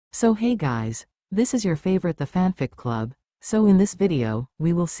So hey guys, this is your favorite the fanfic club, so in this video,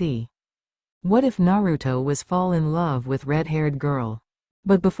 we will see what if Naruto was fall in love with red-haired girl.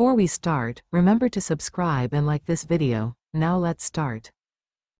 But before we start, remember to subscribe and like this video. Now let's start.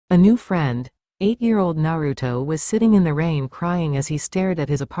 A new friend, 8-year-old Naruto was sitting in the rain crying as he stared at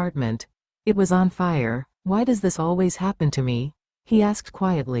his apartment. It was on fire. Why does this always happen to me? He asked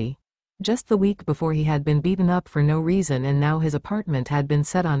quietly. Just the week before he had been beaten up for no reason and now his apartment had been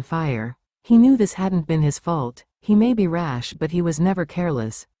set on fire. He knew this hadn't been his fault. He may be rash but he was never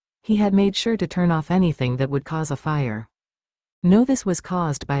careless. He had made sure to turn off anything that would cause a fire. No, this was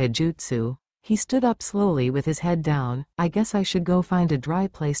caused by a jutsu. He stood up slowly with his head down. I guess I should go find a dry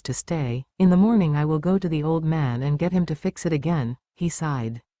place to stay. In the morning I will go to the old man and get him to fix it again, he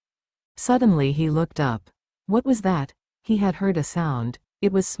sighed. Suddenly he looked up. What was that? He had heard a sound.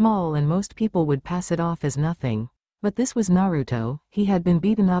 It was small and most people would pass it off as nothing. But this was Naruto. He had been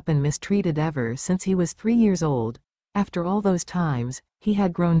beaten up and mistreated ever since he was 3 years old. After all those times, he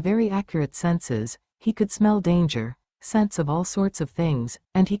had grown very accurate senses. He could smell danger, scents of all sorts of things,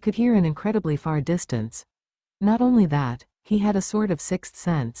 and he could hear an incredibly far distance. Not only that, he had a sort of sixth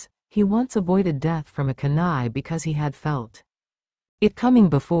sense. He once avoided death from a kunai because he had felt it coming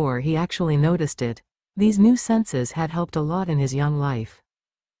before he actually noticed it. These new senses had helped a lot in his young life.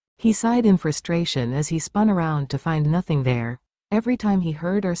 He sighed in frustration as he spun around to find nothing there. Every time he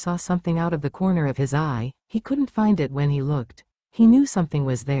heard or saw something out of the corner of his eye, he couldn't find it when he looked. He knew something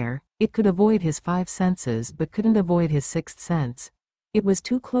was there. It could avoid his 5 senses but couldn't avoid his 6th sense. It was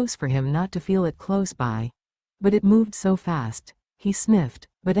too close for him not to feel it close by. But it moved so fast. He sniffed,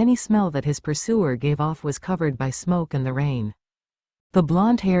 but any smell that his pursuer gave off was covered by smoke and the rain. The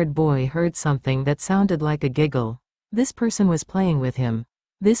blonde-haired boy heard something that sounded like a giggle. This person was playing with him.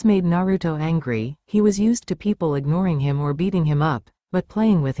 This made Naruto angry. He was used to people ignoring him or beating him up, but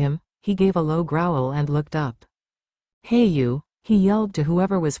playing with him, he gave a low growl and looked up. Hey you, he yelled to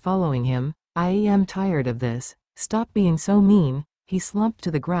whoever was following him. I am tired of this. Stop being so mean. He slumped to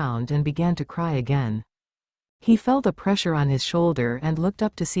the ground and began to cry again. He felt a pressure on his shoulder and looked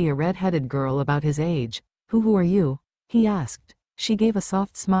up to see a red-headed girl about his age. Who are you? He asked. She gave a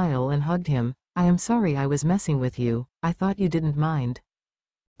soft smile and hugged him. I am sorry I was messing with you. I thought you didn't mind.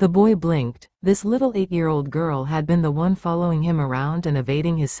 The boy blinked. This little 8-year-old girl had been the one following him around and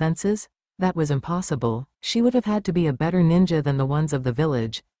evading his senses? That was impossible. She would have had to be a better ninja than the ones of the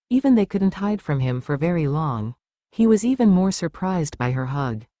village. Even they couldn't hide from him for very long. He was even more surprised by her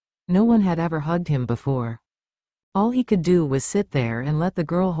hug. No one had ever hugged him before. All he could do was sit there and let the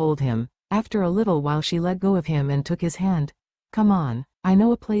girl hold him. After a little while she let go of him and took his hand. Come on, I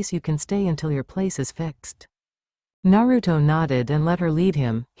know a place you can stay until your place is fixed. Naruto nodded and let her lead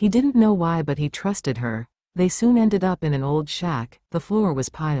him. He didn't know why but he trusted her. They soon ended up in an old shack. The floor was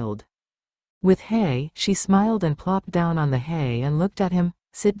piled with hay. She smiled and plopped down on the hay and looked at him.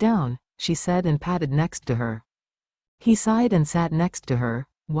 Sit down, she said and patted next to her. He sighed and sat next to her.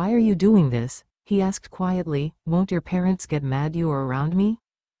 Why are you doing this? He asked quietly. Won't your parents get mad you are around me?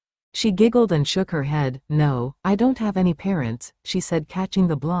 She giggled and shook her head. No, I don't have any parents, she said, catching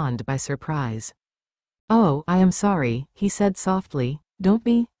the blonde by surprise. Oh, I am sorry, he said softly. Don't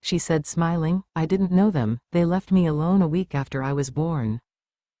be, she said smiling. I didn't know them. They left me alone a week after I was born.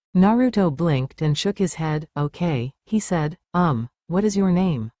 Naruto blinked and shook his head. Okay, he said. What is your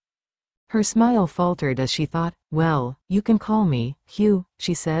name? Her smile faltered as she thought. Well, you can call me Q,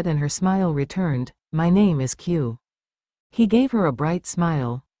 she said, and her smile returned. My name is Q. He gave her a bright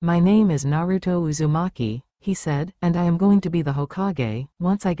smile. My name is Naruto Uzumaki, he said, and I am going to be the Hokage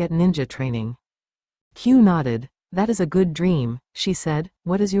once I get ninja training. Q nodded. That is a good dream, she said.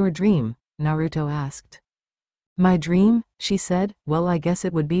 What is your dream? Naruto asked. My dream, she said. Well, I guess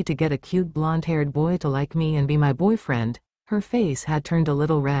it would be to get a cute blonde-haired boy to like me and be my boyfriend. Her face had turned a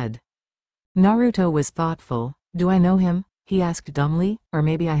little red. Naruto was thoughtful. Do I know him? He asked dumbly. Or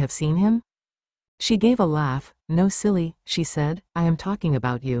maybe I have seen him? She gave a laugh. No, silly, she said. I am talking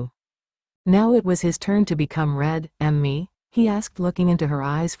about you. Now it was his turn to become red. Me? He asked, looking into her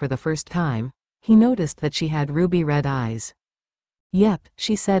eyes for the first time. He noticed that she had ruby red eyes. Yep,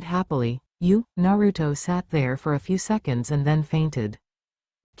 she said happily. You? Naruto sat there for a few seconds and then fainted.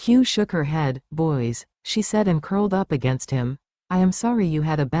 Q shook her head. Boys, she said and curled up against him. I am sorry you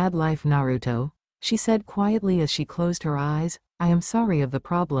had a bad life, Naruto, she said quietly as she closed her eyes. I am sorry of the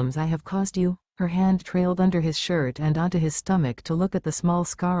problems I have caused you. Her hand trailed under his shirt and onto his stomach to look at the small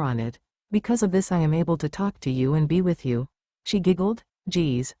scar on it. Because of this I am able to talk to you and be with you. She giggled.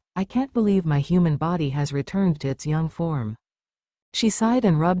 Geez, I can't believe my human body has returned to its young form. She sighed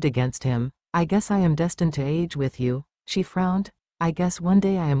and rubbed against him. I guess I am destined to age with you. She frowned. I guess one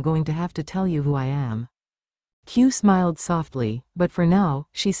day I am going to have to tell you who I am. Q smiled softly, but for now,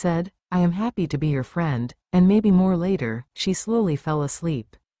 she said, I am happy to be your friend, and maybe more later. She slowly fell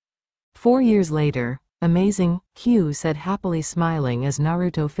asleep. 4 years later, amazing, Q said happily, smiling as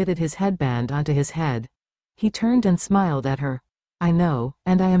Naruto fitted his headband onto his head. He turned and smiled at her. I know,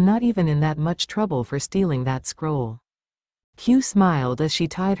 and I am not even in that much trouble for stealing that scroll. Q smiled as she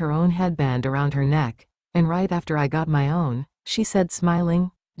tied her own headband around her neck, and right after I got my own, she said,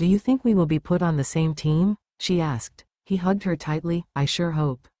 smiling, do you think we will be put on the same team? She asked. He hugged her tightly. I sure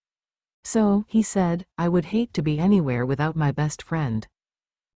hope so, he said. I would hate to be anywhere without my best friend.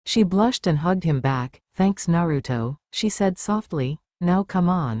 She blushed and hugged him back. Thanks, Naruto, she said softly. Now come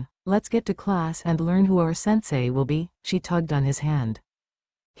on, let's get to class and learn who our sensei will be. She tugged on his hand.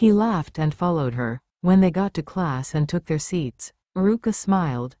 He laughed and followed her. When they got to class and took their seats, Iruka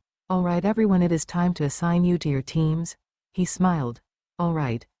smiled. All right everyone, it is time to assign you to your teams. He smiled. All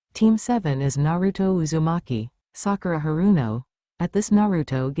right, Team 7 is Naruto Uzumaki, Sakura Haruno. At this,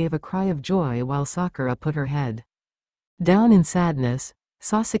 Naruto gave a cry of joy while Sakura put her head down in sadness.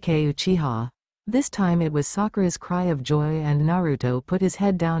 Sasuke Uchiha. This time it was Sakura's cry of joy and Naruto put his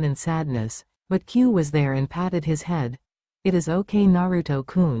head down in sadness, but Q was there and patted his head. It is okay,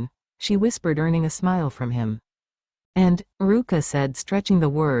 Naruto-kun, she whispered, earning a smile from him. And, Iruka said, stretching the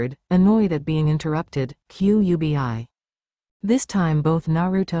word, annoyed at being interrupted, Q-ubi. This time both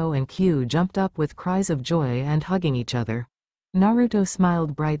Naruto and Q jumped up with cries of joy and hugging each other. Naruto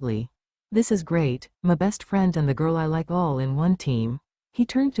smiled brightly. This is great, my best friend and the girl I like all in one team. He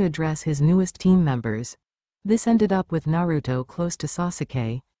turned to address his newest team members. This ended up with Naruto close to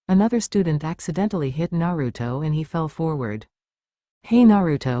Sasuke. Another student accidentally hit Naruto and he fell forward. Hey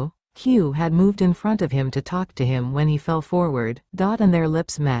Naruto, Q had moved in front of him to talk to him when he fell forward. And their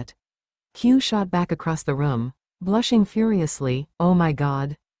lips met. Q shot back across the room, blushing furiously. Oh my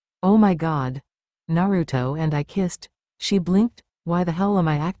god. Oh my god. Naruto and I kissed. She blinked. Why the hell am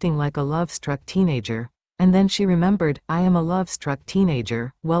I acting like a love-struck teenager? And then she remembered, I am a love-struck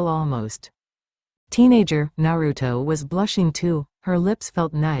teenager. Well, almost. Teenager. Naruto was blushing too. Her lips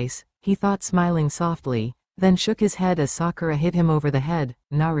felt nice, he thought, smiling softly, then shook his head as Sakura hit him over the head.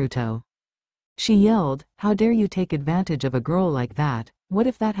 Naruto. She yelled, how dare you take advantage of a girl like that? What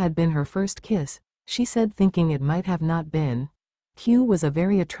if that had been her first kiss? She said, thinking it might have not been. Q was a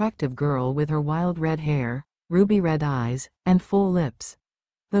very attractive girl with her wild red hair, ruby red eyes, and full lips.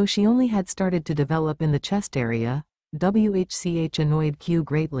 Though she only had started to develop in the chest area, WHCH annoyed Q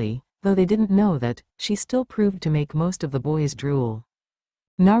greatly, though they didn't know that, she still proved to make most of the boys drool.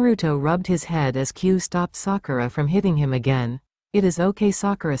 Naruto rubbed his head as Q stopped Sakura from hitting him again. It is okay,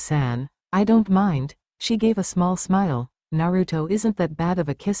 Sakura-san, I don't mind. She gave a small smile. Naruto isn't that bad of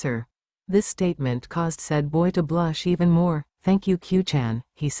a kisser. This statement caused said boy to blush even more. Thank you, Q-chan,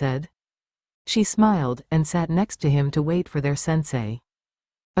 he said. She smiled and sat next to him to wait for their sensei.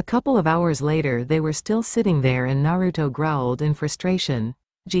 A couple of hours later they were still sitting there and Naruto growled in frustration.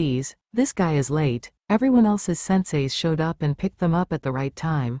 Geez, this guy is late. Everyone else's senseis showed up and picked them up at the right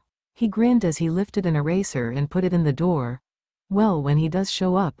time. He grinned as he lifted an eraser and put it in the door. Well, when he does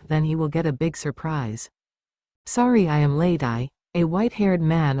show up then he will get a big surprise. Sorry I am late. A white-haired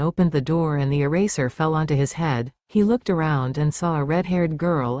man opened the door and the eraser fell onto his head. He looked around and saw a red-haired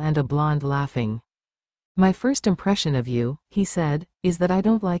girl and a blonde laughing. My first impression of you, he said, is that I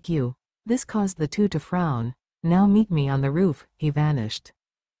don't like you. This caused the two to frown. Now meet me on the roof. He vanished.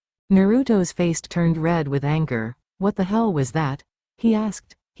 Naruto's face turned red with anger. What the hell was that? He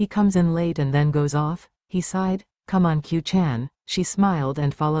asked. He comes in late and then goes off. He sighed. Come on, Q-chan. She smiled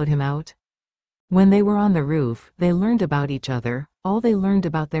and followed him out. When they were on the roof, they learned about each other. All they learned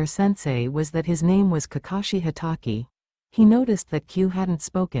about their sensei was that his name was Kakashi Hatake. He noticed that Q hadn't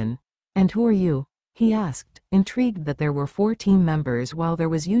spoken. And who are you? He asked, intrigued that there were 4 team members while there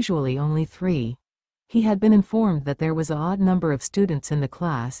was usually only 3. He had been informed that there was an odd number of students in the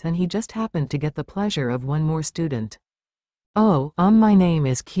class and he just happened to get the pleasure of one more student. Oh, my name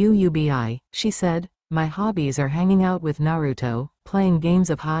is Q-ubi, she said. My hobbies are hanging out with Naruto, playing games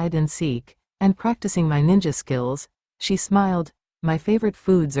of hide and seek, and practicing my ninja skills. She smiled. My favorite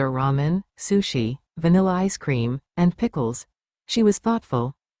foods are ramen, sushi, vanilla ice cream, and pickles. She was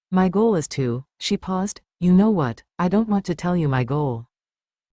thoughtful. My goal is to, she paused. You know what, I don't want to tell you my goal.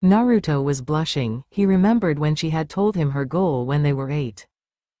 Naruto was blushing. He remembered when she had told him her goal when they were 8.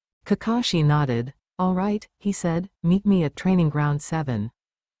 Kakashi nodded. All right, he said, meet me at training ground 7.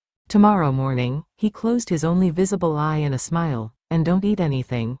 Tomorrow morning. He closed his only visible eye in a smile. And don't eat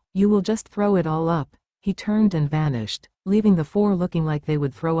anything, you will just throw it all up. He turned and vanished, leaving the 4 looking like they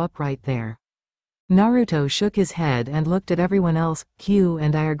would throw up right there. Naruto shook his head and looked at everyone else. Q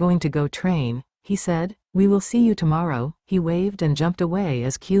and I are going to go train, he said. We will see you tomorrow. He waved and jumped away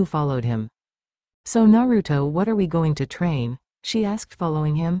as Q followed him. So Naruto, what are we going to train? She asked,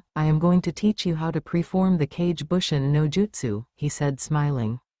 following him. I am going to teach you how to perform the Kage Bushin no Jutsu, he said,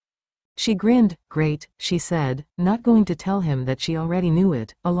 smiling. She grinned. Great, she said, not going to tell him that she already knew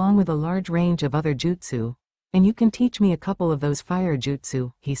it, along with a large range of other jutsu. And you can teach me a couple of those fire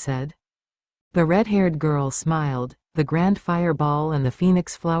jutsu, he said. The red-haired girl smiled. The grand fireball and the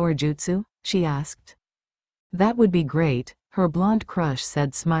phoenix flower jutsu? She asked. That would be great, her blonde crush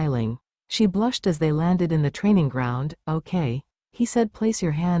said, smiling. She blushed as they landed in the training ground. Okay, he said, place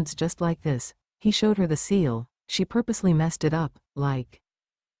your hands just like this. He showed her the seal. She purposely messed it up, like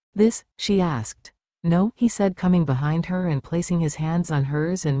this, she asked. No, he said, coming behind her and placing his hands on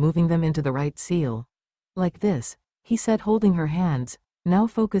hers and moving them into the right seal. Like this, he said, holding her hands. Now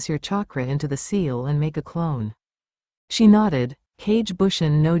focus your chakra into the seal and make a clone. She nodded. Kage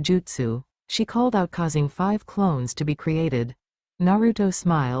Bushin no Jutsu, she called out, causing 5 clones to be created. Naruto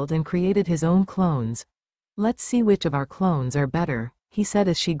smiled and created his own clones. Let's see which of our clones are better, he said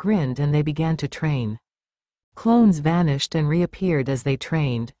as she grinned, and they began to train. Clones vanished and reappeared as they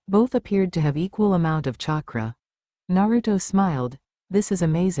trained. Both appeared to have equal amount of chakra. Naruto smiled. This is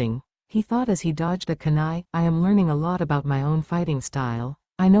amazing, he thought as he dodged a kunai. I am learning a lot about my own fighting style.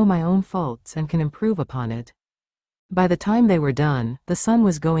 I know my own faults and can improve upon it. By the time they were done, the sun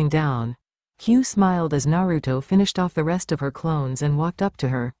was going down. Q smiled as Naruto finished off the rest of her clones and walked up to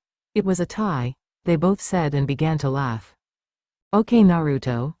her. It was a tie, they both said, and began to laugh. Okay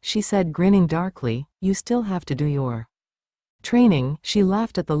Naruto, she said, grinning darkly, you still have to do your training. She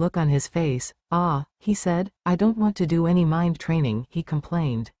laughed at the look on his face. Ah, he said, I don't want to do any mind training, he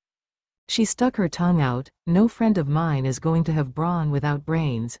complained. She stuck her tongue out. No friend of mine is going to have brawn without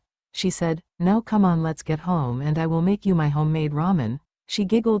brains, she said. Now come on, let's get home and I will make you my homemade ramen. She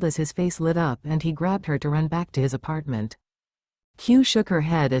giggled as his face lit up and he grabbed her to run back to his apartment. Q shook her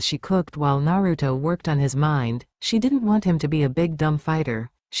head as she cooked while Naruto worked on his mind. She didn't want him to be a big dumb fighter.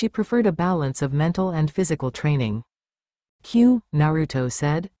 She preferred a balance of mental and physical training. Q, Naruto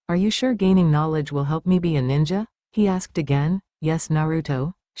said, are you sure gaining knowledge will help me be a ninja? He asked again. Yes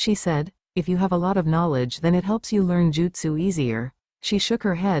Naruto, she said, if you have a lot of knowledge then it helps you learn jutsu easier. She shook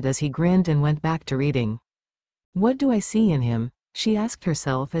her head as he grinned and went back to reading. What do I see in him? She asked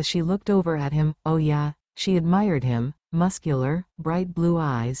herself as she looked over at him. Oh yeah, she admired him. Muscular, bright blue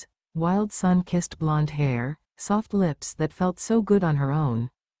eyes, wild sun-kissed blonde hair, soft lips that felt so good on her own.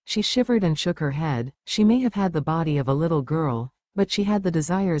 She shivered and shook her head. She may have had the body of a little girl, but she had the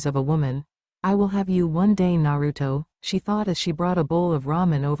desires of a woman. I will have you one day Naruto, she thought as she brought a bowl of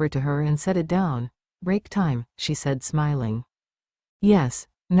ramen over to her and set it down. Break time, she said, smiling. Yes,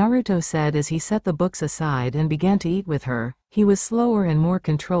 Naruto said as he set the books aside and began to eat with her. He was slower and more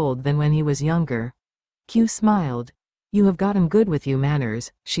controlled than when he was younger. Q smiled. You have gotten good with you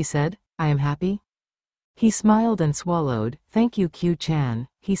manners, she said. I am happy. He smiled and swallowed. Thank you Q-chan,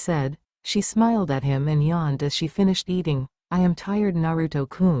 he said. She smiled at him and yawned as she finished eating. I am tired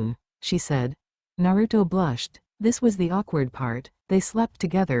Naruto-kun, she said. Naruto blushed. This was the awkward part. They slept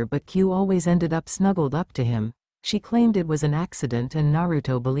together but Q always ended up snuggled up to him. She claimed it was an accident and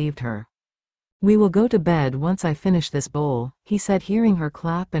Naruto believed her. We will go to bed once I finish this bowl, he said, hearing her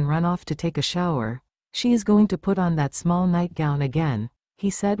clap and run off to take a shower. She is going to put on that small nightgown again, he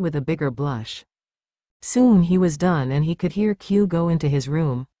said with a bigger blush. Soon he was done and he could hear Q go into his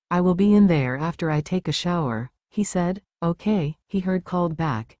room. I will be in there after I take a shower, he said. Okay, he heard called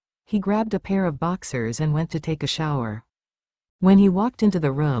back. He grabbed a pair of boxers and went to take a shower. When he walked into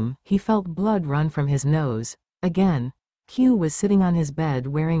the room, he felt blood run from his nose. Again, Q was sitting on his bed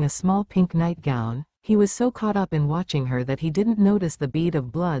wearing a small pink nightgown. He was so caught up in watching her that he didn't notice the bead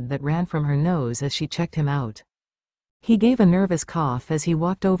of blood that ran from her nose as she checked him out. He gave a nervous cough as he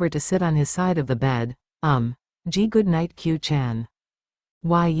walked over to sit on his side of the bed. Gee, good night Q-chan.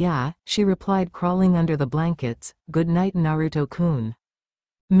 Why yeah, she replied, crawling under the blankets. Good night Naruto-kun.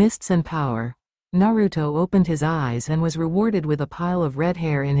 Mists and power. Naruto opened his eyes and was rewarded with a pile of red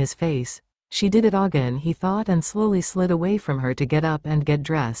hair in his face. She did it again, he thought, and slowly slid away from her to get up and get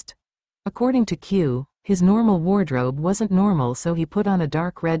dressed. According to Q, his normal wardrobe wasn't normal, so he put on a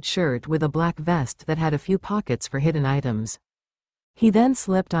dark red shirt with a black vest that had a few pockets for hidden items. He then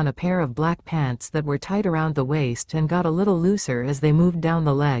slipped on a pair of black pants that were tight around the waist and got a little looser as they moved down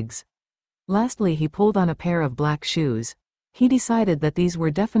the legs. Lastly, he pulled on a pair of black shoes. He decided that these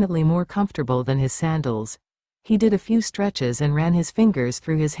were definitely more comfortable than his sandals. He did a few stretches and ran his fingers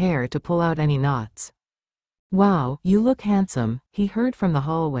through his hair to pull out any knots. Wow, you look handsome, he heard from the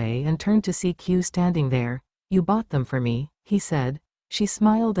hallway and turned to see Q standing there. You bought them for me, he said. She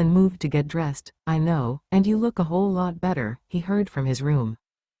smiled and moved to get dressed. I know, and you look a whole lot better, he heard from his room.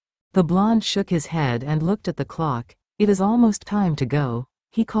 The blonde shook his head and looked at the clock. It is almost time to go.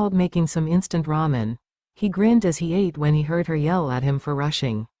 He called making some instant ramen. He grinned as he ate when he heard her yell at him for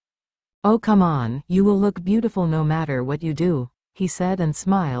rushing. Oh come on, you will look beautiful no matter what you do, he said and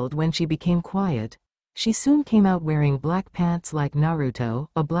smiled when she became quiet. She soon came out wearing black pants like Naruto,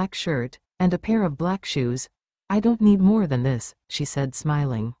 a black shirt, and a pair of black shoes. I don't need more than this, she said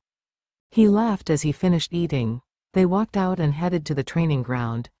smiling. He laughed as he finished eating. They walked out and headed to the training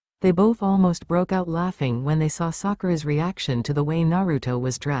ground. They both almost broke out laughing when they saw Sakura's reaction to the way Naruto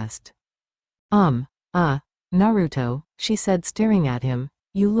was dressed. Naruto, she said staring at him,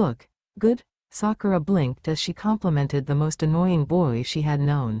 you look good. Sakura blinked as she complimented the most annoying boy she had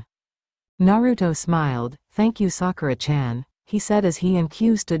known. Naruto smiled. Thank you Sakura-chan, he said as he and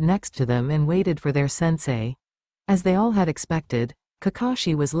Q stood next to them and waited for their sensei. As they all had expected,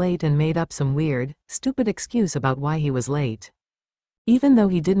 Kakashi was late and made up some weird, stupid excuse about why he was late. Even though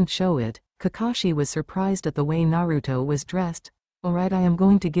he didn't show it, Kakashi was surprised at the way Naruto was dressed. Alright, I am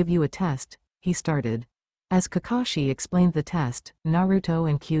going to give you a test, he started. As Kakashi explained the test, Naruto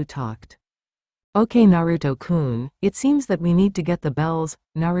and Q talked. Okay Naruto-kun, it seems that we need to get the bells,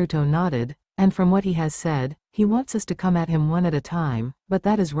 Naruto nodded, and from what he has said, he wants us to come at him one at a time, but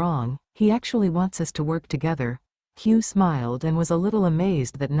that is wrong, he actually wants us to work together. Q smiled and was a little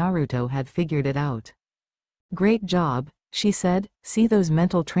amazed that Naruto had figured it out. Great job, she said, see those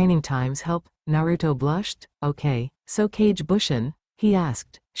mental training times help, Naruto blushed, okay, so Kage Bushin, he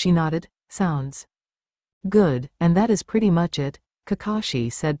asked, she nodded, sounds good, and that is pretty much it,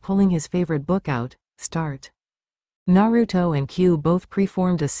 Kakashi said pulling his favorite book out, start. Naruto and Q both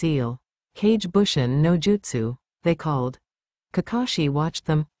preformed a seal. Kage Bushin no Jutsu, they called. Kakashi watched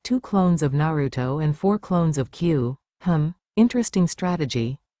them, 2 clones of Naruto and 4 clones of Q. Interesting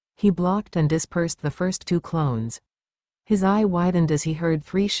strategy. He blocked and dispersed the first 2 clones. His eye widened as he heard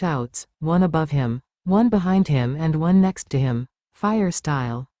 3 shouts, one above him, one behind him and one next to him. Fire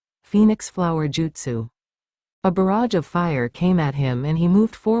style. Phoenix flower jutsu. A barrage of fire came at him and he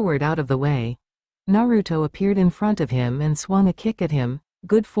moved forward out of the way. Naruto appeared in front of him and swung a kick at him.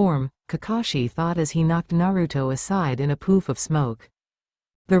 Good form, Kakashi thought as he knocked Naruto aside in a poof of smoke.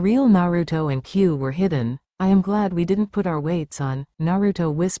 The real Naruto and Q were hidden. I am glad we didn't put our weights on,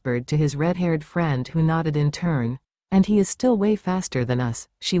 Naruto whispered to his red-haired friend who nodded in turn. And he is still way faster than us,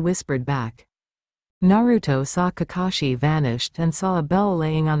 she whispered back. Naruto saw Kakashi vanished and saw a bell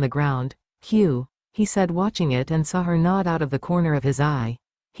laying on the ground. Q, he said watching it and saw her nod out of the corner of his eye.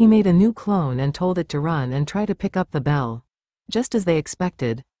 He made a new clone and told it to run and try to pick up the bell. Just as they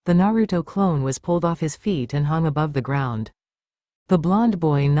expected, the Naruto clone was pulled off his feet and hung above the ground. The blonde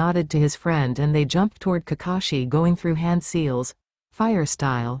boy nodded to his friend and they jumped toward Kakashi going through hand seals. Fire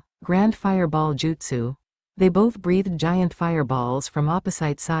style, grand fireball jutsu. They both breathed giant fireballs from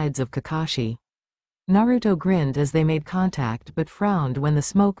opposite sides of Kakashi. Naruto grinned as they made contact but frowned when the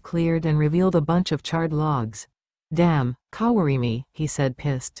smoke cleared and revealed a bunch of charred logs. Damn, Kawarimi, he said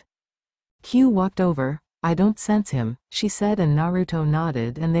pissed. Q walked over. I don't sense him, she said and Naruto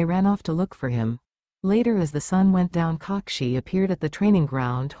nodded and they ran off to look for him. Later as the sun went down Kakashi appeared at the training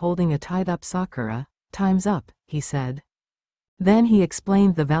ground holding a tied-up Sakura. Time's up, he said. Then he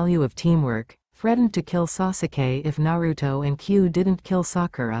explained the value of teamwork, threatened to kill Sasuke if Naruto and Q didn't kill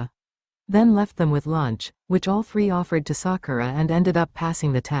Sakura. Then left them with lunch, which all 3 offered to Sakura and ended up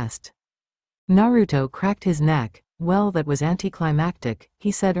passing the test. Naruto cracked his neck. Well, that was anticlimactic,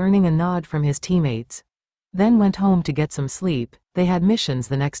 he said earning a nod from his teammates. Then went home to get some sleep. They had missions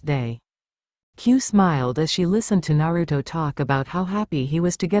the next day. Q smiled as she listened to Naruto talk about how happy he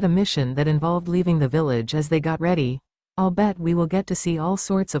was to get a mission that involved leaving the village as they got ready. I'll bet we will get to see all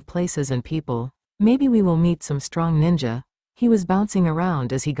sorts of places and people. Maybe we will meet some strong ninja. He was bouncing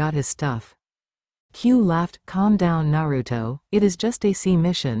around as he got his stuff. Q laughed. Calm down Naruto, it is just a sea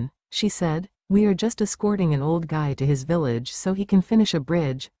mission, she said. We are just escorting an old guy to his village so he can finish a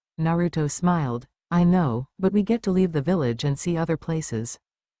bridge. Naruto smiled. I know, but we get to leave the village and see other places.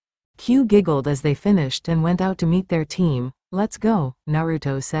 Q giggled as they finished and went out to meet their team. Let's go,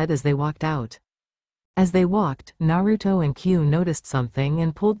 Naruto said as they walked out. As they walked, Naruto and Q noticed something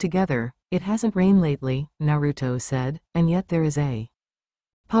and pulled together. It hasn't rained lately, Naruto said, and yet there is a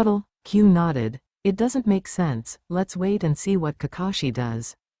puddle. Q nodded. It doesn't make sense, let's wait and see what Kakashi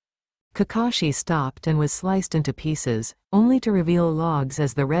does. Kakashi stopped and was sliced into pieces, only to reveal logs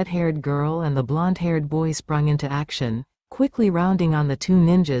as the red-haired girl and the blonde-haired boy sprung into action, quickly rounding on the 2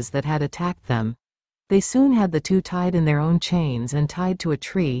 ninjas that had attacked them. They soon had the two tied in their own chains and tied to a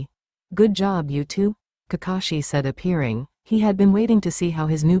tree. "Good job, you two," Kakashi said, appearing. He had been waiting to see how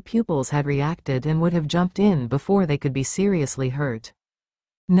his new pupils had reacted and would have jumped in before they could be seriously hurt.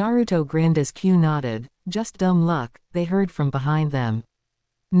 Naruto grinned as Q nodded. "Just dumb luck," they heard from behind them.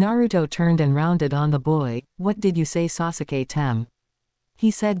 Naruto turned and rounded on the boy. "What did you say, Sasuke-tem?"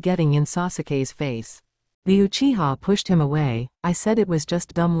 he said, getting in Sasuke's face. The Uchiha pushed him away. "I said it was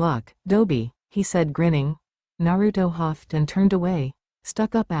just dumb luck, Dobi," he said, grinning. Naruto huffed and turned away.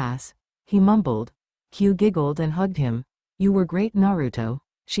 "Stuck up ass," he mumbled. Q giggled and hugged him. "You were great, Naruto,"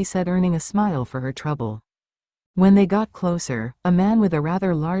 she said, earning a smile for her trouble. When they got closer, a man with a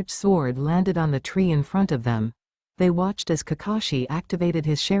rather large sword landed on the tree in front of them. They watched as Kakashi activated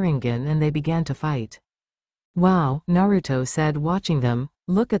his Sharingan and they began to fight. "Wow," Naruto said, watching them.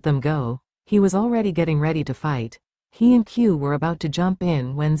 "Look at them go." He was already getting ready to fight. He and Q were about to jump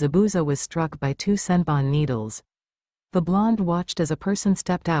in when Zabuza was struck by two senbon needles. The blonde watched as a person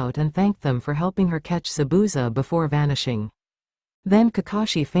stepped out and thanked them for helping her catch Zabuza before vanishing. Then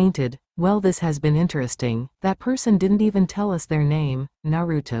Kakashi fainted. "Well, this has been interesting. That person didn't even tell us their name,"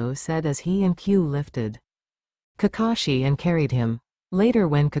 Naruto said as he and Q lifted Kakashi and carried him. Later,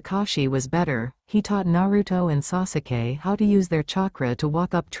 when Kakashi was better, he taught Naruto and Sasuke how to use their chakra to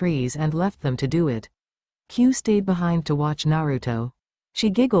walk up trees and left them to do it. Q stayed behind to watch Naruto. She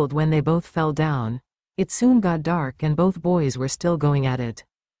giggled when they both fell down. It soon got dark and both boys were still going at it.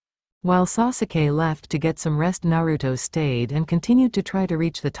 While Sasuke left to get some rest, Naruto stayed and continued to try to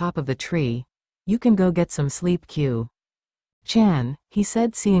reach the top of the tree. "You can go get some sleep, Q-chan," he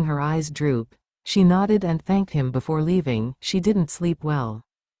said, seeing her eyes droop. She nodded and thanked him before leaving. She didn't sleep well.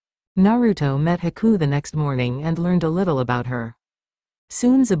 Naruto met Haku the next morning and learned a little about her.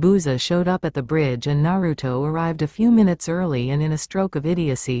 Soon Zabuza showed up at the bridge and Naruto arrived a few minutes early and in a stroke of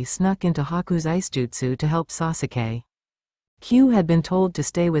idiocy snuck into Haku's Icejutsu to help Sasuke. Q had been told to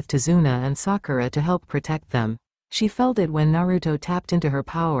stay with Tazuna and Sakura to help protect them. She felt it when Naruto tapped into her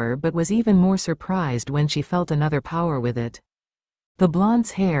power but was even more surprised when she felt another power with it. The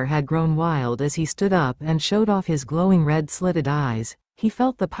blonde's hair had grown wild as he stood up and showed off his glowing red slitted eyes. He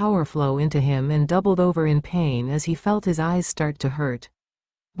felt the power flow into him and doubled over in pain as he felt his eyes start to hurt.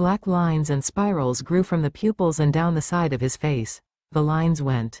 Black lines and spirals grew from the pupils and down the side of his face. The lines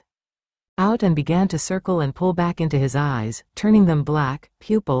went out and began to circle and pull back into his eyes, turning them black,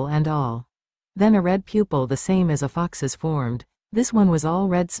 pupil and all. Then a red pupil the same as a fox's formed. This one was all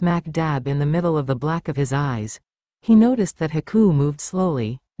red smack dab in the middle of the black of his eyes. He noticed that Haku moved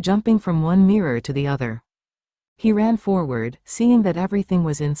slowly, jumping from one mirror to the other. He ran forward, seeing that everything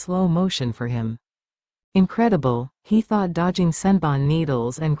was in slow motion for him. Incredible, he thought, dodging senbon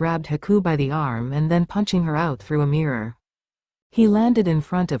needles and grabbed Haku by the arm and then punching her out through a mirror. He landed in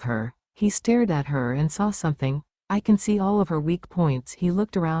front of her. He stared at her and saw something. "I can see all of her weak points." He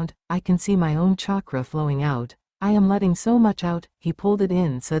looked around. "I can see my own chakra flowing out. I am letting so much out." He pulled it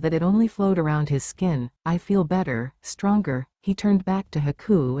in so that it only flowed around his skin. "I feel better, stronger." He turned back to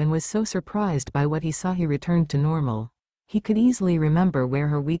Haku and was so surprised by what he saw he returned to normal. He could easily remember where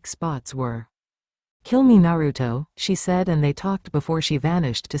her weak spots were. "Kill me, Naruto," she said, and they talked before she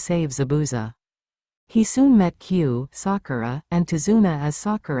vanished to save Zabuza. He soon met Q, Sakura, and Tazuna as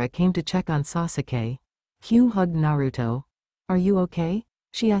Sakura came to check on Sasuke. Q hugged Naruto. "Are you okay?"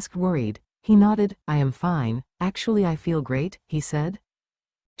 she asked, worried. He nodded. "I am fine. Actually, I feel great," he said.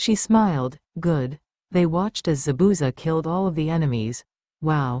 She smiled. "Good." They watched as Zabuza killed all of the enemies.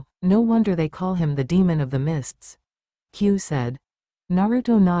 "Wow, no wonder they call him the Demon of the Mists," Q said.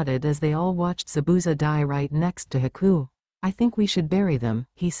 Naruto nodded as they all watched Zabuza die right next to Haku. "I think we should bury them,"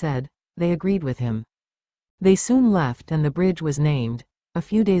 he said. They agreed with him. They soon left and the bridge was named. A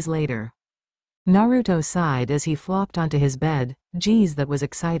few days later, Naruto sighed as he flopped onto his bed. "Geez, that was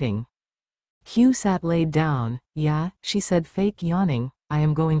exciting." Q sat laid down. "Yeah," she said, fake yawning. "I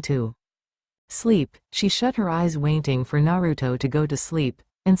am going to sleep." She shut her eyes, waiting for Naruto to go to sleep.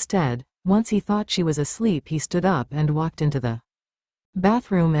 Instead, once he thought she was asleep, he stood up and walked into the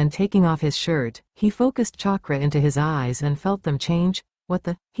bathroom and, taking off his shirt, he focused chakra into his eyes and felt them change. "What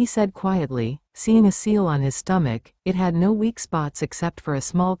the?" he said quietly, seeing a seal on his stomach. It had no weak spots except for a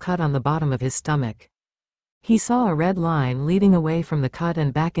small cut on the bottom of his stomach. He saw a red line leading away from the cut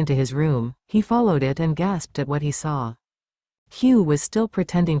and back into his room. He followed it and gasped at what he saw. Q was still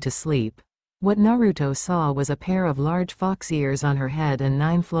pretending to sleep. What Naruto saw was a pair of large fox ears on her head and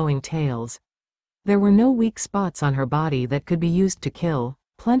 9 flowing tails. There were no weak spots on her body that could be used to kill,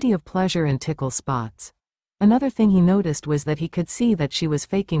 plenty of pleasure and tickle spots. Another thing he noticed was that he could see that she was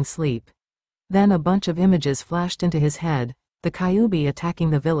faking sleep. Then a bunch of images flashed into his head, the Kyuubi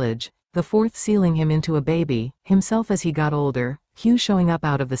attacking the village, the fourth sealing him into a baby, himself as he got older, Q showing up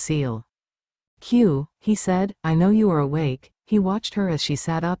out of the seal. Q, he said, I know you are awake. He watched her as she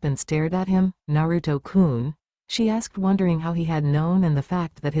sat up and stared at him. Naruto-kun? She asked, wondering how he had known, and the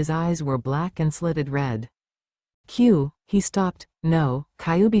fact that his eyes were black and slitted red. Q, he stopped. No,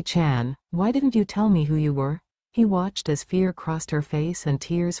 Kyubi-chan, why didn't you tell me who you were? He watched as fear crossed her face and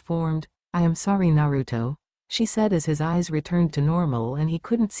tears formed. I am sorry, Naruto, she said as his eyes returned to normal and he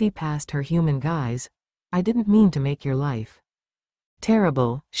couldn't see past her human guise. I didn't mean to make your life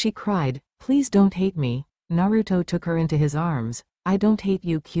terrible, she cried. Please don't hate me. Naruto took her into his arms. I don't hate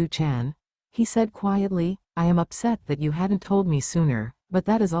you, Q-chan, he said quietly. I am upset that you hadn't told me sooner, but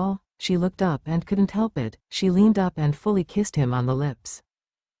that is all. She looked up and couldn't help it. She leaned up and fully kissed him on the lips.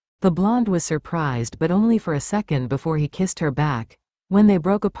 The blonde was surprised, but only for a second before he kissed her back. When they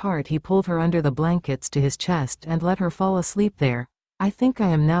broke apart, he pulled her under the blankets to his chest and let her fall asleep there. I think I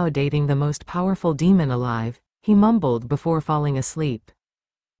am now dating the most powerful demon alive, he mumbled before falling asleep.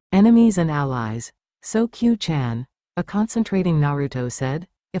 Enemies and allies. So Q-chan, a concentrating Naruto said.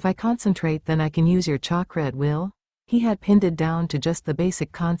 If I concentrate, then I can use your chakra at will? He had pinned it down to just the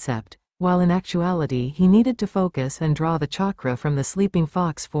basic concept, while in actuality he needed to focus and draw the chakra from the sleeping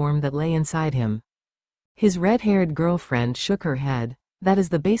fox form that lay inside him. His red-haired girlfriend shook her head. That is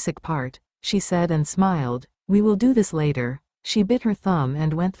the basic part, she said and smiled. We will do this later. She bit her thumb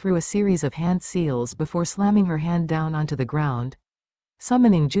and went through a series of hand seals before slamming her hand down onto the ground.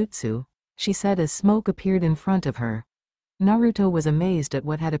 Summoning jutsu, she said as smoke appeared in front of her. Naruto was amazed at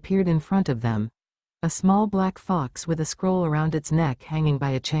what had appeared in front of them. A small black fox with a scroll around its neck hanging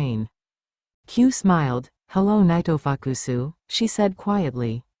by a chain. Q smiled. Hello, Naitofakusu, she said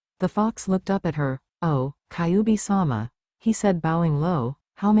quietly. The fox looked up at her. Oh, Kyubi-sama, he said, bowing low.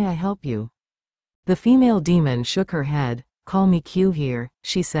 How may I help you? The female demon shook her head. Call me Q here,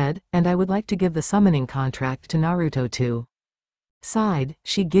 she said, and I would like to give the summoning contract to Naruto too. Sighed,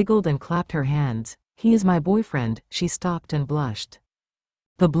 she giggled and clapped her hands. He is my boyfriend. She stopped and blushed.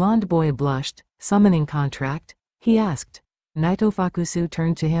 The blonde boy blushed. Summoning contract? He asked. Naitofakusu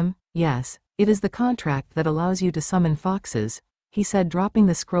turned to him. Yes, it is the contract that allows you to summon foxes, he said, dropping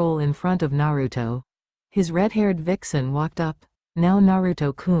the scroll in front of Naruto. His red-haired vixen walked up. Now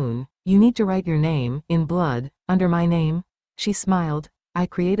Naruto-kun, you need to write your name, in blood, under my name. She smiled. I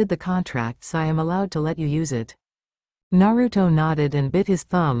created the contract, so I am allowed to let you use it. Naruto nodded and bit his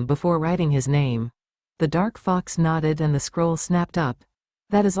thumb before writing his name. The dark fox nodded and the scroll snapped up.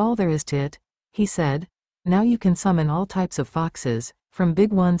 That is all there is to it, he said. Now you can summon all types of foxes, from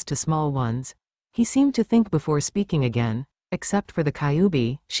big ones to small ones. He seemed to think before speaking again. Except for the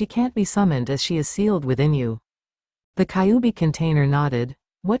Kyubi, she can't be summoned as she is sealed within you. The Kyubi container nodded.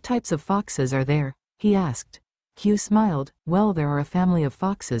 What types of foxes are there? He asked. Q smiled. Well, there are a family of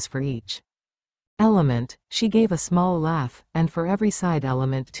foxes for each element. She gave a small laugh, and for every side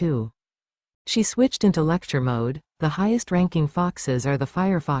element too. She switched into lecture mode. The highest ranking foxes are the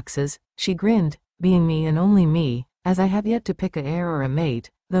fire foxes, she grinned, being me and only me, as I have yet to pick a heir or a mate,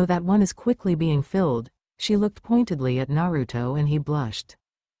 though that one is quickly being filled. She looked pointedly at Naruto and he blushed.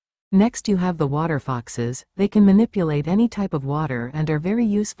 Next you have the water foxes. They can manipulate any type of water and are very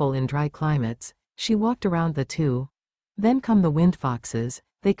useful in dry climates. She walked around the two. Then come the wind foxes.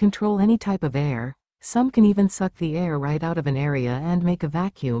 They control any type of air. Some can even suck the air right out of an area and make a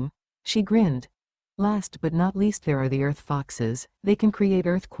vacuum. She grinned. Last but not least there are the earth foxes. They can create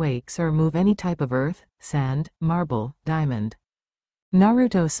earthquakes or move any type of earth, sand, marble, diamond.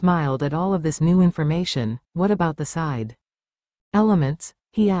 Naruto smiled at all of this new information. What about the side elements?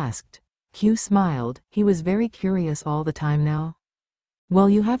 He asked. Q smiled. He was very curious all the time now. Well,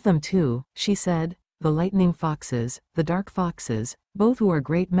 you have them too, she said. The lightning foxes, the dark foxes, both who are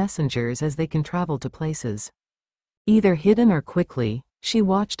great messengers as they can travel to places either hidden or quickly. She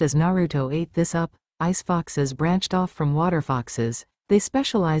watched as Naruto ate this up. Ice foxes branched off from water foxes. They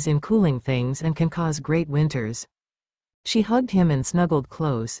specialize in cooling things and can cause great winters. She hugged him and snuggled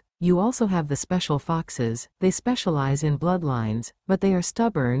close. You also have the special foxes. They specialize in bloodlines, but they are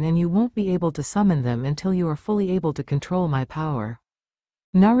stubborn and you won't be able to summon them until you are fully able to control my power.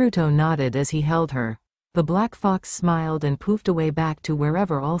 Naruto nodded as he held her. The black fox smiled and poofed away back to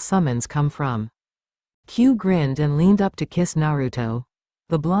wherever all summons come from. Q grinned and leaned up to kiss Naruto.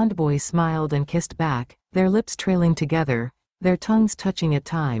 The blonde boy smiled and kissed back, their lips trailing together, their tongues touching at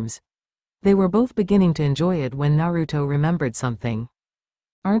times. They were both beginning to enjoy it when Naruto remembered something.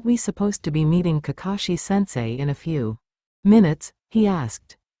 Aren't we supposed to be meeting Kakashi-sensei in a few minutes? He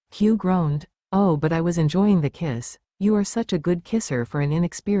asked. Q groaned. Oh, but I was enjoying the kiss. You are such a good kisser for an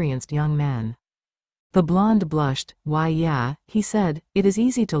inexperienced young man. The blonde blushed. Why yeah, he said, it is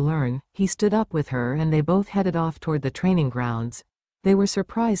easy to learn. He stood up with her and they both headed off toward the training grounds. They were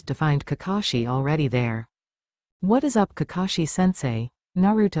surprised to find Kakashi already there. What is up, Kakashi-sensei?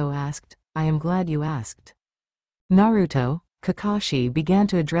 Naruto asked. I am glad you asked. Naruto, Kakashi began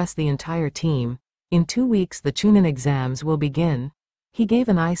to address the entire team. In 2 weeks the Chunin exams will begin. He gave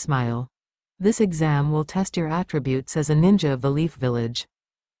an eye smile. This exam will test your attributes as a ninja of the Leaf Village.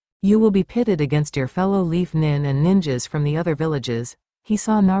 You will be pitted against your fellow Leaf Nin and ninjas from the other villages. He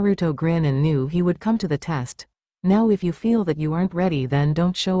saw Naruto grin and knew he would come to the test. Now if you feel that you aren't ready, then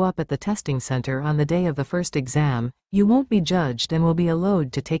don't show up at the testing center on the day of the first exam. You won't be judged and will be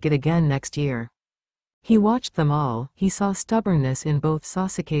allowed to take it again next year. He watched them all. He saw stubbornness in both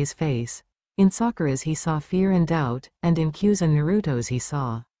Sasuke's face. In Sakura's he saw fear and doubt, and in Kyu's and Naruto's he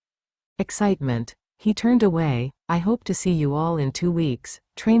saw excitement. He turned away. I hope to see you all in 2 weeks.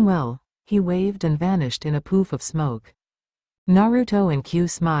 Train well. He waved and vanished in a poof of smoke. Naruto and Kyu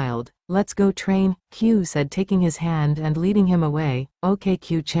smiled. Let's go train, Kyu said, taking his hand and leading him away. Okay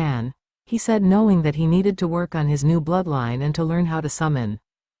Kyu-chan. He said, knowing that he needed to work on his new bloodline and to learn how to summon.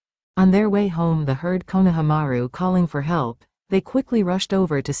 On their way home they heard Konohamaru calling for help. They quickly rushed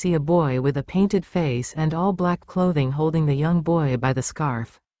over to see a boy with a painted face and all black clothing holding the young boy by the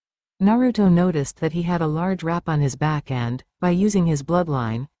scarf. Naruto noticed that he had a large wrap on his back and, by using his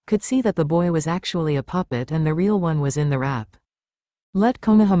bloodline, could see that the boy was actually a puppet and the real one was in the wrap. Let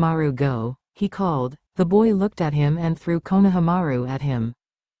Konohamaru go, he called. The boy looked at him and threw Konohamaru at him.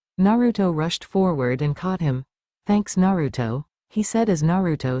 Naruto rushed forward and caught him. Thanks Naruto, he said as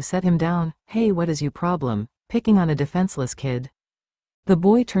Naruto set him down. Hey, what is your problem, picking on a defenseless kid? The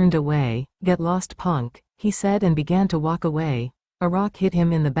boy turned away. Get lost punk, he said and began to walk away. A rock hit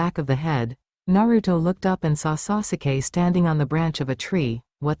him in the back of the head. Naruto looked up and saw Sasuke standing on the branch of a tree.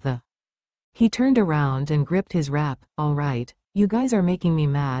 What the? He turned around and gripped his wrap. All right, you guys are making me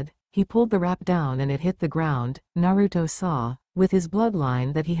mad. He pulled the wrap down and it hit the ground. Naruto saw, with his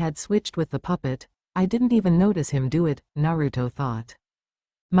bloodline, that he had switched with the puppet. I didn't even notice him do it, Naruto thought.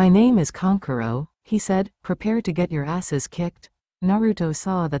 My name is Kankuro, he said. Prepare to get your asses kicked. Naruto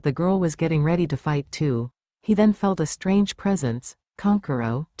saw that the girl was getting ready to fight too. He then felt a strange presence.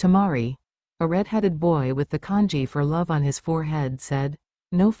 Kankuro, Tamari. A red-headed boy with the kanji for love on his forehead said,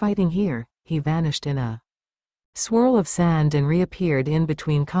 no fighting here. He vanished in a swirl of sand and reappeared in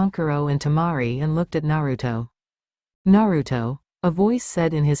between Kankuro and Tamari and looked at Naruto. Naruto, a voice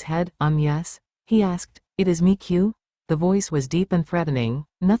said in his head. Yes? He asked. It is me, Kyu? The voice was deep and threatening,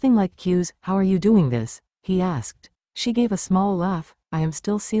 nothing like Kyu's. How are you doing this? He asked. She gave a small laugh. I am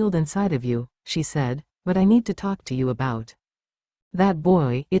still sealed inside of you, she said, but I need to talk to you about that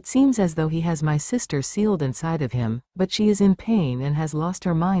boy. It seems as though he has my sister sealed inside of him, but she is in pain and has lost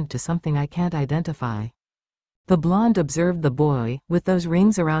her mind to something I can't identify. The blonde observed the boy. With those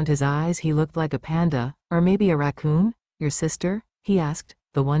rings around his eyes he looked like a panda, or maybe a raccoon. Your sister? He asked.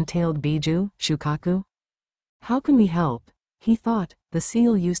 The one-tailed Biju, Shukaku? How can we help? He thought. The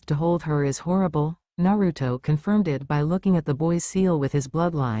seal used to hold her is horrible. Naruto confirmed it by looking at the boy's seal with his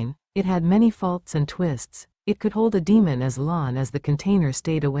bloodline. It had many faults and twists. It could hold a demon as long as the container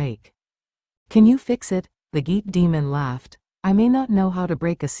stayed awake. Can you fix it? The Geet demon laughed. I may not know how to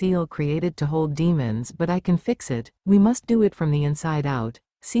break a seal created to hold demons, but I can fix it. We must do it from the inside out.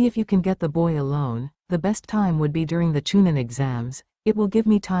 See if you can get the boy alone. The best time would be during the Chunin exams. It will give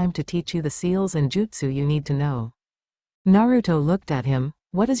me time to teach you the seals and jutsu you need to know. Naruto looked at him.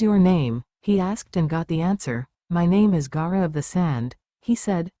 What is your name? He asked and got the answer. My name is Gaara of the Sand. He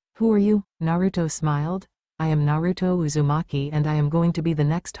said. Who are you? Naruto smiled. I am Naruto Uzumaki and I am going to be the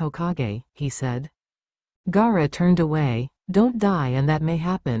next Hokage, he said. Gaara turned away. Don't die and that may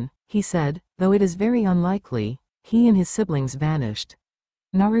happen, he said, though it is very unlikely. He and his siblings vanished.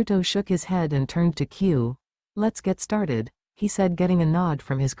 Naruto shook his head and turned to Kyu. Let's get started, he said, getting a nod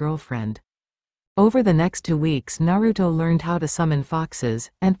from his girlfriend. Over the next 2 weeks Naruto learned how to summon foxes,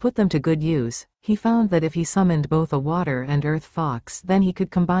 and put them to good use. He found that if he summoned both a water and earth fox then he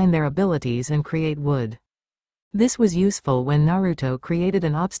could combine their abilities and create wood. This was useful when Naruto created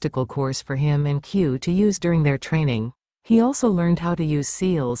an obstacle course for him and Kyu to use during their training. He also learned how to use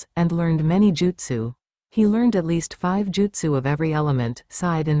seals, and learned many jutsu. He learned at least 5 jutsu of every element,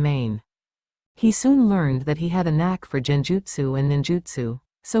 side and main. He soon learned that he had a knack for genjutsu and ninjutsu,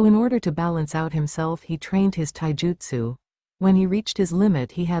 so in order to balance out himself he trained his taijutsu. When he reached his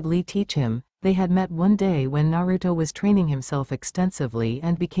limit he had Lee teach him. They had met one day when Naruto was training himself extensively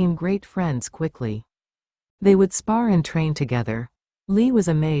and became great friends quickly. They would spar and train together. Lee was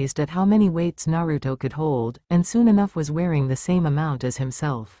amazed at how many weights Naruto could hold, and soon enough was wearing the same amount as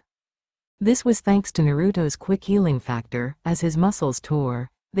himself. This was thanks to Naruto's quick healing factor. As his muscles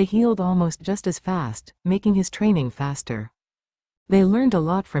tore, they healed almost just as fast, making his training faster. They learned a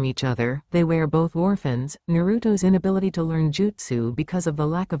lot from each other. They were both orphans, Naruto's inability to learn jutsu because of the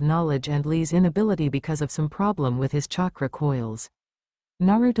lack of knowledge and Lee's inability because of some problem with his chakra coils.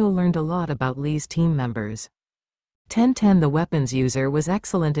 Naruto learned a lot about Lee's team members. 1010 the weapons user was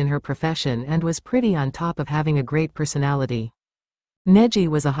excellent in her profession and was pretty on top of having a great personality. Neji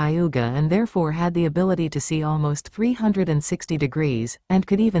was a Hyuga and therefore had the ability to see almost 360 degrees, and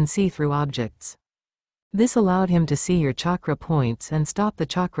could even see through objects. This allowed him to see your chakra points and stop the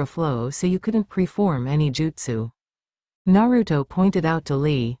chakra flow so you couldn't perform any jutsu. Naruto pointed out to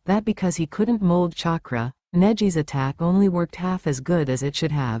Lee that because he couldn't mold chakra, Neji's attack only worked half as good as it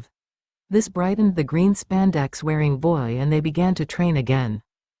should have. This brightened the green spandex-wearing boy and they began to train again.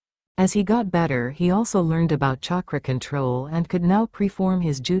 As he got better, he also learned about chakra control and could now perform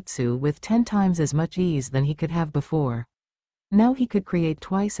his jutsu with 10 times as much ease than he could have before. Now he could create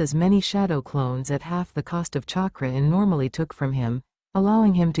twice as many shadow clones at half the cost of chakra it normally took from him,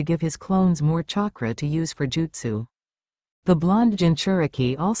 allowing him to give his clones more chakra to use for jutsu. The blonde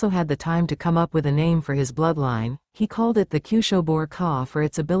Jinchuriki also had the time to come up with a name for his bloodline. He called it the Kyushobor Ka for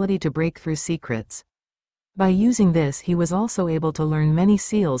its ability to break through secrets. By using this he was also able to learn many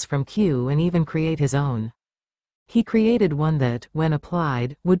seals from Q and even create his own. He created one that, when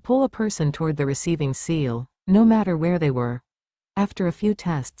applied, would pull a person toward the receiving seal, no matter where they were. After a few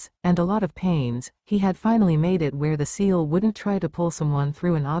tests, and a lot of pains, he had finally made it where the seal wouldn't try to pull someone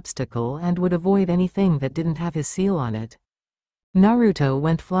through an obstacle and would avoid anything that didn't have his seal on it. Naruto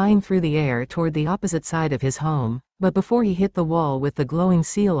went flying through the air toward the opposite side of his home, but before he hit the wall with the glowing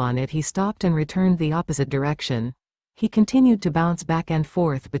seal on it he stopped and returned the opposite direction. He continued to bounce back and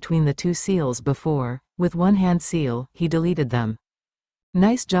forth between the two seals before, with one hand seal, he deleted them.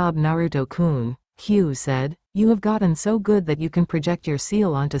 "Nice job Naruto-kun," Q said. "You have gotten so good that you can project your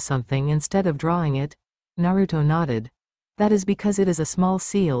seal onto something instead of drawing it." Naruto nodded. "That is because it is a small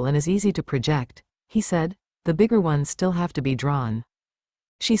seal and is easy to project," he said. "The bigger ones still have to be drawn."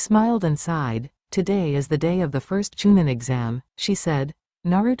 She smiled and sighed. "Today is the day of the first Chunin exam," she said.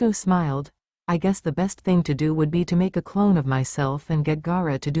 Naruto smiled. "I guess the best thing to do would be to make a clone of myself and get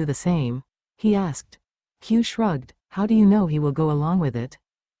Gaara to do the same," he asked. Q shrugged. "How do you know he will go along with it?"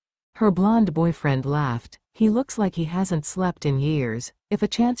 Her blonde boyfriend laughed. "He looks like he hasn't slept in years. If a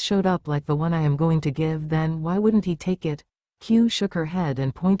chance showed up like the one I am going to give, then why wouldn't he take it?" Q shook her head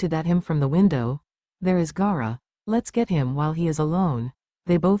and pointed at him from the window. "There is Gaara. Let's get him while he is alone."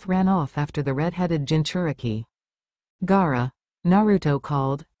 They both ran off after the red-headed Jinchuriki. "Gaara," Naruto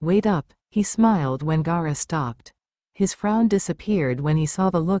called. "Wait up." He smiled when Gaara stopped. His frown disappeared when he saw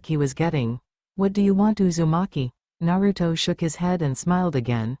the look he was getting. "What do you want, Uzumaki?" Naruto shook his head and smiled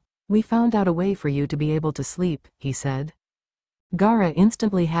again. "We found out a way for you to be able to sleep," he said. Gaara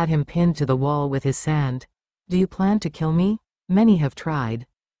instantly had him pinned to the wall with his sand. "Do you plan to kill me? Many have tried.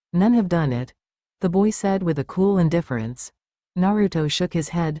 None have done it," the boy said with a cool indifference. Naruto shook his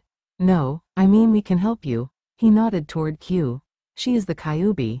head. "No, I mean we can help you." He nodded toward Q. "She is the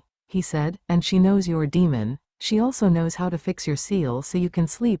Kyuubi," he said, "and she knows your demon. She also knows how to fix your seal so you can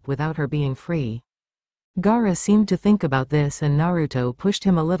sleep without her being free." Gaara seemed to think about this and Naruto pushed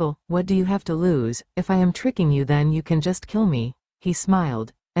him a little. "What do you have to lose? If I am tricking you then you can just kill me." He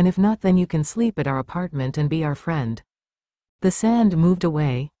smiled. "And if not then you can sleep at our apartment and be our friend." The sand moved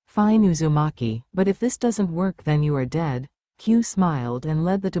away. "Fine Uzumaki, but if this doesn't work then you are dead." Q smiled and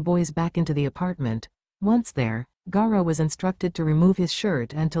led the two boys back into the apartment. Once there, Gaara was instructed to remove his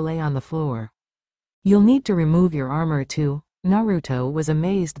shirt and to lay on the floor. "You'll need to remove your armor too." Naruto was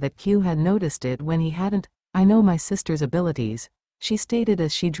amazed that Q had noticed it when he hadn't. "I know my sister's abilities," she stated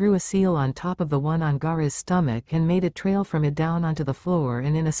as she drew a seal on top of the one on Gaara's stomach and made it trail from it down onto the floor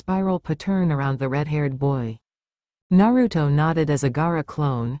and in a spiral pattern around the red-haired boy. Naruto nodded as a Gaara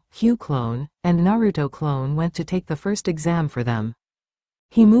clone, Q clone, and Naruto clone went to take the first exam for them.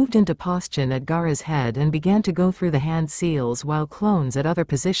 He moved into position at Gaara's head and began to go through the hand seals while clones at other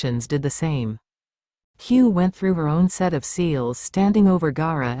positions did the same. Q went through her own set of seals standing over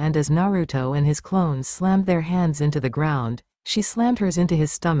Gaara and as Naruto and his clones slammed their hands into the ground, she slammed hers into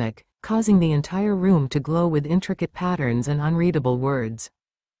his stomach, causing the entire room to glow with intricate patterns and unreadable words.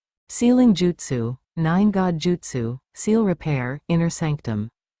 Sealing Jutsu, 9 God Jutsu, Seal Repair, Inner Sanctum.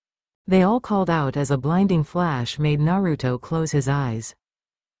 They all called out as a blinding flash made Naruto close his eyes.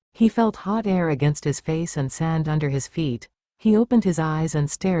 He felt hot air against his face and sand under his feet. He opened his eyes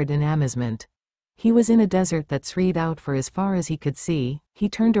and stared in amazement. He was in a desert that spread out for as far as he could see. He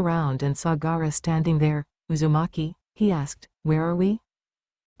turned around and saw Gaara standing there. "Uzumaki?" he asked. "Where are we?"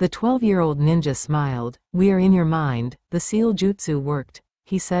 The 12-year-old ninja smiled. We are in your mind. The seal jutsu worked,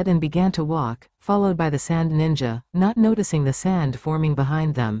 he said, and began to walk, followed by the sand ninja, not noticing the sand forming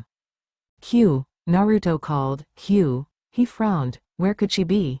behind them. Q, Naruto called. Q. He frowned. Where could she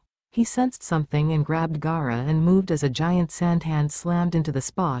be? He sensed something and grabbed Gaara and moved as a giant sand hand slammed into the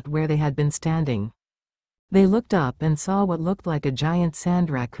spot where they had been standing. They looked up and saw what looked like a giant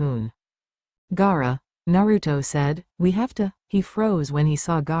sand raccoon. Gaara, Naruto said, we have to. He froze when he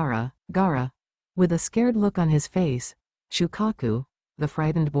saw Gaara. Gaara, with a scared look on his face. Shukaku, the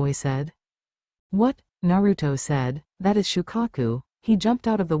frightened boy said. What? Naruto said, that is Shukaku. He jumped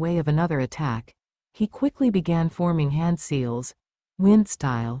out of the way of another attack. He quickly began forming hand seals. Wind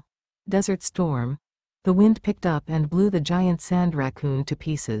style. Desert storm. The wind picked up and blew the giant sand raccoon to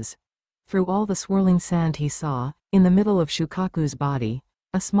pieces. Through all the swirling sand he saw, in the middle of Shukaku's body,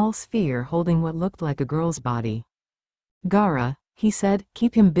 a small sphere holding what looked like a girl's body. Gaara, he said,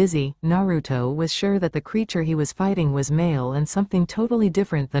 keep him busy. Naruto was sure that the creature he was fighting was male and something totally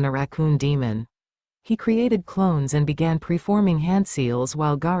different than a raccoon demon. He created clones and began preforming hand seals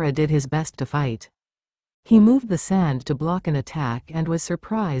while Gaara did his best to fight. He moved the sand to block an attack and was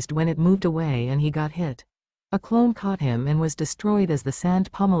surprised when it moved away and he got hit. A clone caught him and was destroyed as the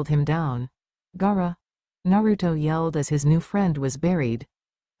sand pummeled him down. Gaara, Naruto yelled as his new friend was buried.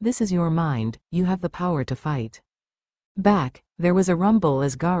 This is your mind, you have the power to fight. Back, there was a rumble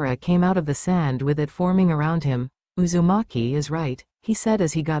as Gaara came out of the sand with it forming around him. Uzumaki is right, he said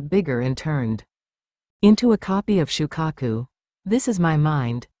as he got bigger and turned into a copy of Shukaku. This is my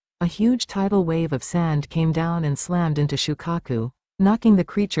mind. A huge tidal wave of sand came down and slammed into Shukaku, knocking the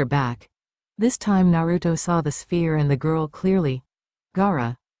creature back. This time Naruto saw the sphere and the girl clearly.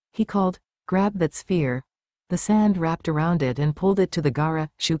 Gaara, he called, grab that sphere. The sand wrapped around it and pulled it to the Gaara,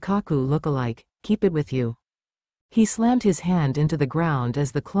 Shukaku look-alike, keep it with you. He slammed his hand into the ground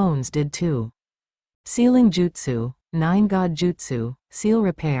as the clones did too. Sealing Jutsu, 9 God Jutsu, Seal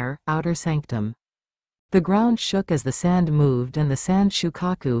Repair, Outer Sanctum. The ground shook as the sand moved and the sand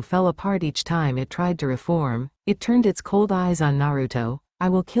Shukaku fell apart each time it tried to reform. It turned its cold eyes on Naruto. I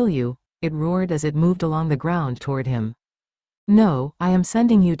will kill you, it roared as it moved along the ground toward him. No, I am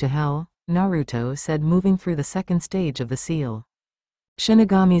sending you to hell, Naruto said, moving through the second stage of the seal.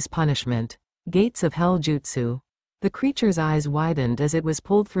 Shinigami's Punishment. Gates of Hell Jutsu. The creature's eyes widened as it was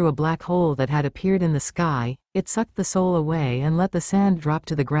pulled through a black hole that had appeared in the sky. It sucked the soul away and let the sand drop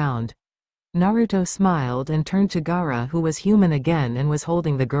to the ground. Naruto smiled and turned to Gaara, who was human again and was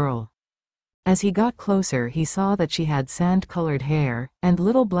holding the girl. As he got closer he saw that she had sand-colored hair, and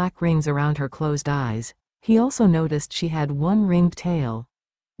little black rings around her closed eyes. He also noticed she had one ringed tail.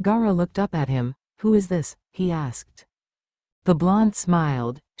 Gaara looked up at him. Who is this? He asked. The blonde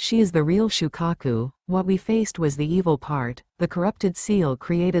smiled. She is the real Shukaku. What we faced was the evil part. The corrupted seal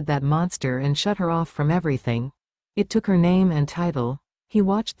created that monster and shut her off from everything. It took her name and title. He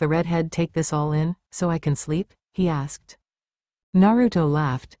watched the redhead take this all in. So I can sleep? He asked. Naruto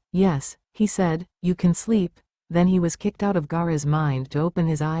laughed. Yes, he said, you can sleep. Then he was kicked out of Gaara's mind to open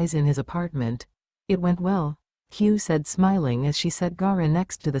his eyes in his apartment. It went well, Q said, smiling as she set Gaara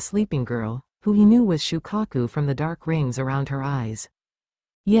next to the sleeping girl, who he knew was Shukaku from the dark rings around her eyes.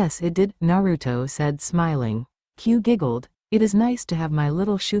 Yes, it did, Naruto said, smiling. Q giggled. It is nice to have my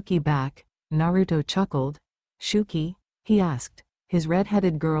little Shuki back. Naruto chuckled. Shuki? He asked. His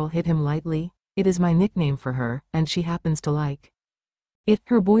red-headed girl hit him lightly. It is my nickname for her, and she happens to like it.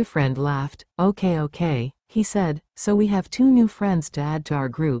 Her boyfriend laughed. Okay, he said, so we have 2 new friends to add to our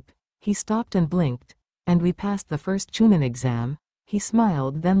group. He stopped and blinked. And we passed the first Chunin exam. He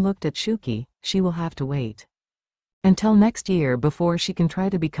smiled, then looked at Shuki. She will have to wait until next year before she can try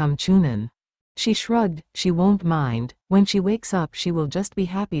to become Chunin. She shrugged. She won't mind. When she wakes up she will just be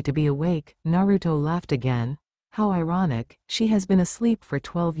happy to be awake. Naruto laughed again. How ironic. She has been asleep for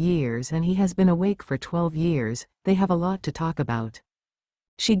 12 years and he has been awake for 12 years. They have a lot to talk about.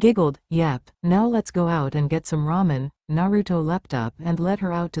 She giggled. Yep, now let's go out and get some ramen. Naruto leapt up and led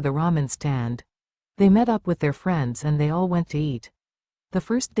her out to the ramen stand. They met up with their friends and they all went to eat. The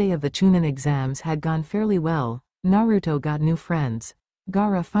first day of the Chunin exams had gone fairly well. Naruto got new friends.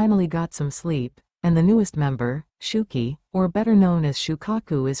 Gaara finally got some sleep, and the newest member, Shuki, or better known as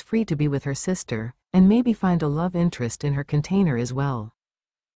Shukaku, is free to be with her sister, and maybe find a love interest in her container as well.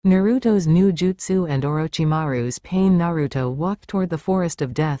 Naruto's new jutsu and Orochimaru's pain. Naruto walked toward the forest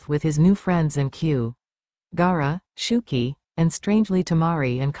of death with his new friends and Q, Gaara, Shuki, and strangely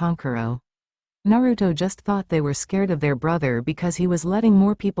Temari and Kankuro. Naruto just thought they were scared of their brother because he was letting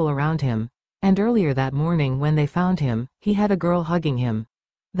more people around him, and earlier that morning when they found him, he had a girl hugging him.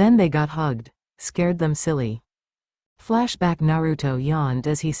 Then they got hugged. Scared them silly. Flashback. Naruto yawned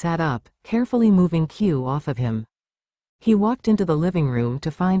as he sat up, carefully moving Q off of him. He walked into the living room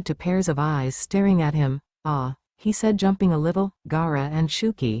to find two pairs of eyes staring at him. "Ah," he said, jumping a little. "Gaara and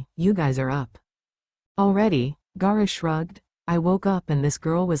Shuki, you guys are up already?" Gaara shrugged. "I woke up and this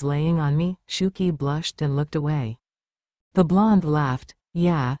girl was laying on me." Shuki blushed and looked away. The blonde laughed.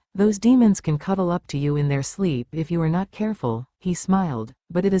 "Yeah, those demons can cuddle up to you in their sleep if you are not careful." He smiled,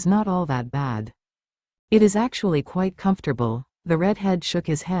 "But it is not all that bad. It is actually quite comfortable." The redhead shook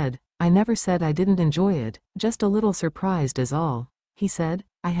his head. "I never said I didn't enjoy it, just a little surprised is all," he said.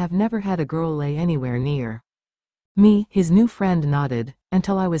 "I have never had a girl lay anywhere near me." His new friend nodded.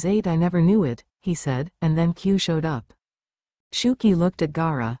 "Until I was 8 I never knew it," he said, and then Q showed up. Shuki looked at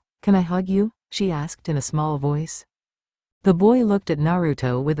Gaara. "Can I hug you?" she asked in a small voice. The boy looked at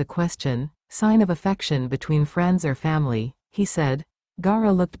Naruto with a question, sign of affection between friends or family, he said.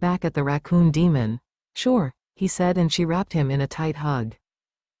 Gaara looked back at the raccoon demon. "Sure," he said, and she wrapped him in a tight hug.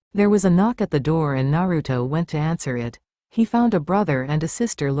 There was a knock at the door and Naruto went to answer it. He found a brother and a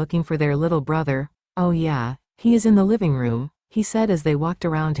sister looking for their little brother. "Oh yeah, he is in the living room," he said as they walked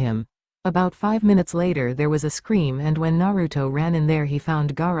around him. About 5 minutes later there was a scream, and when Naruto ran in there he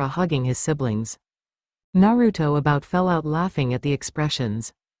found Gaara hugging his siblings. Naruto about fell out laughing at the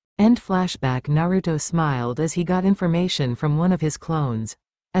expressions. End flashback. Naruto smiled as he got information from one of his clones.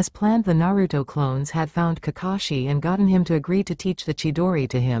 As planned, the Naruto clones had found Kakashi and gotten him to agree to teach the Chidori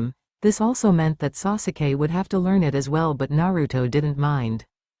to him. This also meant that Sasuke would have to learn it as well, but Naruto didn't mind.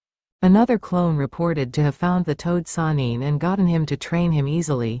 Another clone reported to have found the Toad Sannin and gotten him to train him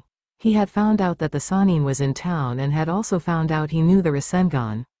easily. He had found out that the Sannin was in town and had also found out he knew the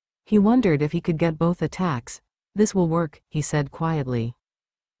Rasengan. He wondered if he could get both attacks. "This will work," he said quietly.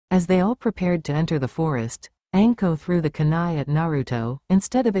 As they all prepared to enter the forest, Anko threw the kunai at Naruto.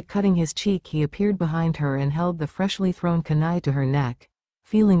 Instead of it cutting his cheek, he appeared behind her and held the freshly thrown kunai to her neck.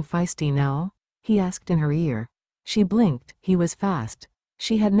 "Feeling feisty now?" he asked in her ear. She blinked. He was fast.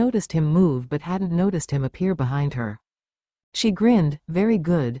 She had noticed him move but hadn't noticed him appear behind her. She grinned. "Very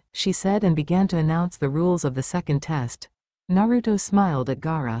good," she said, and began to announce the rules of the second test. Naruto smiled at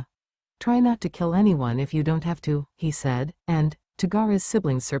Gaara. "Try not to kill anyone if you don't have to," he said, and, to Gaara's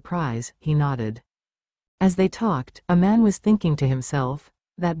siblings' surprise, he nodded. As they talked, a man was thinking to himself,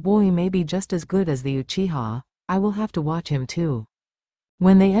 "That boy may be just as good as the Uchiha. I will have to watch him too."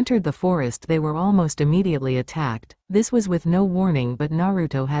 When they entered the forest they were almost immediately attacked. This was with no warning, but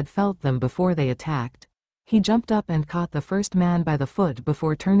Naruto had felt them before they attacked. He jumped up and caught the first man by the foot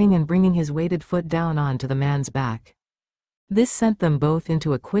before turning and bringing his weighted foot down onto the man's back. This sent them both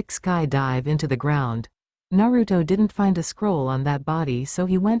into a quick sky dive into the ground. Naruto didn't find a scroll on that body, so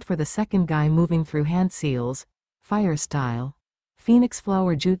he went for the second guy, moving through hand seals, fire style, phoenix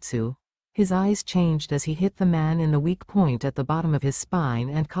flower jutsu. His eyes changed as he hit the man in the weak point at the bottom of his spine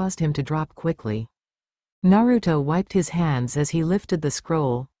and caused him to drop quickly. Naruto wiped his hands as he lifted the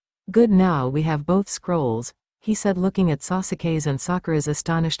scroll. "Good, now we have both scrolls," he said, looking at Sasuke's and Sakura's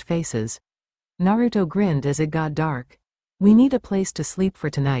astonished faces. Naruto grinned as it got dark. "We need a place to sleep for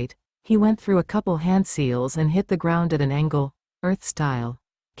tonight." He went through a couple hand seals and hit the ground at an angle, earth style.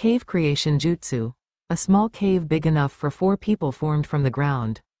 Cave creation jutsu. A small cave big enough for 4 people formed from the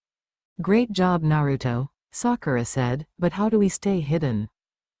ground. "Great job, Naruto," Sakura said, "but how do we stay hidden?"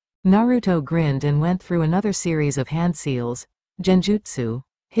 Naruto grinned and went through another series of hand seals, genjutsu,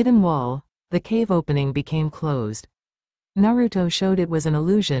 hidden wall. The cave opening became closed. Naruto showed it was an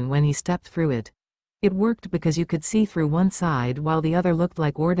illusion when he stepped through it. It worked because you could see through one side while the other looked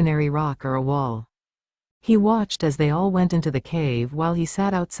like ordinary rock or a wall. He watched as they all went into the cave while he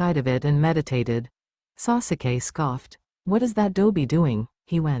sat outside of it and meditated. Sasuke scoffed. "What is that Dobi doing?"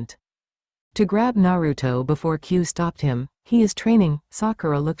 He went to grab Naruto before Q stopped him. "He is training."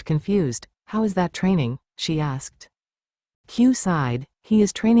 Sakura looked confused. "How is that training?" she asked. Q sighed. "He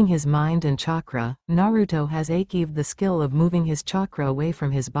is training his mind and chakra. Naruto has achieved the skill of moving his chakra away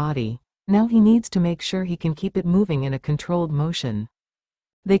from his body. Now he needs to make sure he can keep it moving in a controlled motion."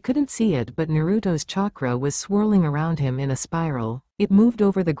 They couldn't see it, but Naruto's chakra was swirling around him in a spiral. It moved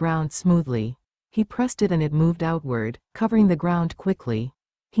over the ground smoothly. He pressed it and it moved outward, covering the ground quickly.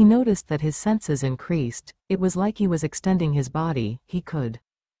 He noticed that his senses increased. It was like he was extending his body. He could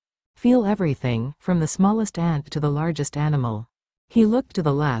feel everything, from the smallest ant to the largest animal. He looked to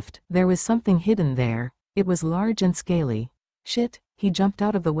the left. There was something hidden there. It was large and scaly. Shit! He jumped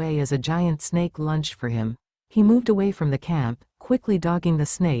out of the way as a giant snake lunged for him. He moved away from the camp, quickly dogging the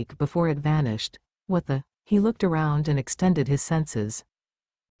snake before it vanished. "What the?" He looked around and extended his senses.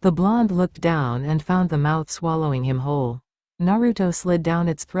 The blonde looked down and found the mouth swallowing him whole. Naruto slid down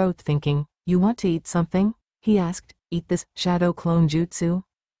its throat, thinking, "You want to eat something?" he asked. eat this shadow clone jutsu?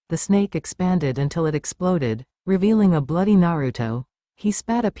 The snake expanded until it exploded, revealing a bloody Naruto. He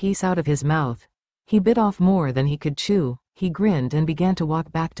spat a piece out of his mouth. He bit off more than he could chew. He grinned and began to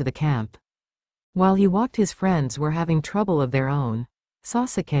walk back to the camp. While he walked, his friends were having trouble of their own.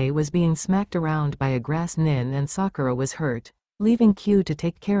 Sasuke was being smacked around by a grass nin and Sakura was hurt, leaving Q to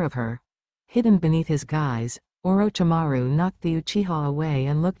take care of her. Hidden beneath his guise, Orochimaru knocked the Uchiha away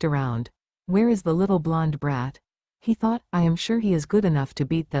and looked around. Where is the little blonde brat? He thought, I am sure he is good enough to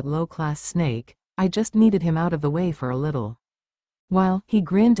beat that low-class snake. I just needed him out of the way for a little. While he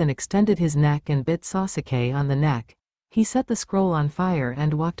grinned and extended his neck and bit Sasuke on the neck, he set the scroll on fire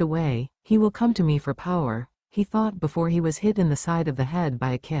and walked away. He will come to me for power, he thought before he was hit in the side of the head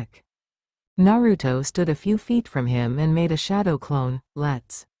by a kick. Naruto stood a few feet from him and made a shadow clone.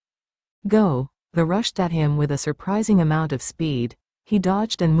 Let's go. The rushed at him with a surprising amount of speed. He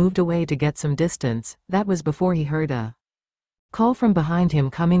dodged and moved away to get some distance. That was before he heard a call from behind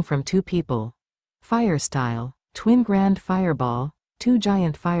him coming from two people. Fire style, twin grand fireball. Two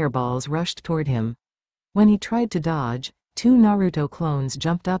giant fireballs rushed toward him. When he tried to dodge, two Naruto clones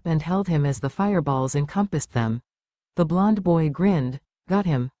jumped up and held him as the fireballs encompassed them. The blonde boy grinned. Got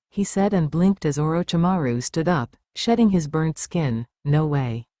him, he said and blinked as Orochimaru stood up, shedding his burnt skin. No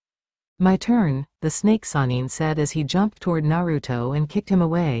way. My turn, the snake Sannin said as he jumped toward Naruto and kicked him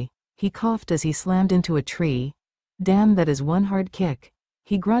away. He coughed as he slammed into a tree. Damn, that is one hard kick.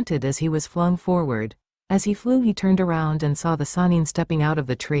 He grunted as he was flung forward. As he flew, he turned around and saw the Sannin stepping out of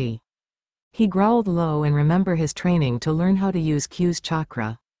the tree. He growled low and remembered his training to learn how to use Q's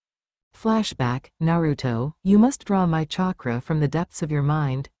chakra. Flashback, Naruto, you must draw my chakra from the depths of your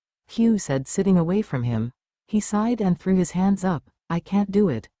mind, Q said, sitting away from him. He sighed and threw his hands up. I can't do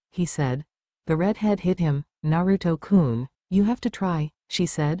it, he said. The redhead hit him. Naruto-kun, you have to try, she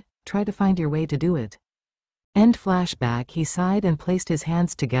said. Try to find your way to do it. End flashback. He sighed and placed his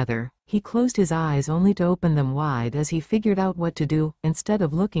hands together. He closed his eyes only to open them wide as he figured out what to do. Instead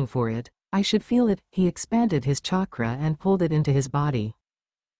of looking for it, I should feel it. He expanded his chakra and pulled it into his body.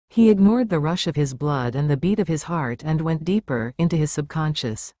 He ignored the rush of his blood and the beat of his heart and went deeper into his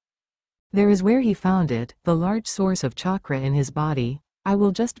subconscious. There is where he found it, the large source of chakra in his body. I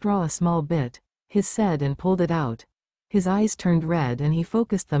will just draw a small bit, he said and pulled it out. His eyes turned red and he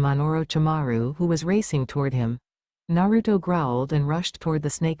focused them on Orochimaru, who was racing toward him. Naruto growled and rushed toward the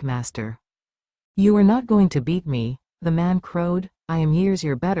Snake Master. You are not going to beat me, the man crowed. I am years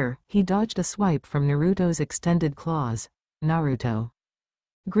your better. He dodged a swipe from Naruto's extended claws. Naruto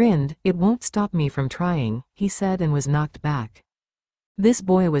grinned. It won't stop me from trying, he said and was knocked back. This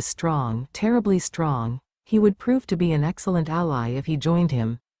boy was strong, terribly strong. He would prove to be an excellent ally if he joined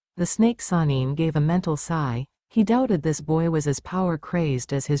him. The snake Sannin gave a mental sigh. He doubted this boy was as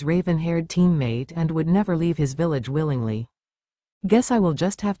power-crazed as his raven-haired teammate and would never leave his village willingly. Guess I will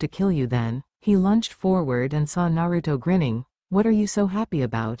just have to kill you then. He lunged forward and saw Naruto grinning. What are you so happy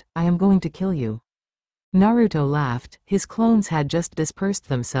about? I am going to kill you. Naruto laughed. His clones had just dispersed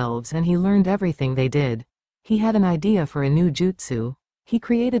themselves and he learned everything they did. He had an idea for a new jutsu. He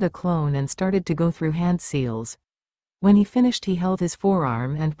created a clone and started to go through hand seals. When he finished, he held his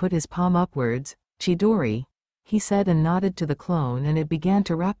forearm and put his palm upwards. Chidori, he said and nodded to the clone, and it began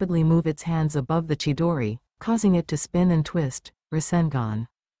to rapidly move its hands above the Chidori, causing it to spin and twist. Rasengan.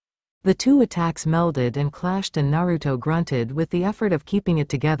 The two attacks melded and clashed and Naruto grunted with the effort of keeping it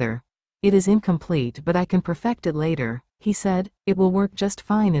together. It is incomplete, but I can perfect it later, he said. It will work just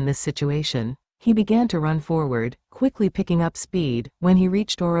fine in this situation. He began to run forward, quickly picking up speed. When he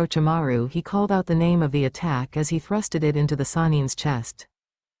reached Orochimaru, he called out the name of the attack as he thrusted it into the Sannin's chest.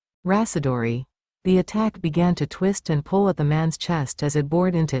 Rasadori. The attack began to twist and pull at the man's chest as it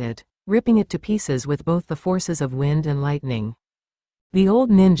bored into it, ripping it to pieces with both the forces of wind and lightning. The old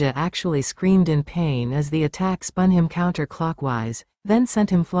ninja actually screamed in pain as the attack spun him counterclockwise, then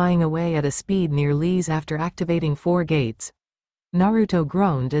sent him flying away at a speed near Lee's after activating 4 gates. Naruto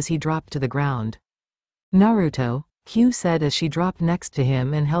groaned as he dropped to the ground. Naruto, Q said as she dropped next to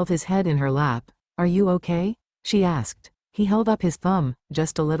him and held his head in her lap. Are you okay? She asked. He held up his thumb,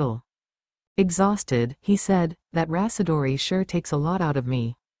 just a little. Exhausted, he said. That Rasadori sure takes a lot out of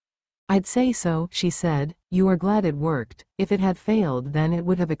me. I'd say so, she said. You are glad it worked. If it had failed, then it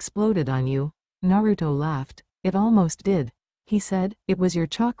would have exploded on you. Naruto laughed. It almost did, he said. It was your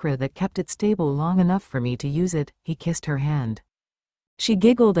chakra that kept it stable long enough for me to use it. He kissed her hand. She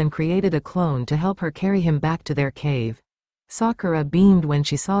giggled and created a clone to help her carry him back to their cave. Sakura beamed when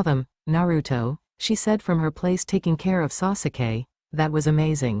she saw them. Naruto, she said from her place taking care of Sasuke. That was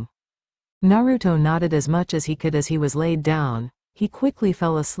amazing. Naruto nodded as much as he could as he was laid down. He quickly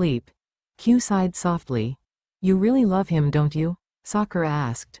fell asleep. Q sighed softly. You really love him, don't you? Sakura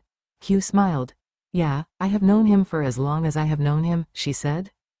asked. Q smiled. Yeah, I have known him for as long as I have known him, she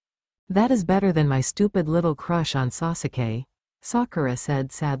said. That is better than my stupid little crush on Sasuke, Sakura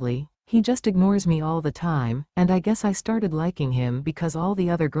said sadly. He just ignores me all the time, and I guess I started liking him because all the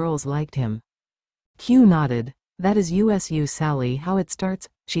other girls liked him. Q nodded. That is USU Sally how it starts,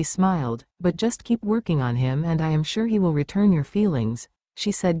 she smiled, but just keep working on him and I am sure he will return your feelings,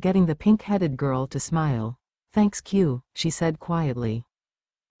 she said, getting the pink-headed girl to smile. Thanks Q, she said quietly.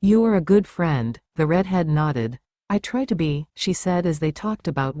 You are a good friend, the redhead nodded. I try to be, she said as they talked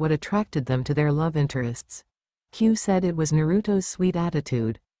about what attracted them to their love interests. Q said it was Naruto's sweet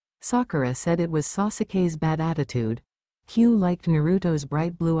attitude. Sakura said it was Sasuke's bad attitude. Q liked Naruto's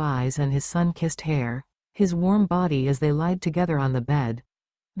bright blue eyes and his sun-kissed hair, his warm body as they lied together on the bed.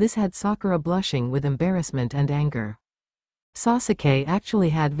 This had Sakura blushing with embarrassment and anger. Sasuke actually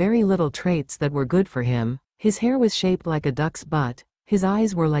had very little traits that were good for him. His hair was shaped like a duck's butt, his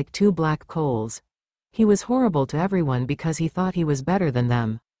eyes were like two black coals. He was horrible to everyone because he thought he was better than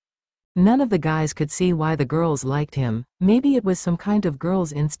them. None of the guys could see why the girls liked him. Maybe it was some kind of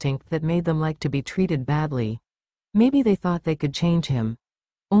girl's instinct that made them like to be treated badly. Maybe they thought they could change him.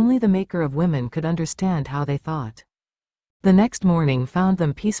 Only the maker of women could understand how they thought. The next morning found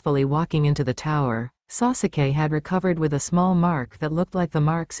them peacefully walking into the tower. Sasuke had recovered with a small mark that looked like the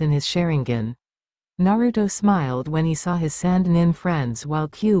marks in his Sharingan. Naruto smiled when he saw his Sand Nin friends while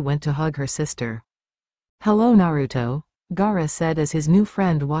Q went to hug her sister. Hello Naruto, Gaara said as his new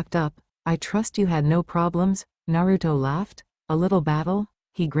friend walked up. I trust you had no problems, Naruto laughed. A little battle?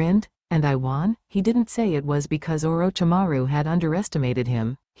 He grinned. And I won? He didn't say it was because Orochimaru had underestimated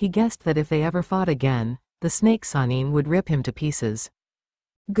him. He guessed that if they ever fought again, the snake Sannin would rip him to pieces.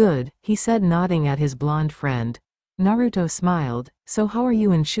 Good, he said, nodding at his blonde friend. Naruto smiled. So how are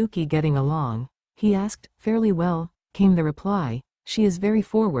you and Shuki getting along? He asked. Fairly well, came the reply. She is very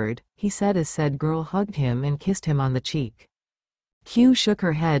forward, he said as said girl hugged him and kissed him on the cheek. Q shook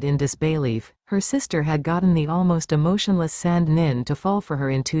her head in disbelief. Her sister had gotten the almost emotionless Sand Nin to fall for her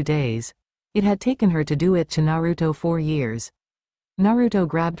in 2 days. It had taken her to do it to Naruto 4 years. Naruto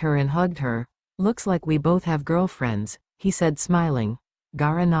grabbed her and hugged her. Looks like we both have girlfriends, he said smiling.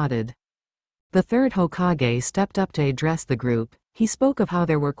 Gaara nodded. The third Hokage stepped up to address the group. He spoke of how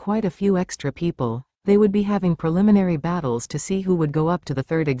there were quite a few extra people. They would be having preliminary battles to see who would go up to the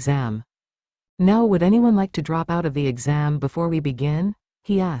third exam. Now would anyone like to drop out of the exam before we begin?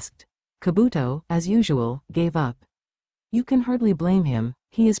 He asked. Kabuto, as usual, gave up. You can hardly blame him,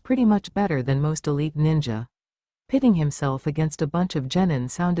 he is pretty much better than most elite ninja. Pitting himself against a bunch of genin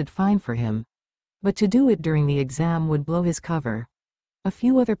sounded fine for him. But to do it during the exam would blow his cover. A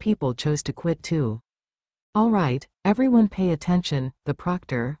few other people chose to quit too. Alright, everyone pay attention. The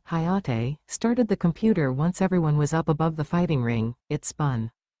proctor, Hayate, started the computer once everyone was up above the fighting ring. It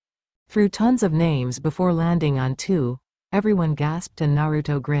spun through tons of names before landing on 2. Everyone gasped and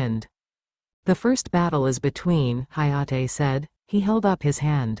Naruto grinned. The first battle is between, Hayate said. He held up his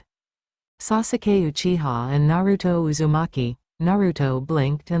hand. Sasuke Uchiha and Naruto Uzumaki. Naruto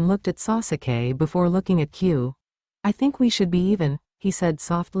blinked and looked at Sasuke before looking at Q. I think we should be even, he said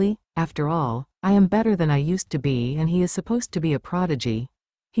softly. After all, I am better than I used to be and he is supposed to be a prodigy.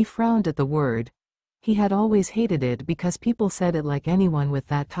 He frowned at the word. He had always hated it because people said it like anyone with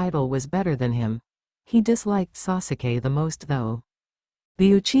that title was better than him. He disliked Sasuke the most though.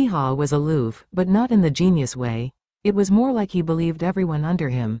 The Uchiha was aloof, but not in the genius way. It was more like he believed everyone under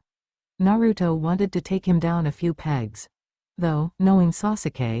him. Naruto wanted to take him down a few pegs. Though, knowing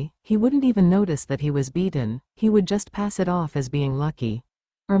Sasuke, he wouldn't even notice that he was beaten, he would just pass it off as being lucky.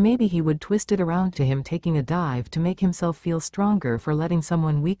 Or maybe he would twist it around to him taking a dive to make himself feel stronger for letting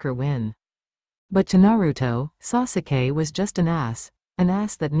someone weaker win. But to Naruto, Sasuke was just an ass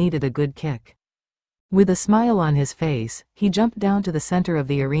that needed a good kick. With a smile on his face, he jumped down to the center of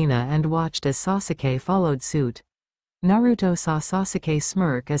the arena and watched as Sasuke followed suit. Naruto saw Sasuke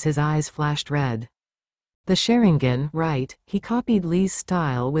smirk as his eyes flashed red. The Sharingan, right, he copied Lee's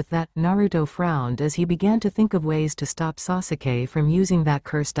style with that. Naruto frowned as he began to think of ways to stop Sasuke from using that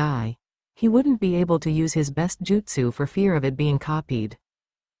cursed eye. He wouldn't be able to use his best jutsu for fear of it being copied.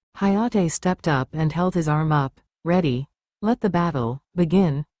 Hayate stepped up and held his arm up. Ready? Let the battle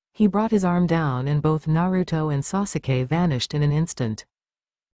begin. He brought his arm down and both Naruto and Sasuke vanished in an instant.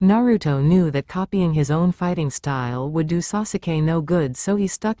 Naruto knew that copying his own fighting style would do Sasuke no good, so he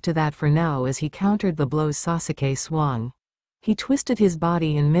stuck to that for now as he countered the blows Sasuke swung. He twisted his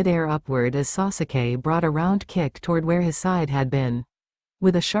body in midair upward as Sasuke brought a round kick toward where his side had been.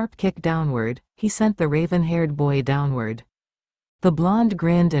 With a sharp kick downward, he sent the raven-haired boy downward. The blonde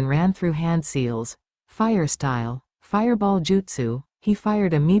grinned and ran through hand seals. Fire style, fireball jutsu. He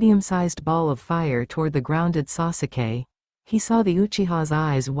fired a medium-sized ball of fire toward the grounded Sasuke. He saw the Uchiha's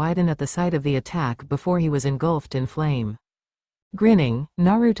eyes widen at the sight of the attack before he was engulfed in flame. Grinning,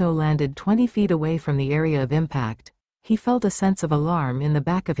 Naruto landed 20 feet away from the area of impact. He felt a sense of alarm in the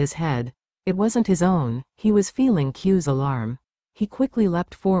back of his head. It wasn't his own, he was feeling Q's alarm. He quickly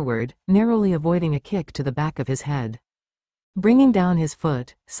leapt forward, narrowly avoiding a kick to the back of his head. Bringing down his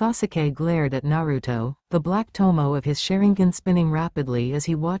foot, Sasuke glared at Naruto, the black tomo of his Sharingan spinning rapidly as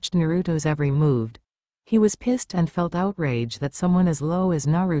he watched Naruto's every move. He was pissed and felt outrage that someone as low as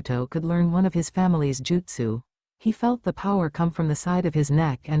Naruto could learn one of his family's jutsu. He felt the power come from the side of his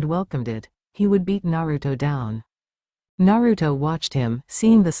neck and welcomed it. He would beat Naruto down. Naruto watched him,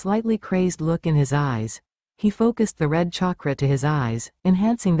 seeing the slightly crazed look in his eyes. He focused the red chakra to his eyes,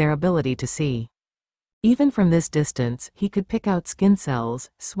 enhancing their ability to see. Even from this distance, he could pick out skin cells,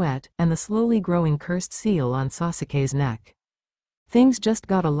 sweat, and the slowly growing cursed seal on Sasuke's neck. Things just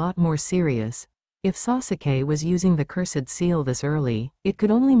got a lot more serious. If Sasuke was using the cursed seal this early, it could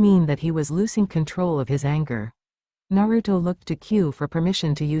only mean that he was losing control of his anger. Naruto looked to Q for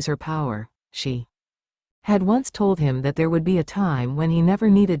permission to use her power. She had once told him that there would be a time when he never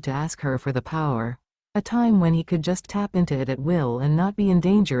needed to ask her for the power. A time when he could just tap into it at will and not be in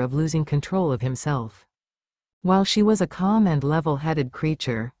danger of losing control of himself. While she was a calm and level-headed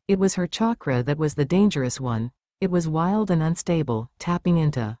creature, it was her chakra that was the dangerous one. It was wild and unstable, tapping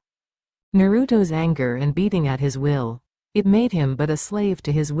into Naruto's anger and beating at his will. It made him but a slave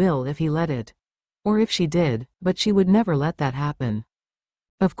to his will if he let it. Or if she did, but she would never let that happen.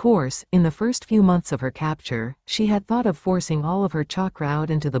 Of course, in the first few months of her capture, she had thought of forcing all of her chakra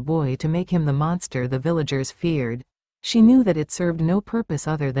out into the boy to make him the monster the villagers feared. She knew that it served no purpose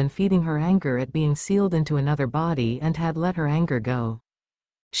other than feeding her anger at being sealed into another body and had let her anger go.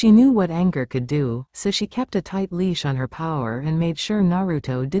 She knew what anger could do, so she kept a tight leash on her power and made sure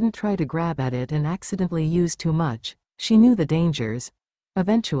Naruto didn't try to grab at it and accidentally use too much. She knew the dangers.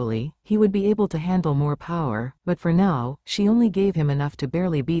 Eventually, he would be able to handle more power, but for now, she only gave him enough to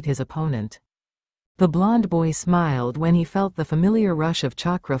barely beat his opponent. The blonde boy smiled when he felt the familiar rush of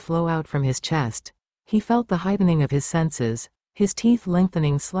chakra flow out from his chest. He felt the heightening of his senses, his teeth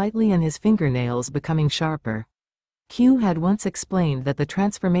lengthening slightly and his fingernails becoming sharper. Q had once explained that the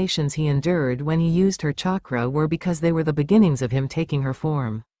transformations he endured when he used her chakra were because they were the beginnings of him taking her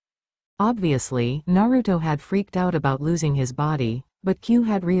form. Obviously, Naruto had freaked out about losing his body, but Q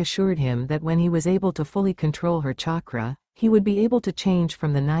had reassured him that when he was able to fully control her chakra, he would be able to change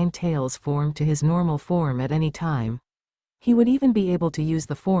from the Nine Tails form to his normal form at any time. He would even be able to use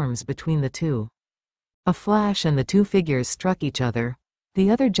the forms between the two. A flash and the two figures struck each other. The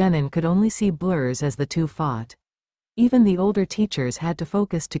other genin could only see blurs as the two fought. Even the older teachers had to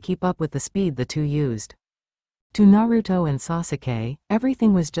focus to keep up with the speed the two used. To Naruto and Sasuke,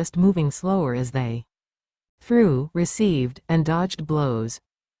 everything was just moving slower as they threw, received, and dodged blows.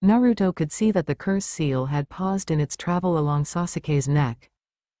 Naruto could see that the curse seal had paused in its travel along Sasuke's neck.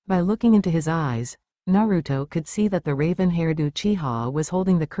 By looking into his eyes, Naruto could see that the raven-haired Uchiha was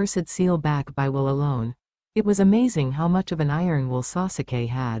holding the cursed seal back by will alone. It was amazing how much of an iron will Sasuke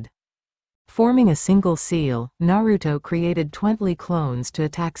had. Forming a single seal, Naruto created 20 clones to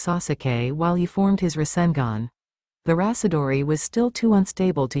attack Sasuke while he formed his Rasengan. The Rasadori was still too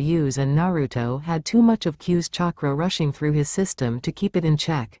unstable to use and Naruto had too much of Q's chakra rushing through his system to keep it in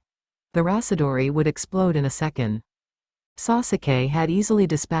check. The Rasadori would explode in a second. Sasuke had easily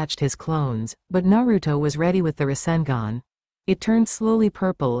dispatched his clones, but Naruto was ready with the Rasengan. It turned slowly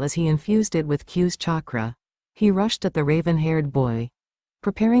purple as he infused it with Q's chakra. He rushed at the raven-haired boy,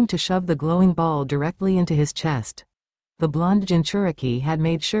 preparing to shove the glowing ball directly into his chest. The blonde Jinchuriki had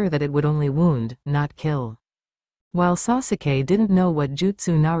made sure that it would only wound, not kill. While Sasuke didn't know what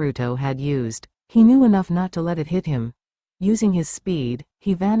jutsu Naruto had used, he knew enough not to let it hit him. Using his speed,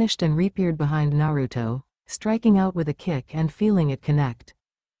 he vanished and reappeared behind Naruto, striking out with a kick and feeling it connect.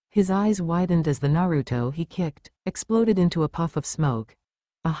 His eyes widened as the Naruto he kicked exploded into a puff of smoke.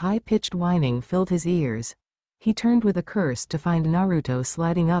 A high-pitched whining filled his ears. He turned with a curse to find Naruto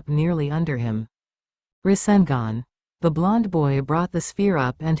sliding up nearly under him. Rasengan. The blonde boy brought the sphere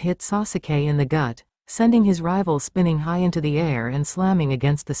up and hit Sasuke in the gut, sending his rival spinning high into the air and slamming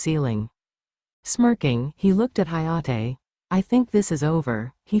against the ceiling. Smirking, he looked at Hayate. I think this is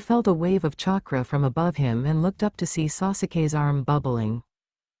over. He felt a wave of chakra from above him and looked up to see Sasuke's arm bubbling.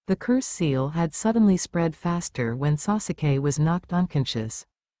 The curse seal had suddenly spread faster when Sasuke was knocked unconscious.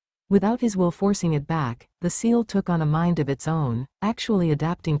 Without his will forcing it back, the seal took on a mind of its own, actually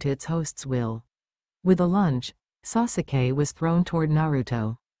adapting to its host's will. With a lunge, Sasuke was thrown toward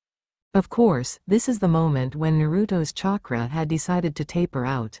Naruto. Of course, this is the moment when Naruto's chakra had decided to taper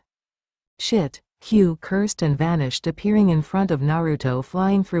out. Shit, Q cursed and vanished, appearing in front of Naruto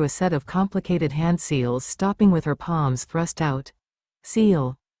flying through a set of complicated hand seals, stopping with her palms thrust out.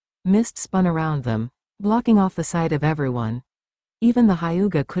 Seal. Mist spun around them, blocking off the sight of everyone. Even the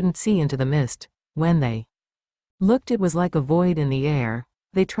Hyuga couldn't see into the mist. When they looked, it was like a void in the air.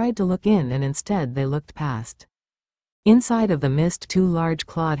 They tried to look in and instead they looked past. Inside of the mist, two large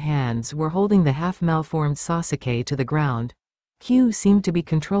clawed hands were holding the half-malformed Sasuke to the ground. Q seemed to be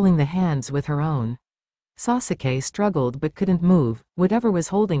controlling the hands with her own. Sasuke struggled but couldn't move. Whatever was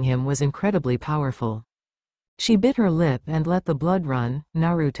holding him was incredibly powerful. She bit her lip and let the blood run.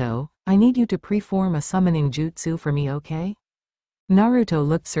 Naruto, I need you to preform a summoning jutsu for me, okay? Naruto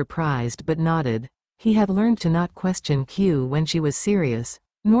looked surprised but nodded. He had learned to not question Q when she was serious.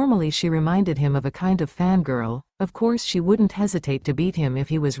 Normally she reminded him of a kind of fangirl. Of course she wouldn't hesitate to beat him if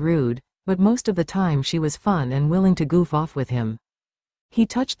he was rude, but most of the time she was fun and willing to goof off with him. He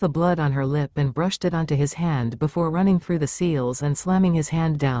touched the blood on her lip and brushed it onto his hand before running through the seals and slamming his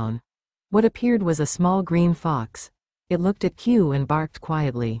hand down. What appeared was a small green fox. It looked at Q and barked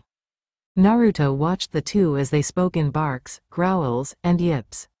quietly. Naruto watched the two as they spoke in barks, growls, and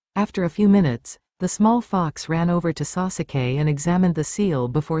yips. After a few minutes, the small fox ran over to Sasuke and examined the seal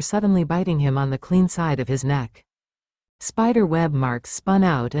before suddenly biting him on the clean side of his neck. Spider web marks spun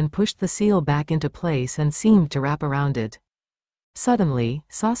out and pushed the seal back into place and seemed to wrap around it. Suddenly,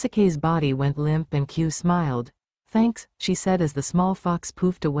 Sasuke's body went limp and Q smiled. Thanks, she said as the small fox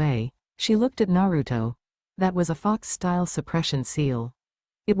poofed away. She looked at Naruto. That was a fox-style suppression seal.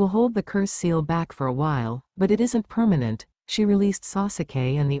 It will hold the curse seal back for a while, but it isn't permanent. She released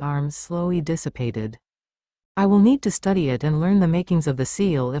Sasuke and the arms slowly dissipated. I will need to study it and learn the makings of the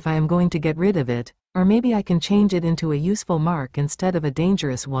seal if I am going to get rid of it, or maybe I can change it into a useful mark instead of a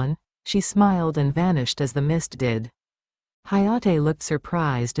dangerous one. She smiled and vanished as the mist did. Hayate looked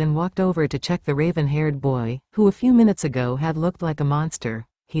surprised and walked over to check the raven-haired boy, who a few minutes ago had looked like a monster.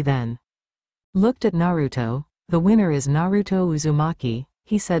 He then looked at Naruto. The winner is Naruto Uzumaki,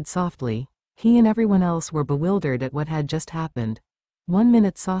 he said softly. He and everyone else were bewildered at what had just happened. 1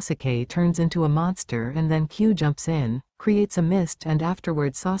 minute Sasuke turns into a monster and then Q jumps in, creates a mist, and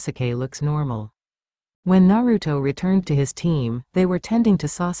afterwards Sasuke looks normal. When Naruto returned to his team, they were tending to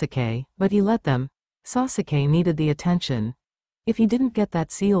Sasuke, but he let them. Sasuke needed the attention. If he didn't get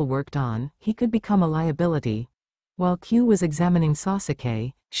that seal worked on, he could become a liability. While Q was examining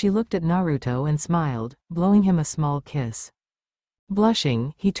Sasuke, she looked at Naruto and smiled, blowing him a small kiss.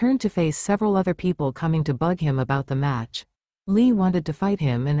 Blushing, he turned to face several other people coming to bug him about the match. Lee wanted to fight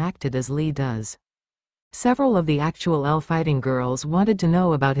him and acted as Lee does. Several of the actual L fighting girls wanted to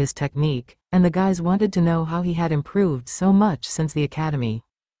know about his technique, and the guys wanted to know how he had improved so much since the academy.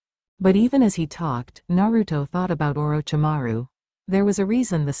 But even as he talked, Naruto thought about Orochimaru. There was a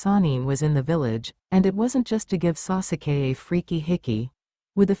reason the Sannin was in the village, and it wasn't just to give Sasuke a freaky hickey.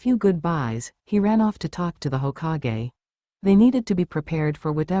 With a few goodbyes, he ran off to talk to the Hokage. They needed to be prepared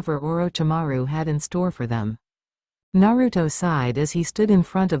for whatever Orochimaru had in store for them. Naruto sighed as he stood in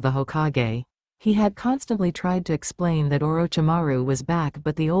front of the Hokage. He had constantly tried to explain that Orochimaru was back,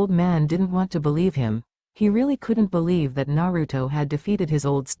 but the old man didn't want to believe him. He really couldn't believe that Naruto had defeated his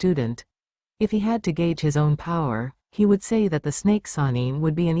old student. If he had to gauge his own power, he would say that the Snake Sannin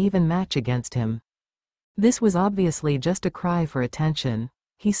would be an even match against him. This was obviously just a cry for attention.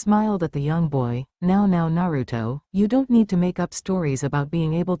 He smiled at the young boy. Now Naruto, you don't need to make up stories about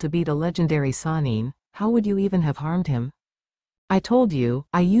being able to beat a legendary Sannin. How would you even have harmed him? I told you,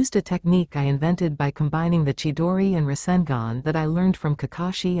 I used a technique I invented by combining the Chidori and Rasengan that I learned from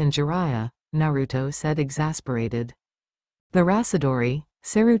Kakashi and Jiraiya, Naruto said, exasperated. The Rasidori,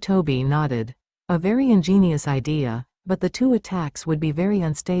 Sarutobi nodded. A very ingenious idea, but the two attacks would be very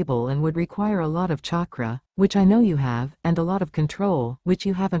unstable and would require a lot of chakra, which I know you have, and a lot of control, which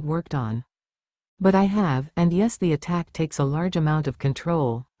you haven't worked on. But I have, and yes, the attack takes a large amount of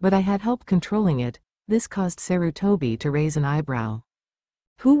control, but I had help controlling it. This caused Sarutobi to raise an eyebrow.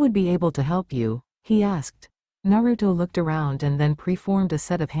 Who would be able to help you? He asked. Naruto looked around and then preformed a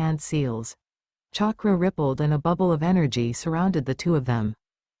set of hand seals. Chakra rippled and a bubble of energy surrounded the two of them.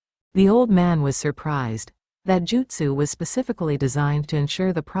 The old man was surprised. That jutsu was specifically designed to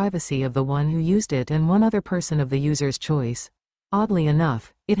ensure the privacy of the one who used it and one other person of the user's choice. Oddly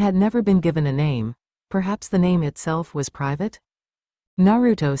enough, it had never been given a name. Perhaps the name itself was private?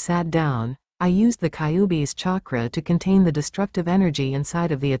 Naruto sat down. I used the Kyuubi's chakra to contain the destructive energy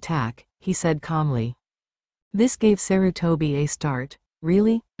inside of the attack, he said calmly. This gave Sarutobi a start.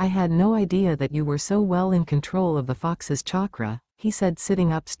 Really? I had no idea that you were so well in control of the fox's chakra, he said,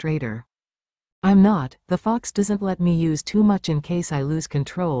 sitting up straighter. I'm not. The fox doesn't let me use too much in case I lose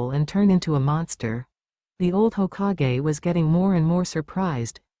control and turn into a monster. The old Hokage was getting more and more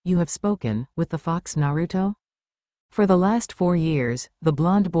surprised. You have spoken with the fox, Naruto? For the last 4 years, the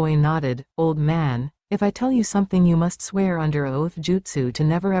blonde boy nodded. Old man, if I tell you something you must swear under oath jutsu to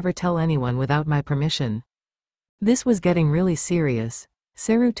never ever tell anyone without my permission. This was getting really serious.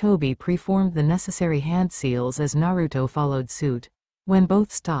 Sarutobi preformed the necessary hand seals as Naruto followed suit. When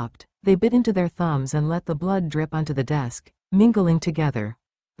both stopped, they bit into their thumbs and let the blood drip onto the desk, mingling together.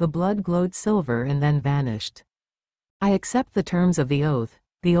 The blood glowed silver and then vanished. I accept the terms of the oath,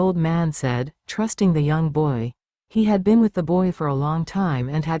 the old man said, trusting the young boy. He had been with the boy for a long time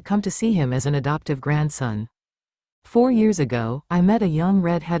and had come to see him as an adoptive grandson. 4 years ago, I met a young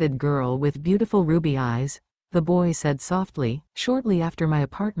red-headed girl with beautiful ruby eyes, the boy said softly, shortly after my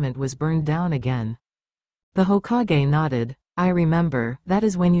apartment was burned down again. The Hokage nodded. I remember, that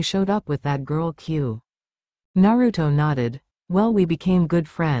is when you showed up with that girl Q. Naruto nodded. Well, we became good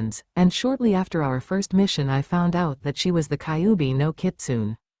friends, and shortly after our first mission I found out that she was the Kyuubi no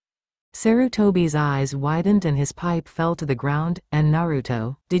Kitsune. Sarutobi's eyes widened and his pipe fell to the ground. And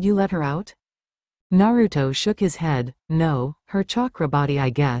Naruto, did you let her out? Naruto shook his head. No, her chakra body, I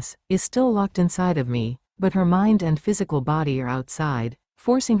guess, is still locked inside of me, but her mind and physical body are outside,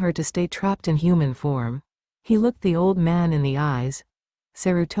 forcing her to stay trapped in human form. He looked the old man in the eyes.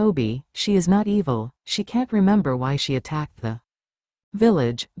 Sarutobi, she is not evil, she can't remember why she attacked the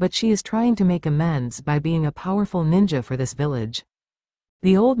village, but she is trying to make amends by being a powerful ninja for this village.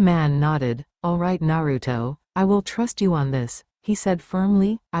 The old man nodded. All right, Naruto, I will trust you on this, he said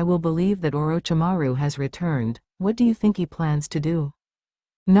firmly. I will believe that Orochimaru has returned. What do you think he plans to do?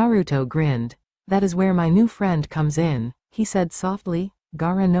 Naruto grinned. That is where my new friend comes in, he said softly.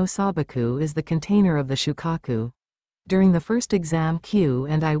 Gaara no Sabaku is the container of the Shukaku. During the first exam, Q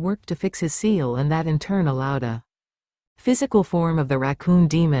and I worked to fix his seal, and that in turn allowed a physical form of the raccoon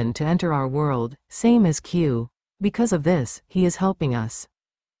demon to enter our world, same as Q. Because of this, he is helping us.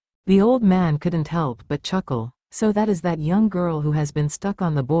 The old man couldn't help but chuckle. So that is that young girl who has been stuck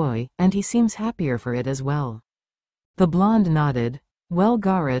on the boy, and he seems happier for it as well. The blonde nodded. Well,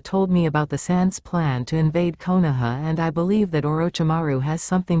 Gaara told me about the Sand's plan to invade Konoha, and I believe that Orochimaru has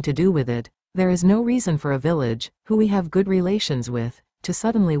something to do with it. There is no reason for a village, who we have good relations with, to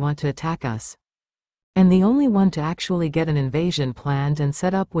suddenly want to attack us. And the only one to actually get an invasion planned and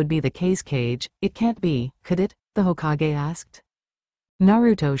set up would be the Cage. It can't be, could it? The Hokage asked.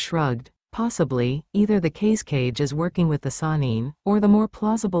 Naruto shrugged. Possibly, either the Cage is working with the Sannin, or the more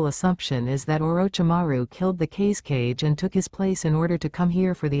plausible assumption is that Orochimaru killed the Cage and took his place in order to come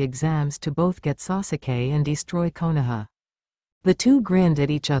here for the exams to both get Sasuke and destroy Konoha. The two grinned at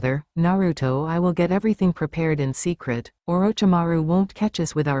each other. Naruto, I will get everything prepared in secret. Orochimaru won't catch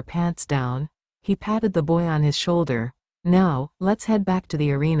us with our pants down. He patted the boy on his shoulder. Now, let's head back to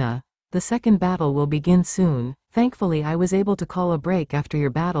the arena. The second battle will begin soon. Thankfully I was able to call a break after your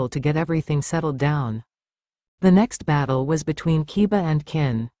battle to get everything settled down. The next battle was between Kiba and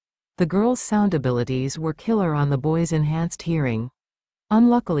Kin. The girl's sound abilities were killer on the boy's enhanced hearing.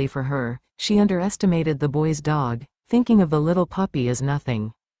 Unluckily for her, she underestimated the boy's dog, thinking of the little puppy as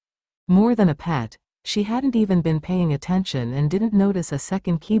nothing more than a pet. She hadn't even been paying attention and didn't notice a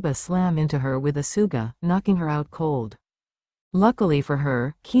second Kiba slam into her with a Suga, knocking her out cold. Luckily for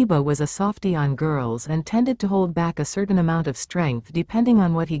her, Kiba was a softie on girls and tended to hold back a certain amount of strength depending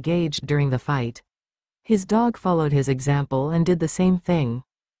on what he gauged during the fight. His dog followed his example and did the same thing.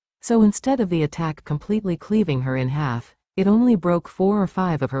 So instead of the attack completely cleaving her in half, it only broke 4 or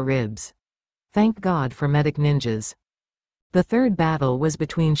 5 of her ribs. Thank God for medic ninjas. The third battle was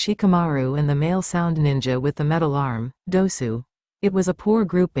between Shikamaru and the male sound ninja with the metal arm, Dosu. It was a poor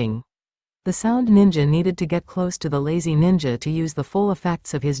grouping. The sound ninja needed to get close to the lazy ninja to use the full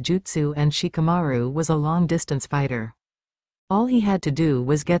effects of his jutsu, and Shikamaru was a long-distance fighter. All he had to do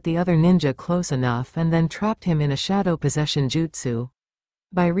was get the other ninja close enough and then trapped him in a shadow possession jutsu.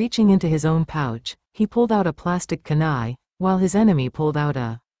 By reaching into his own pouch, he pulled out a plastic kunai, while his enemy pulled out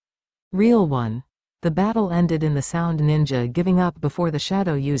a real one. The battle ended in the sound ninja giving up before the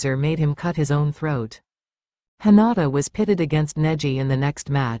shadow user made him cut his own throat. Hinata was pitted against Neji in the next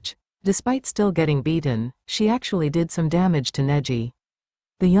match. Despite still getting beaten, she actually did some damage to Neji.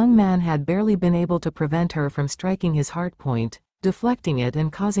 The young man had barely been able to prevent her from striking his heart point, deflecting it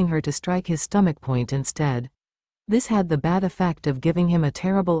and causing her to strike his stomach point instead. This had the bad effect of giving him a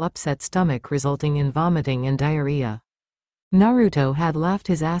terrible upset stomach, resulting in vomiting and diarrhea. Naruto had laughed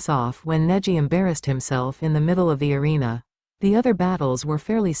his ass off when Neji embarrassed himself in the middle of the arena. The other battles were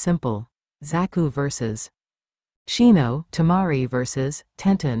fairly simple. Zaku vs. Shino, Temari vs.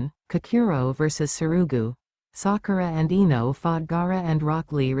 Tenten, Kakuro vs. Tsurugu. Sakura and Ino fought Gaara and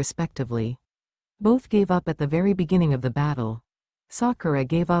Rock Lee respectively. Both gave up at the very beginning of the battle. Sakura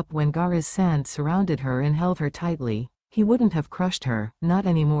gave up when Gaara's sand surrounded her and held her tightly. He wouldn't have crushed her, not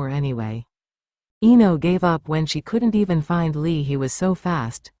anymore anyway. Ino gave up when she couldn't even find Lee. He was so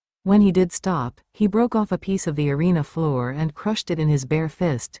fast. When he did stop, he broke off a piece of the arena floor and crushed it in his bare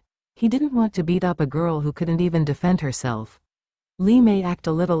fist. He didn't want to beat up a girl who couldn't even defend herself. Lee may act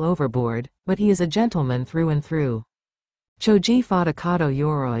a little overboard, but he is a gentleman through and through. Choji fought Akato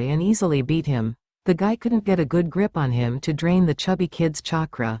Yoroi and easily beat him. The guy couldn't get a good grip on him to drain the chubby kid's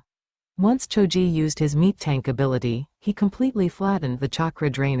chakra. Once Choji used his meat tank ability, he completely flattened the chakra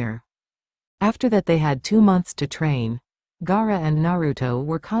drainer. After that they had 2 months to train. Gaara and Naruto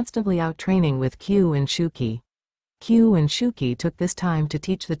were constantly out training with Q and Shuki. Q and Shuki took this time to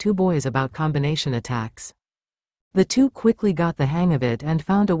teach the two boys about combination attacks. The two quickly got the hang of it and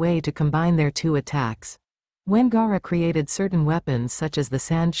found a way to combine their two attacks. When Gaara created certain weapons such as the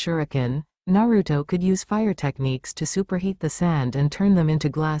sand shuriken, Naruto could use fire techniques to superheat the sand and turn them into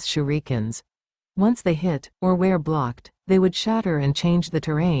glass shurikens. Once they hit, or were blocked, they would shatter and change the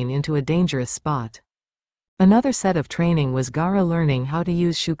terrain into a dangerous spot. Another set of training was Gaara learning how to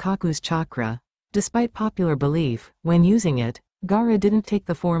use Shukaku's chakra. Despite popular belief, when using it, Gaara didn't take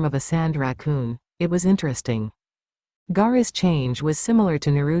the form of a sand raccoon. It was interesting. Gaara's change was similar to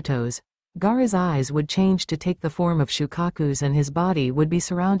Naruto's. Gaara's eyes would change to take the form of Shukaku's and his body would be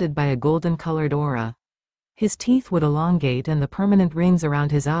surrounded by a golden-colored aura. His teeth would elongate and the permanent rings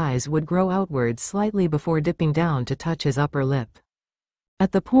around his eyes would grow outwards slightly before dipping down to touch his upper lip.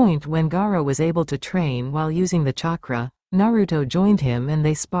 At the point when Gaara was able to train while using the chakra, Naruto joined him and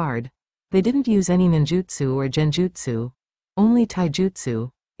they sparred. They didn't use any ninjutsu or genjutsu. Only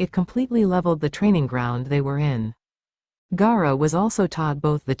taijutsu. It completely leveled the training ground they were in. Gaara was also taught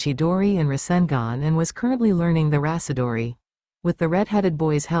both the Chidori and Rasengan and was currently learning the Rasidori. With the red-headed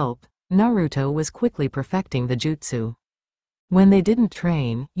boy's help, Naruto was quickly perfecting the jutsu. When they didn't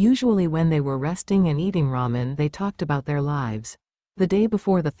train, usually when they were resting and eating ramen, they talked about their lives. The day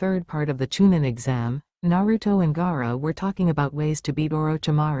before the third part of the Chunin exam, Naruto and Gaara were talking about ways to beat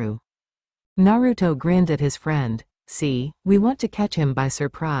Orochimaru. Naruto grinned at his friend. "See, we want to catch him by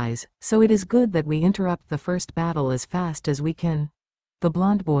surprise, so it is good that we interrupt the first battle as fast as we can." The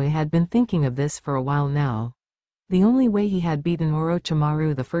blonde boy had been thinking of this for a while now. The only way he had beaten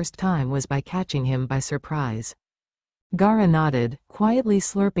Orochimaru the first time was by catching him by surprise. Gaara nodded, quietly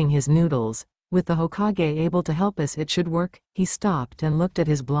slurping his noodles. With the Hokage able to help us, it should work. He stopped and looked at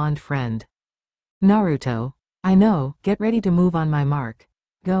his blonde friend. "Naruto. I know, get ready to move on my mark.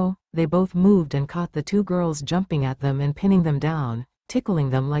 Go." They both moved and caught the two girls jumping at them and pinning them down, tickling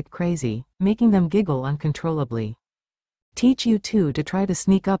them like crazy, making them giggle uncontrollably. "Teach you two to try to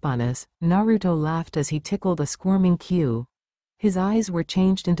sneak up on us," Naruto laughed as he tickled a squirming Q. His eyes were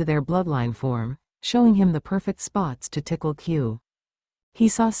changed into their bloodline form, showing him the perfect spots to tickle Q. He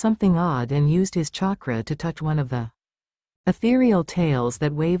saw something odd and used his chakra to touch one of the ethereal tails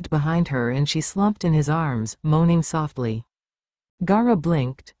that waved behind her and she slumped in his arms, moaning softly. Gaara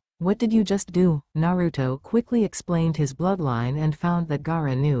blinked. "What did you just do?" Naruto quickly explained his bloodline and found that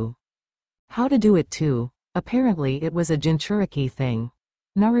Gaara knew how to do it too. Apparently it was a Jinchuriki thing.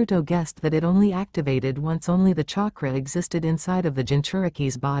 Naruto guessed that it only activated once only the chakra existed inside of the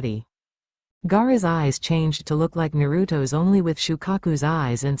Jinchuriki's body. Gaara's eyes changed to look like Naruto's only with Shukaku's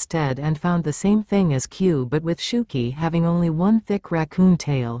eyes instead and found the same thing as Q but with Shuki having only one thick raccoon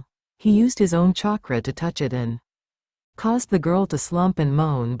tail. He used his own chakra to touch it and caused the girl to slump and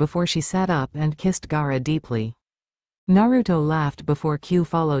moan before she sat up and kissed Gaara deeply. Naruto laughed before Q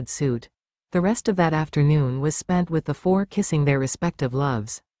followed suit. The rest of that afternoon was spent with the four kissing their respective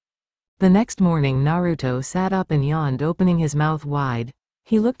loves. The next morning Naruto sat up and yawned, opening his mouth wide.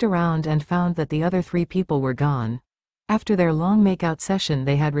 He looked around and found that the other three people were gone. After their long makeout session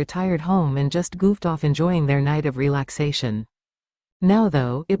they had retired home and just goofed off enjoying their night of relaxation. Now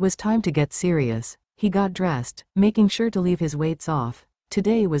though, it was time to get serious. He got dressed, making sure to leave his weights off.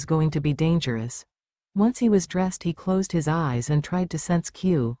 Today was going to be dangerous. Once he was dressed he closed his eyes and tried to sense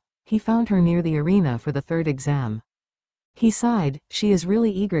Q. He found her near the arena for the third exam. He sighed. She is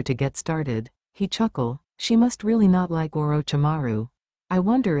really eager to get started. He chuckled. She must really not like Orochimaru. I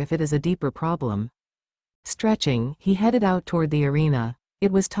wonder if it is a deeper problem. Stretching, he headed out toward the arena.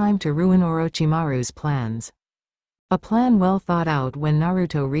 It was time to ruin Orochimaru's plans. A plan well thought out. When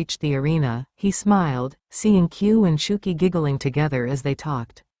Naruto reached the arena, he smiled, seeing Q and Shuki giggling together as they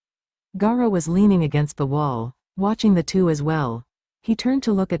talked. Gaara was leaning against the wall, watching the two as well. He turned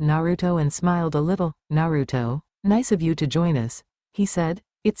to look at Naruto and smiled a little. "Naruto, Nice of you to join us, he said.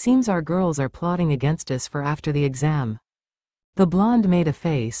 It seems our girls are plotting against us for after the exam. The blonde made a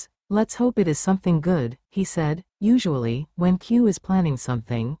face. Let's hope it is something good, he said. Usually, when Q is planning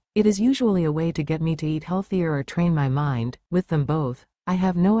something, it is usually a way to get me to eat healthier or train my mind. With them both, I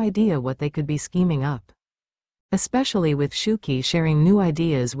have no idea what they could be scheming up. Especially with Shuki sharing new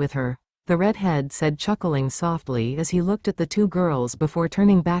ideas with her, the redhead said, chuckling softly as he looked at the two girls before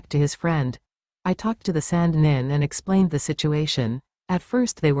turning back to his friend. I talked to the Sand Nin and explained the situation. At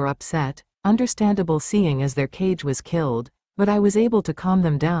first they were upset, understandable seeing as their cage was killed, but I was able to calm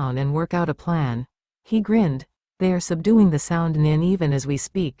them down and work out a plan. He grinned. They are subduing the Sound Nin even as we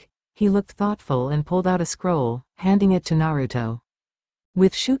speak. He looked thoughtful and pulled out a scroll, handing it to Naruto.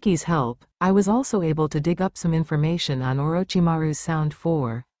 With Shuki's help, I was also able to dig up some information on Orochimaru's Sound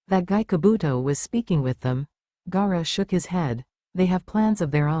 4. That guy Kabuto was speaking with them. Gaara shook his head. They have plans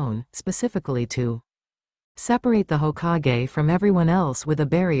of their own, specifically to separate the Hokage from everyone else with a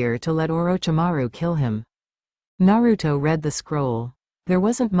barrier to let Orochimaru kill him. Naruto read the scroll. There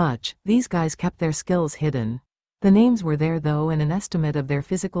wasn't much, these guys kept their skills hidden. The names were there though and an estimate of their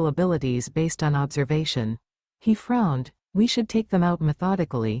physical abilities based on observation. He frowned. We should take them out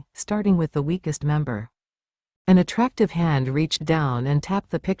methodically, starting with the weakest member. An attractive hand reached down and tapped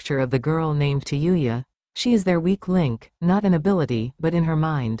the picture of the girl named Tayuya. She is their weak link, not an ability, but in her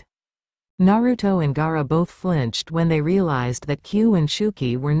mind. Naruto and Gaara both flinched when they realized that Q and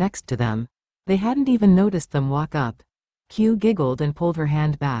Shuki were next to them. They hadn't even noticed them walk up. Q giggled and pulled her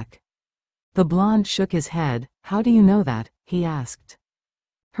hand back. The blonde shook his head. How do you know that? He asked.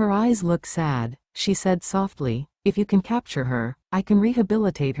 Her eyes look sad. She said softly, if you can capture her, I can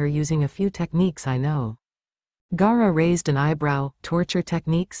rehabilitate her using a few techniques I know. Gaara raised an eyebrow. Torture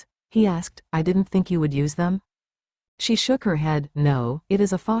techniques? He asked. I didn't think you would use them. She shook her head. No, it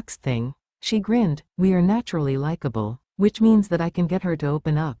is a fox thing. She grinned. We are naturally likable, which means that I can get her to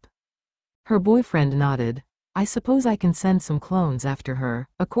open up. Her boyfriend nodded. I suppose I can send some clones after her.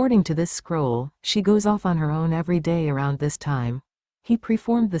 According to this scroll, she goes off on her own every day around this time. He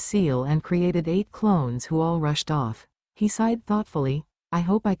preformed the seal and created 8 clones who all rushed off. He sighed thoughtfully. I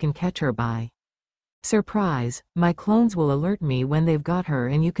hope I can catch her by surprise. My clones will alert me when they've got her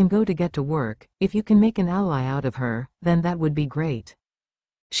and you can go to get to work. If you can make an ally out of her, then that would be great.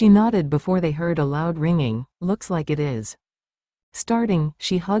 She nodded before they heard a loud ringing. Looks like it is starting.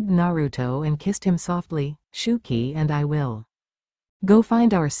 She hugged Naruto and kissed him softly. Shuki and I will go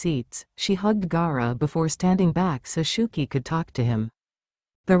find our seats. She hugged Gaara before standing back so Shuki could talk to him.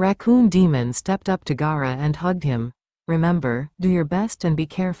 The raccoon demon stepped up to Gaara and hugged him. Remember, do your best and be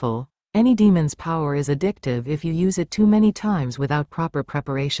careful. Any demon's power is addictive if you use it too many times without proper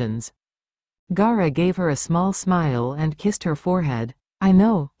preparations. Gaara gave her a small smile and kissed her forehead. I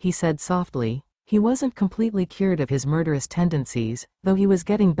know, he said softly. He wasn't completely cured of his murderous tendencies, though he was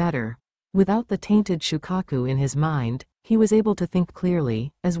getting better. Without the tainted Shukaku in his mind, he was able to think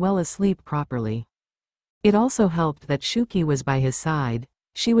clearly, as well as sleep properly. It also helped that Shuki was by his side.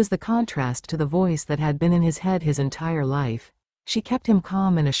 She was the contrast to the voice that had been in his head his entire life. She kept him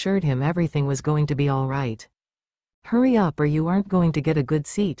calm and assured him everything was going to be all right. Hurry up or you aren't going to get a good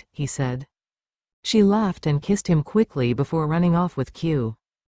seat, he said. She laughed and kissed him quickly before running off with Q.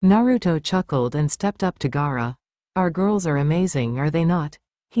 Naruto chuckled and stepped up to Gaara. Our girls are amazing, are they not?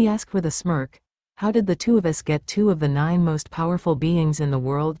 He asked with a smirk. How did the two of us get 2 of the 9 most powerful beings in the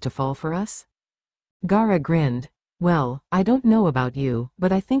world to fall for us? Gaara grinned. Well, I don't know about you,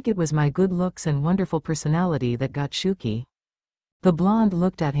 but I think it was my good looks and wonderful personality that got Shuki. The blonde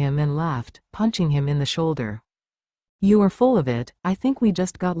looked at him and laughed, punching him in the shoulder. You are full of it. I think we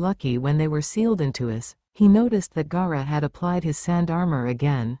just got lucky when they were sealed into us. He noticed that Gaara had applied his sand armor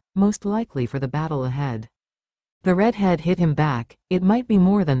again, most likely for the battle ahead. The redhead hit him back. It might be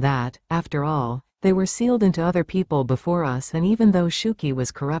more than that. After all, they were sealed into other people before us, and even though Shuki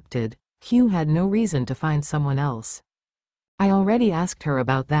was corrupted, Q had no reason to find someone else. I already asked her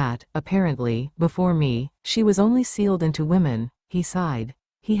about that. Apparently, before me, she was only sealed into women. He sighed.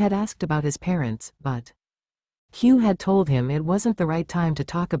 He had asked about his parents, but Q had told him it wasn't the right time to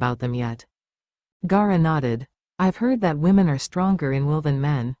talk about them yet. Gaara nodded. I've heard that women are stronger in will than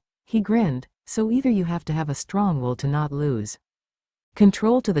men. He grinned. So either you have to have a strong will to not lose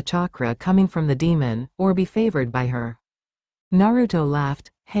control to the chakra coming from the demon, or be favored by her. Naruto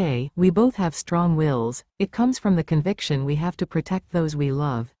laughed. Hey, we both have strong wills. It comes from the conviction we have to protect those we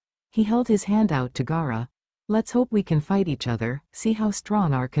love. He held his hand out to Gaara. Let's hope we can fight each other, see how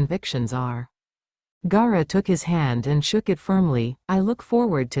strong our convictions are. Gaara took his hand and shook it firmly. I look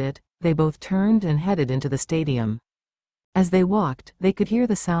forward to it. They both turned and headed into the stadium. As they walked, they could hear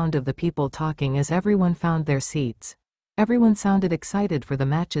the sound of the people talking as everyone found their seats. Everyone sounded excited for the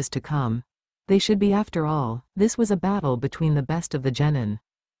matches to come. They should be, after all, this was a battle between the best of the genin.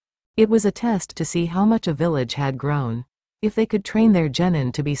 It was a test to see how much a village had grown. If they could train their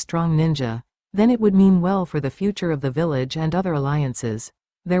genin to be strong ninja, then it would mean well for the future of the village and other alliances.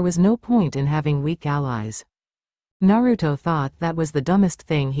 There was no point in having weak allies. Naruto thought that was the dumbest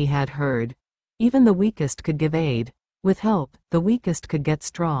thing he had heard. Even the weakest could give aid. With help, the weakest could get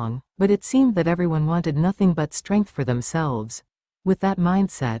strong, but it seemed that everyone wanted nothing but strength for themselves. With that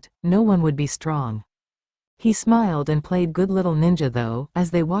mindset, no one would be strong. He smiled and played good little ninja though. As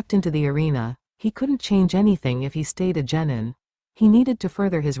they walked into the arena, he couldn't change anything if he stayed a genin. He needed to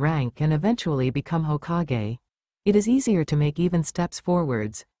further his rank and eventually become Hokage. It is easier to make even steps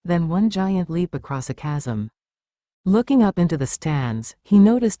forwards than one giant leap across a chasm. Looking up into the stands, he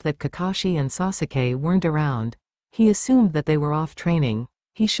noticed that Kakashi and Sasuke weren't around. He assumed that they were off training.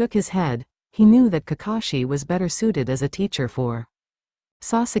 He shook his head. He knew that Kakashi was better suited as a teacher for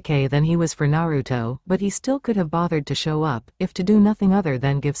Sasuke than he was for Naruto, but he still could have bothered to show up, if to do nothing other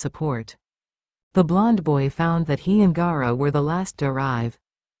than give support. The blonde boy found that he and Gaara were the last to arrive.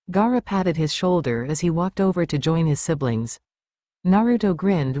 Gaara patted his shoulder as he walked over to join his siblings. Naruto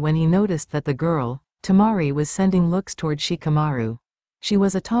grinned when he noticed that the girl, Temari, was sending looks toward Shikamaru. She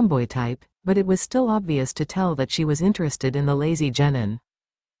was a tomboy type, but it was still obvious to tell that she was interested in the lazy genin.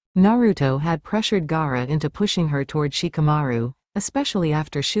 Naruto had pressured Gaara into pushing her toward Shikamaru, especially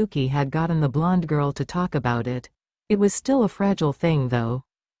after Shuki had gotten the blonde girl to talk about it. It was still a fragile thing though.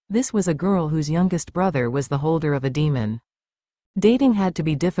 This was a girl whose youngest brother was the holder of a demon. Dating had to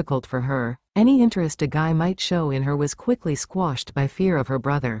be difficult for her. Any interest a guy might show in her was quickly squashed by fear of her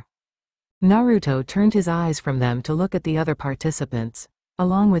brother. Naruto turned his eyes from them to look at the other participants.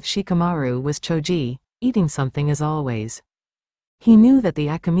 Along with Shikamaru was Choji, eating something as always. He knew that the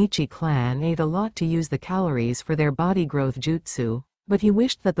Akamichi clan ate a lot to use the calories for their body growth jutsu, but he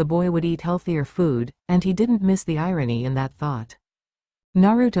wished that the boy would eat healthier food, and he didn't miss the irony in that thought.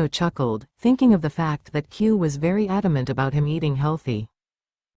 Naruto chuckled, thinking of the fact that Q was very adamant about him eating healthy.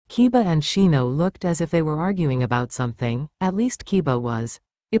 Kiba and Shino looked as if they were arguing about something. At least Kiba was.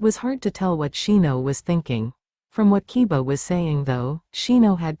 It was hard to tell what Shino was thinking. From what Kiba was saying though,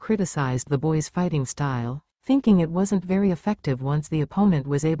 Shino had criticized the boy's fighting style, thinking it wasn't very effective once the opponent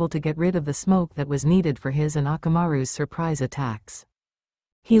was able to get rid of the smoke that was needed for his and Akamaru's surprise attacks.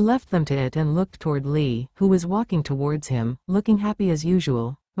 He left them to it and looked toward Lee, who was walking towards him, looking happy as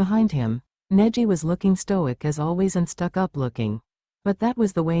usual. Behind him, Neji was looking stoic as always and stuck up looking. But that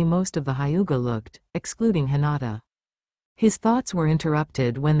was the way most of the Hyuga looked, excluding Hinata. His thoughts were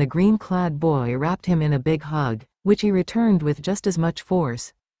interrupted when the green-clad boy wrapped him in a big hug, which he returned with just as much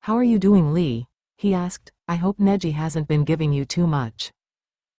force. "How are you doing, Lee?" he asked. "I hope Neji hasn't been giving you too much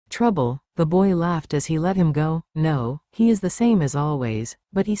trouble." The boy laughed as he let him go. "No, he is the same as always,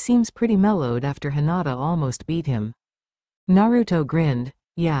 but he seems pretty mellowed after Hinata almost beat him." Naruto grinned.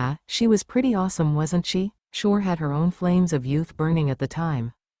 "Yeah, she was pretty awesome, wasn't she? Sure had her own flames of youth burning at the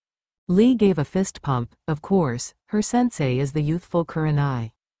time." Lee gave a fist pump. "Of course, her sensei is the youthful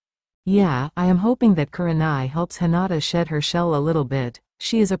Kurenai." "Yeah, I am hoping that Kurenai helps Hinata shed her shell a little bit.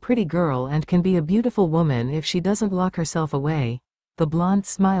 She is a pretty girl and can be a beautiful woman if she doesn't lock herself away." The blonde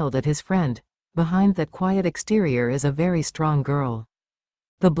smiled at his friend. Behind that quiet exterior is a very strong girl.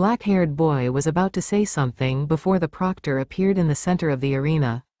 The black-haired boy was about to say something before the proctor appeared in the center of the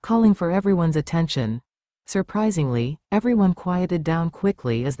arena, calling for everyone's attention. Surprisingly, everyone quieted down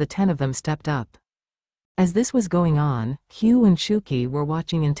quickly as the 10 of them stepped up. As this was going on, Q and Shuki were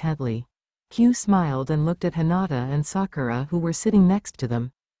watching intently. Q smiled and looked at Hinata and Sakura, who were sitting next to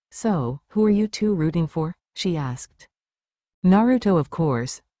them. "So, who are you two rooting for?" she asked. "Naruto, of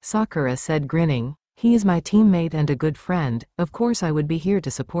course," Sakura said, grinning. "He is my teammate and a good friend, of course I would be here to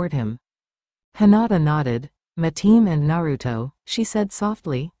support him." Hinata nodded. "My team and Naruto," she said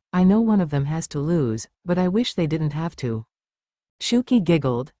softly. "I know one of them has to lose, but I wish they didn't have to." Shuki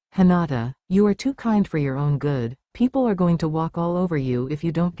giggled. "Hinata, you are too kind for your own good. People are going to walk all over you if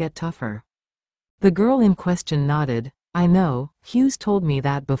you don't get tougher." The girl in question nodded. "I know, Hugh's told me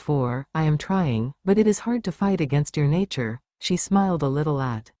that before. I am trying, but it is hard to fight against your nature." She smiled a little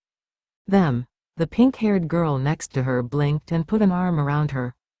at them. The pink-haired girl next to her blinked and put an arm around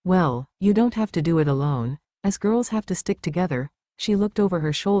her. "Well, you don't have to do it alone. As girls have to stick together." She looked over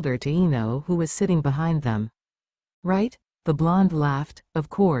her shoulder to Ino, who was sitting behind them. "Right?" The blonde laughed. "Of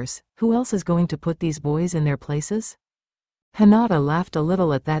course, who else is going to put these boys in their places?" Hinata laughed a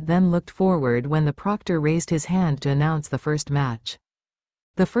little at that, then looked forward when the proctor raised his hand to announce the first match.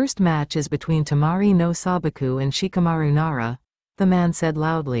 The first match is between Tamari no Sabaku and Shikamaru Nara, the man said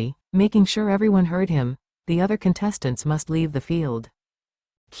loudly, making sure everyone heard him. The other contestants must leave the field.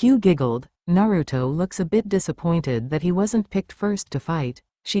 Q giggled. Naruto looks a bit disappointed that he wasn't picked first to fight.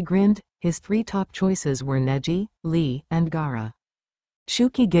 She grinned. His three top choices were Neji, Lee, and Gaara.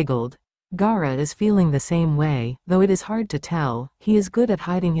 Shuki giggled. Gaara is feeling the same way, though it is hard to tell. He is good at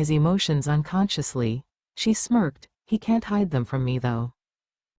hiding his emotions unconsciously. She smirked. He can't hide them from me though.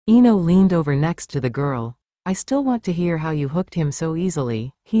 Ino leaned over next to the girl. I still want to hear how you hooked him so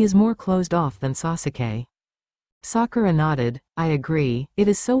easily. He is more closed off than Sasuke. Sakura nodded. I agree, it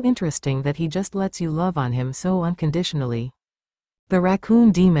is so interesting that he just lets you love on him so unconditionally. The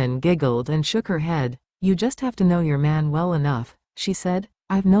raccoon demon giggled and shook her head. You just have to know your man well enough, she said.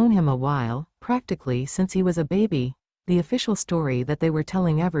 I've known him a while, practically since he was a baby. The official story that they were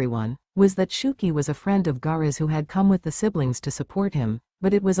telling everyone was that Shuki was a friend of Gaara's who had come with the siblings to support him,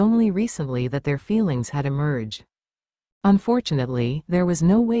 but it was only recently that their feelings had emerged. Unfortunately, there was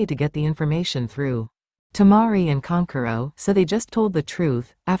no way to get the information through. Tamari and Kankuro said they just told the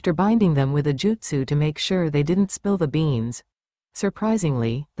truth, after binding them with a jutsu to make sure they didn't spill the beans.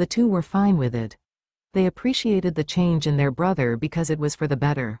 Surprisingly, the two were fine with it. They appreciated the change in their brother because it was for the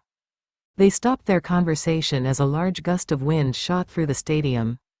better. They stopped their conversation as a large gust of wind shot through the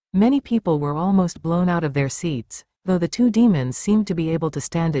stadium. Many people were almost blown out of their seats, though the two demons seemed to be able to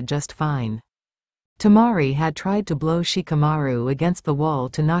stand it just fine. Tamari had tried to blow Shikamaru against the wall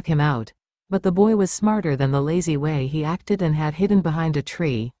to knock him out, but the boy was smarter than the lazy way he acted and had hidden behind a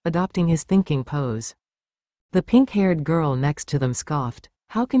tree, adopting his thinking pose. The pink-haired girl next to them scoffed.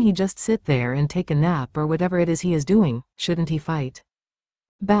 How can he just sit there and take a nap or whatever it is he is doing? Shouldn't he fight?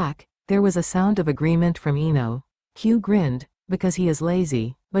 Back, there was a sound of agreement from Ino. Q grinned, because he is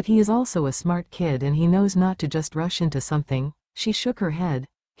lazy, but he is also a smart kid and he knows not to just rush into something. She shook her head.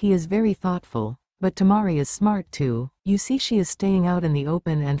 He is very thoughtful, but Tamari is smart too. You see, she is staying out in the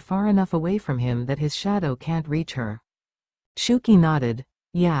open and far enough away from him that his shadow can't reach her. Shuki nodded.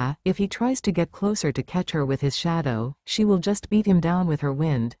 Yeah, if he tries to get closer to catch her with his shadow, she will just beat him down with her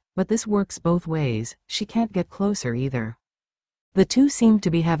wind, but this works both ways. She can't get closer either. The two seemed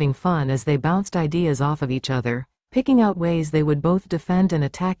to be having fun as they bounced ideas off of each other, picking out ways they would both defend and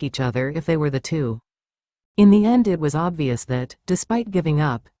attack each other if they were the two. In the end, it was obvious that, despite giving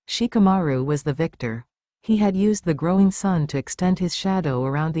up, Shikamaru was the victor. He had used the growing sun to extend his shadow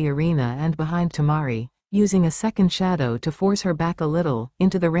around the arena and behind Tamari, using a second shadow to force her back a little,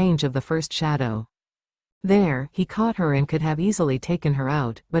 into the range of the first shadow. There, he caught her and could have easily taken her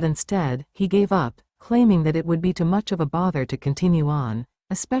out, but instead, he gave up, claiming that it would be too much of a bother to continue on,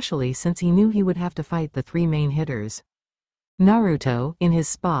 especially since he knew he would have to fight the three main hitters. Naruto, in his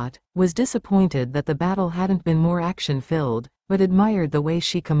spot, was disappointed that the battle hadn't been more action-filled, but admired the way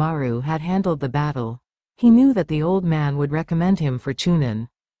Shikamaru had handled the battle. He knew that the old man would recommend him for Chunin.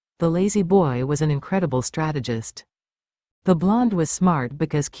 The lazy boy was an incredible strategist. The blonde was smart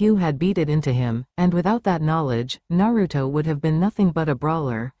because Q had beat it into him, and without that knowledge, Naruto would have been nothing but a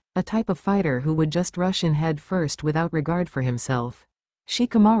brawler, a type of fighter who would just rush in head first without regard for himself.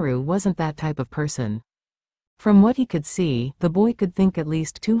 Shikamaru wasn't that type of person. From what he could see, the boy could think at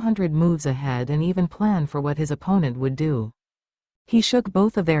least 200 moves ahead and even plan for what his opponent would do. He shook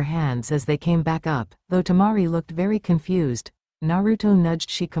both of their hands as they came back up, though Tamari looked very confused. Naruto nudged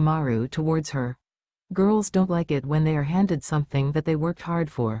Shikamaru towards her. Girls don't like it when they are handed something that they worked hard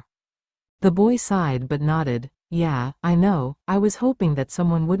for. The boy sighed but nodded. Yeah, I know, I was hoping that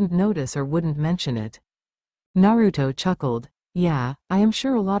someone wouldn't notice or wouldn't mention it. Naruto chuckled. Yeah, I am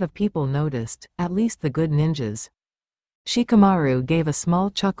sure a lot of people noticed, at least the good ninjas. Shikamaru gave a small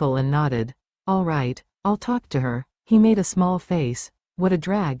chuckle and nodded. All right, I'll talk to her. He made a small face. What a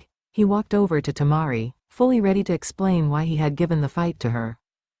drag. He walked over to Tamari, fully ready to explain why he had given the fight to her.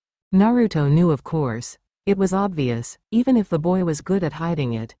 Naruto knew, of course. It was obvious, even if the boy was good at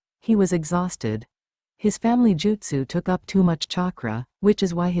hiding it, he was exhausted. His family jutsu took up too much chakra, which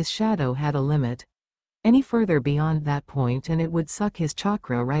is why his shadow had a limit. Any further beyond that point and it would suck his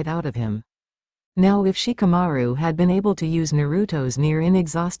chakra right out of him. Now if Shikamaru had been able to use Naruto's near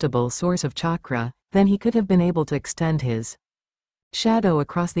inexhaustible source of chakra, then he could have been able to extend his shadow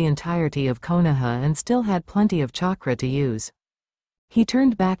across the entirety of Konoha and still had plenty of chakra to use. He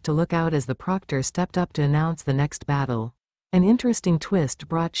turned back to look out as the proctor stepped up to announce the next battle. An interesting twist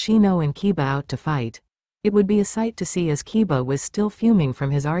brought Shino and Kiba out to fight. It would be a sight to see as Kiba was still fuming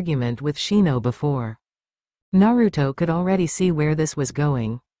from his argument with Shino before. Naruto could already see where this was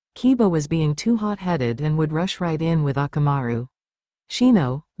going. Kiba was being too hot-headed and would rush right in with Akamaru.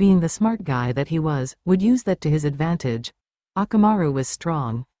 Shino, being the smart guy that he was, would use that to his advantage. Akamaru was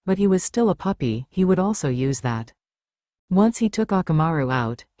strong, but he was still a puppy. He would also use that. Once he took Akamaru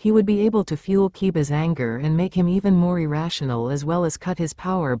out, he would be able to fuel Kiba's anger and make him even more irrational, as well as cut his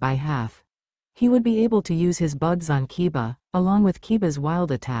power by half. He would be able to use his bugs on Kiba, along with Kiba's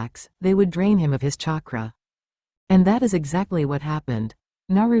wild attacks. They would drain him of his chakra. And that is exactly what happened.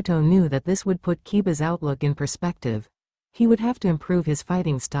 Naruto knew that this would put Kiba's outlook in perspective. He would have to improve his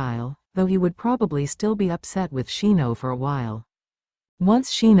fighting style, though he would probably still be upset with Shino for a while.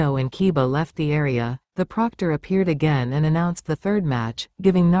 Once Shino and Kiba left the area, the proctor appeared again and announced the third match,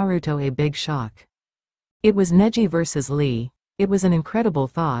 giving Naruto a big shock. It was Neji versus Lee. It was an incredible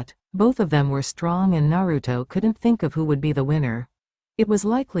thought. Both of them were strong and Naruto couldn't think of who would be the winner. It was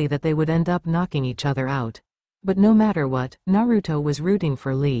likely that they would end up knocking each other out. But no matter what, Naruto was rooting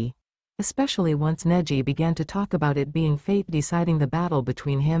for Lee. Especially once Neji began to talk about it being fate deciding the battle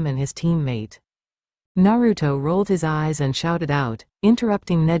between him and his teammate. Naruto rolled his eyes and shouted out,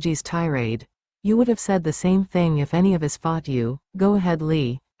 interrupting Neji's tirade. You would have said the same thing if any of us fought you. Go ahead,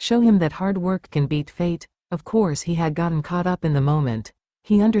 Lee. Show him that hard work can beat fate. Of course he had gotten caught up in the moment.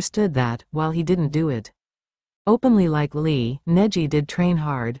 He understood that, while he didn't do it openly like Lee, Neji did train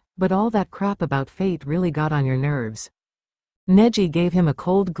hard, but all that crap about fate really got on your nerves. Neji gave him a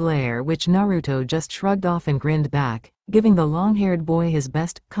cold glare which Naruto just shrugged off and grinned back, giving the long-haired boy his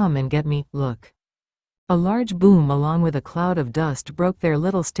best "come and get me" look. A large boom along with a cloud of dust broke their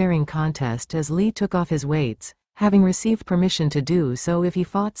little staring contest as Lee took off his weights, having received permission to do so if he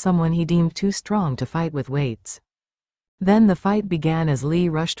fought someone he deemed too strong to fight with weights. Then the fight began as Lee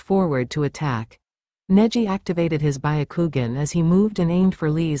rushed forward to attack. Neji activated his Byakugan as he moved and aimed for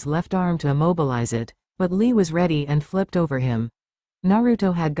Lee's left arm to immobilize it, but Lee was ready and flipped over him.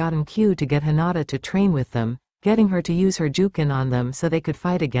 Naruto had gotten Q to get Hinata to train with them, getting her to use her Juken on them so they could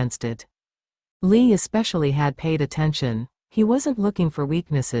fight against it. Lee especially had paid attention. He wasn't looking for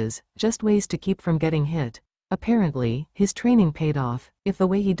weaknesses, just ways to keep from getting hit. Apparently, his training paid off, if the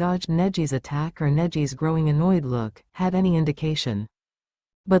way he dodged Neji's attack or Neji's growing annoyed look had any indication.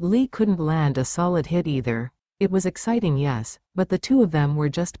 But Lee couldn't land a solid hit either. It was exciting, yes, but the two of them were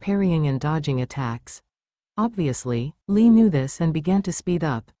just parrying and dodging attacks. Obviously, Lee knew this and began to speed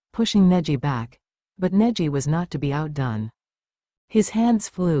up, pushing Neji back. But Neji was not to be outdone. His hands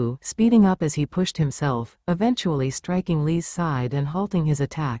flew, speeding up as he pushed himself, eventually striking Lee's side and halting his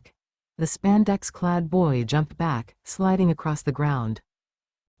attack. The spandex-clad boy jumped back, sliding across the ground.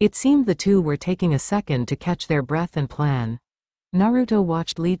 It seemed the two were taking a second to catch their breath and plan. Naruto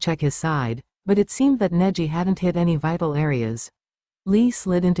watched Lee check his side, but it seemed that Neji hadn't hit any vital areas. Lee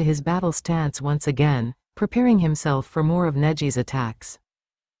slid into his battle stance once again, preparing himself for more of Neji's attacks.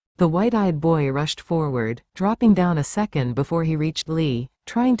 The white-eyed boy rushed forward, dropping down a second before he reached Lee,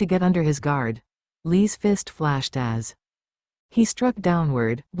 trying to get under his guard. Lee's fist flashed as he struck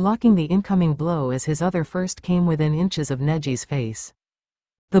downward, blocking the incoming blow as his other first came within inches of Neji's face.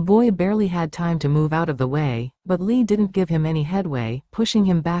 The boy barely had time to move out of the way, but Lee didn't give him any headway, pushing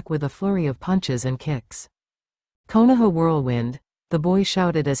him back with a flurry of punches and kicks. Konoha whirlwind, the boy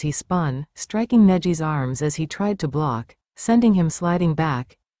shouted as he spun, striking Neji's arms as he tried to block, sending him sliding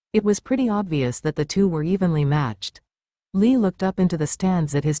back. It was pretty obvious that the two were evenly matched. Lee looked up into the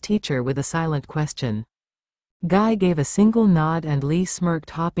stands at his teacher with a silent question. Guy gave a single nod and Lee smirked,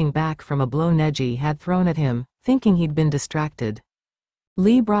 hopping back from a blow Neji had thrown at him, thinking he'd been distracted.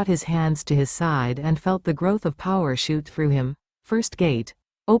 Lee brought his hands to his side and felt the growth of power shoot through him. First gate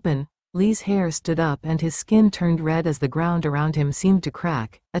open. Lee's hair stood up and his skin turned red as the ground around him seemed to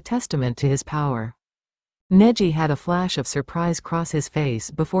crack, a testament to his power. Neji had a flash of surprise cross his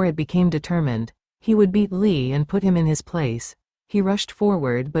face before it became determined. He would beat Lee and put him in his place. He rushed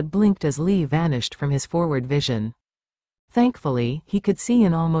forward but blinked as Lee vanished from his forward vision. Thankfully, he could see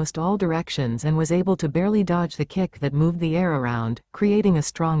in almost all directions and was able to barely dodge the kick that moved the air around, creating a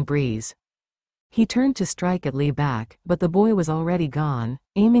strong breeze. He turned to strike at Lee back, but the boy was already gone,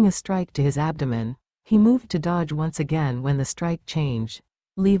 aiming a strike to his abdomen. He moved to dodge once again when the strike changed.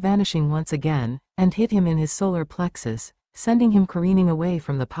 Lee vanishing once again, and hit him in his solar plexus, sending him careening away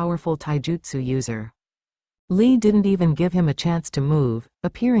from the powerful taijutsu user. Lee didn't even give him a chance to move,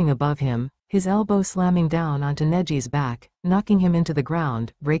 appearing above him, his elbow slamming down onto Neji's back, knocking him into the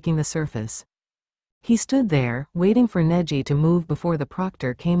ground, breaking the surface. He stood there, waiting for Neji to move before the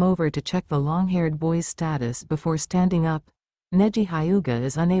proctor came over to check the long-haired boy's status before standing up. Neji Hyuga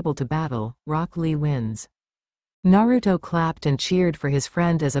is unable to battle, Rock Lee wins. Naruto clapped and cheered for his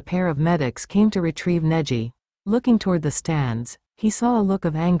friend as a pair of medics came to retrieve Neji. Looking toward the stands, he saw a look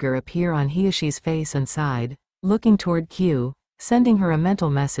of anger appear on Hiyoshi's face and sighed, looking toward Q, sending her a mental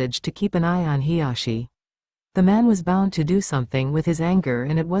message to keep an eye on Hiyoshi. The man was bound to do something with his anger,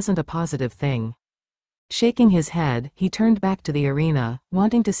 and it wasn't a positive thing. Shaking his head, he turned back to the arena,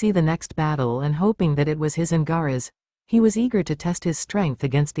 wanting to see the next battle and hoping that it was his and Gaara's. He was eager to test his strength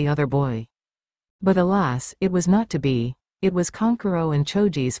against the other boy. But alas, it was not to be. It was Kankuro and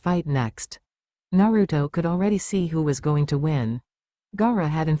Choji's fight next. Naruto could already see who was going to win. Gaara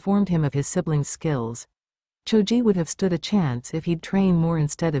had informed him of his siblings' skills. Choji would have stood a chance if he'd trained more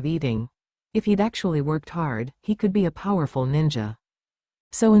instead of eating. If he'd actually worked hard, he could be a powerful ninja.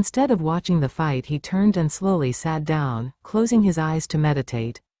 So instead of watching the fight, he turned and slowly sat down, closing his eyes to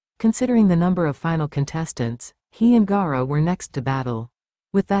meditate. Considering the number of final contestants, he and Gaara were next to battle.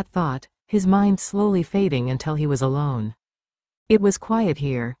 With that thought, his mind slowly fading until he was alone. It was quiet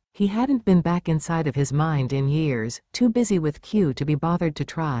here. He hadn't been back inside of his mind in years, too busy with Q to be bothered to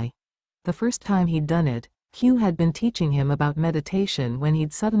try. The first time he'd done it, Q had been teaching him about meditation when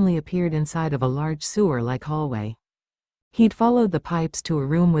he'd suddenly appeared inside of a large sewer-like hallway. He'd followed the pipes to a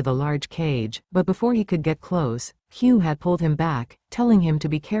room with a large cage, but before he could get close, Q had pulled him back, telling him to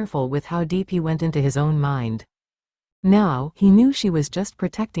be careful with how deep he went into his own mind. Now, he knew she was just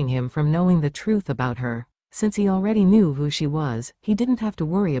protecting him from knowing the truth about her. Since he already knew who she was, he didn't have to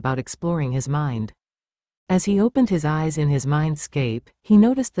worry about exploring his mind. As he opened his eyes in his mindscape, he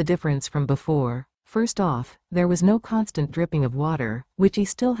noticed the difference from before. First off, there was no constant dripping of water, which he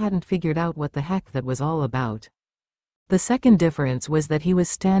still hadn't figured out what the heck that was all about. The second difference was that he was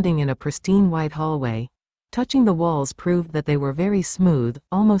standing in a pristine white hallway. Touching the walls proved that they were very smooth,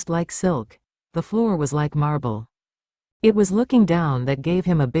 almost like silk. The floor was like marble. It was looking down that gave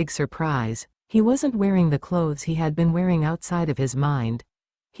him a big surprise. He wasn't wearing the clothes he had been wearing outside of his mind.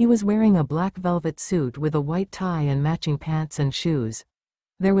 He was wearing a black velvet suit with a white tie and matching pants and shoes.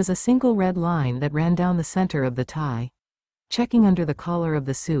 There was a single red line that ran down the center of the tie. Checking under the collar of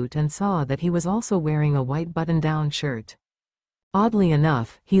the suit and saw that he was also wearing a white button-down shirt. Oddly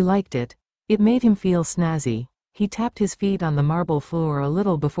enough, he liked it. It made him feel snazzy. He tapped his feet on the marble floor a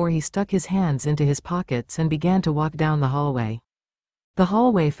little before he stuck his hands into his pockets and began to walk down the hallway. The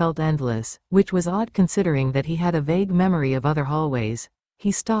hallway felt endless, which was odd considering that he had a vague memory of other hallways.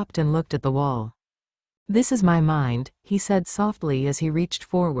 He stopped and looked at the wall. "This is my mind," he said softly as he reached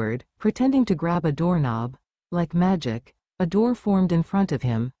forward, pretending to grab a doorknob. Like magic, a door formed in front of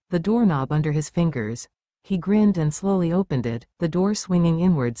him, the doorknob under his fingers. He grinned and slowly opened it, the door swinging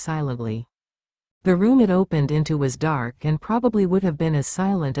inward silently. The room it opened into was dark and probably would have been as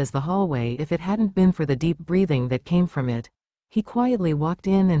silent as the hallway if it hadn't been for the deep breathing that came from it. He quietly walked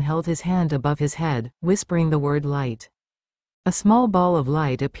in and held his hand above his head, whispering the word light. A small ball of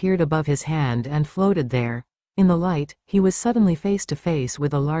light appeared above his hand and floated there. In the light, he was suddenly face to face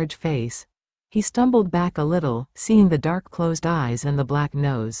with a large face. He stumbled back a little, seeing the dark closed eyes and the black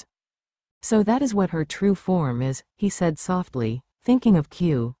nose. "So that is what her true form is," he said softly, thinking of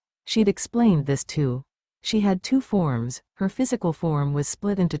Q. She'd explained this too. She had two forms. Her physical form was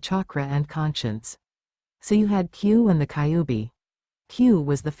split into chakra and conscience. So you had Q and the Kyuubi. Q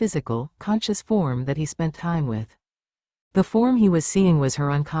was the physical, conscious form that he spent time with. The form he was seeing was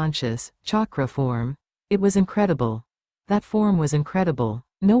her unconscious, chakra form. It was incredible. That form was incredible.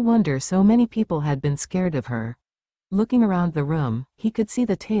 No wonder so many people had been scared of her. Looking around the room, he could see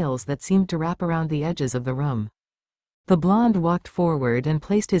the tails that seemed to wrap around the edges of the room. The blonde walked forward and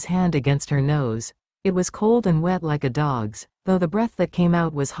placed his hand against her nose. It was cold and wet like a dog's, though the breath that came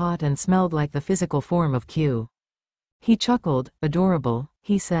out was hot and smelled like the physical form of Q. He chuckled. "Adorable,"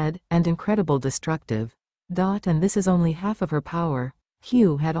 he said, "and incredible destructive. And this is only half of her power."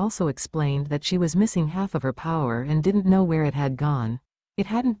 Q had also explained that she was missing half of her power and didn't know where it had gone. It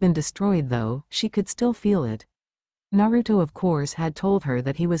hadn't been destroyed though, she could still feel it. Naruto of course had told her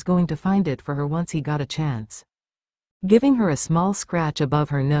that he was going to find it for her once he got a chance. Giving her a small scratch above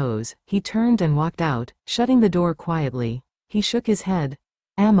her nose, he turned and walked out, shutting the door quietly. He shook his head.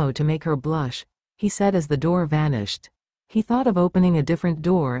 "Ammo to make her blush," he said as the door vanished. He thought of opening a different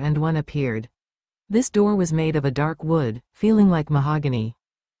door and one appeared. This door was made of a dark wood, feeling like mahogany.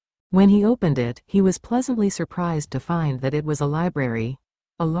 When he opened it, he was pleasantly surprised to find that it was a library.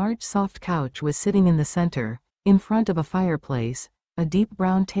 A large soft couch was sitting in the center, in front of a fireplace, a deep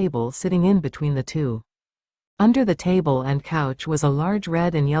brown table sitting in between the two. Under the table and couch was a large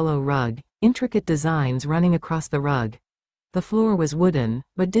red and yellow rug, intricate designs running across the rug. The floor was wooden,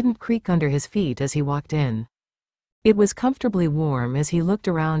 but didn't creak under his feet as he walked in. It was comfortably warm. As he looked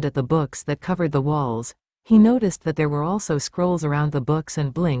around at the books that covered the walls, he noticed that there were also scrolls around the books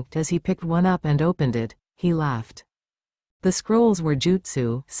and blinked as he picked one up and opened it. He laughed. The scrolls were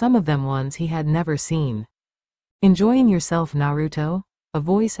jutsu, some of them ones he had never seen. "Enjoying yourself, Naruto?" A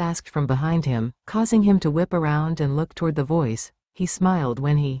voice asked from behind him, causing him to whip around and look toward the voice. He smiled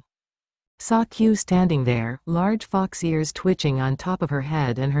when he saw Q standing there, large fox ears twitching on top of her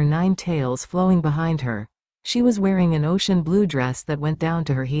head and her 9 tails flowing behind her. She was wearing an ocean blue dress that went down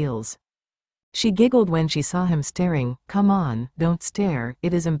to her heels. She giggled when she saw him staring. "Come on, don't stare,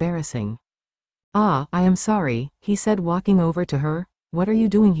 it is embarrassing." "Ah, I am sorry," he said, walking over to her. "What are you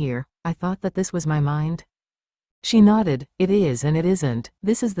doing here? I thought that this was my mind." She nodded. "It is and it isn't.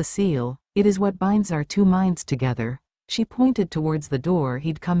 This is the seal. It is what binds our 2 minds together." She pointed towards the door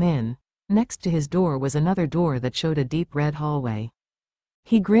he'd come in. Next to his door was another door that showed a deep red hallway.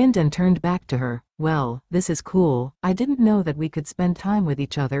 He grinned and turned back to her. "Well, this is cool. I didn't know that we could spend time with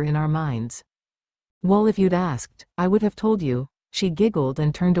each other in our minds." "Well, if you'd asked, I would have told you." She giggled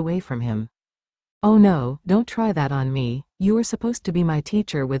and turned away from him. "Oh no, don't try that on me. You were supposed to be my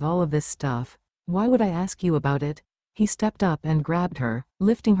teacher with all of this stuff. Why would I ask you about it?" He stepped up and grabbed her,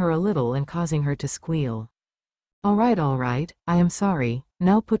 lifting her a little and causing her to squeal. All right, I am sorry.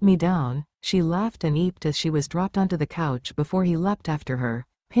 Now put me down." She laughed and eeped as she was dropped onto the couch before he leapt after her,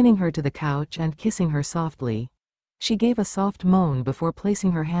 pinning her to the couch and kissing her softly. She gave a soft moan before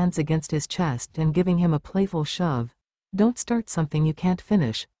placing her hands against his chest and giving him a playful shove. "Don't start something you can't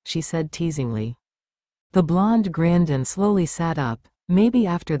finish," she said teasingly. The blonde grinned and slowly sat up. "Maybe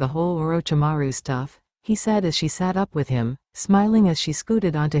after the whole Orochimaru stuff," he said as she sat up with him, smiling as she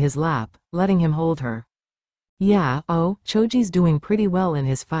scooted onto his lap, letting him hold her. "Yeah, oh, Choji's doing pretty well in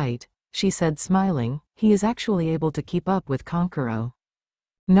his fight," she said, smiling. "He is actually able to keep up with Kankuro."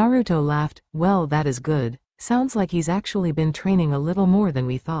 Naruto laughed. "Well, that is good. Sounds like he's actually been training a little more than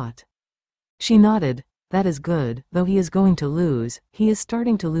we thought." She nodded. "That is good, though he is going to lose. He is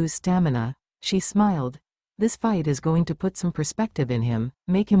starting to lose stamina." She smiled. "This fight is going to put some perspective in him,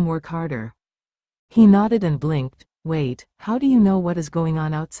 make him work harder." He nodded and blinked. "Wait, how do you know what is going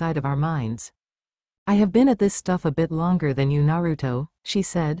on outside of our minds?" "I have been at this stuff a bit longer than you, Naruto," she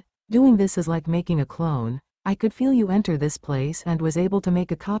said. "Doing this is like making a clone. I could feel you enter this place and was able to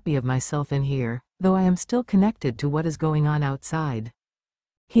make a copy of myself in here, though I am still connected to what is going on outside."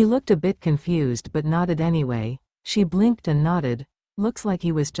 He looked a bit confused but nodded anyway. She blinked and nodded. Looks like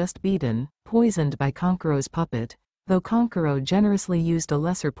he was just beaten, poisoned by Kankuro's puppet, though Kankuro generously used a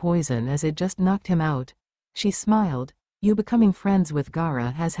lesser poison as it just knocked him out. She smiled. "You becoming friends with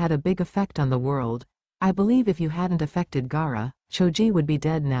Gaara has had a big effect on the world. I believe if you hadn't affected Gaara, Choji would be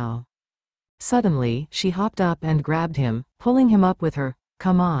dead now." Suddenly, she hopped up and grabbed him, pulling him up with her.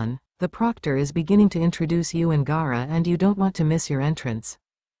 "Come on, the proctor is beginning to introduce you and Gaara and you don't want to miss your entrance."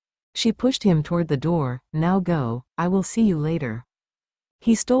 She pushed him toward the door. "Now go, I will see you later."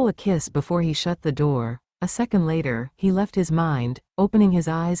 He stole a kiss before he shut the door. A second later, he left his mind, opening his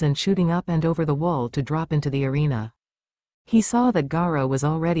eyes and shooting up and over the wall to drop into the arena. He saw that Gaara was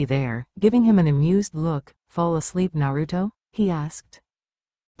already there, giving him an amused look. "Fall asleep, Naruto?" he asked.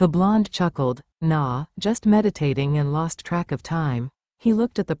 The blonde chuckled. "Nah, just meditating and lost track of time." He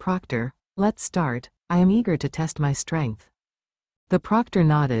looked at the proctor. "Let's start. I am eager to test my strength." The proctor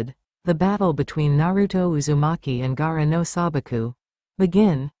nodded. The battle between Naruto Uzumaki and Gaara no Sabaku.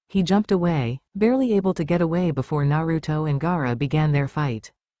 "Begin." He jumped away, barely able to get away before Naruto and Gaara began their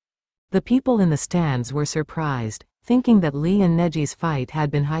fight. The people in the stands were surprised, thinking that Lee and Neji's fight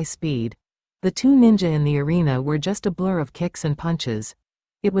had been high speed. The 2 ninja in the arena were just a blur of kicks and punches.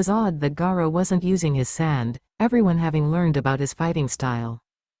 It was odd that Gaara wasn't using his sand, everyone having learned about his fighting style.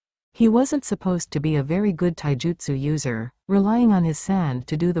 He wasn't supposed to be a very good taijutsu user, relying on his sand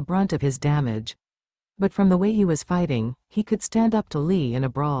to do the brunt of his damage. But from the way he was fighting, he could stand up to Lee in a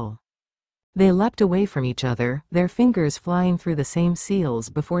brawl. They leapt away from each other, their fingers flying through the same seals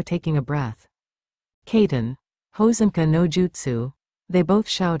before taking a breath. "Kaiten. Hosenka no Jutsu." They both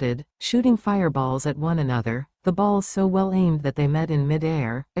shouted, shooting fireballs at one another, the balls so well aimed that they met in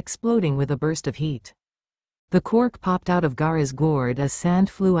mid-air, exploding with a burst of heat. The cork popped out of Gaara's gourd as sand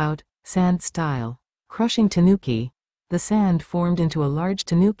flew out, sand style. Crushing Tanuki. The sand formed into a large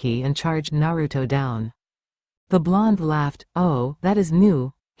tanuki and charged Naruto down. The blonde laughed. "Oh, that is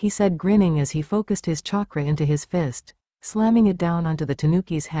new," he said, grinning as he focused his chakra into his fist, slamming it down onto the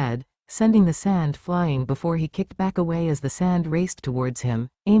tanuki's head, sending the sand flying before he kicked back away as the sand raced towards him,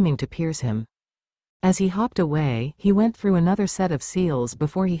 aiming to pierce him. As he hopped away, he went through another set of seals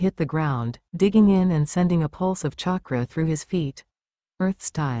before he hit the ground, digging in and sending a pulse of chakra through his feet. Earth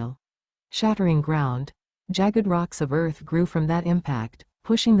style. Shattering ground. Jagged rocks of earth grew from that impact,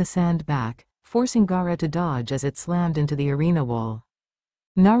 pushing the sand back, forcing Gaara to dodge as it slammed into the arena wall.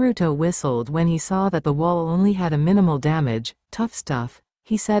 Naruto whistled when he saw that the wall only had a minimal damage. "Tough stuff,"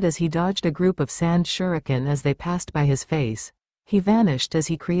 he said as he dodged a group of sand shuriken as they passed by his face. He vanished as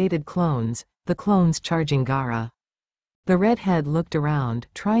he created clones, the clones charging Gaara. The redhead looked around,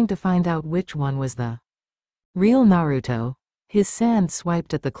 trying to find out which one was the real Naruto. His sand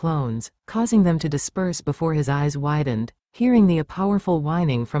swiped at the clones, causing them to disperse before his eyes widened, hearing the powerful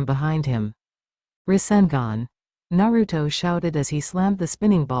whining from behind him. Rasengan! Naruto shouted as he slammed the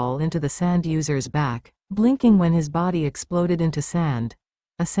spinning ball into the sand user's back, blinking when his body exploded into sand.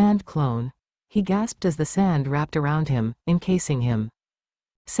 A sand clone. He gasped as the sand wrapped around him, encasing him.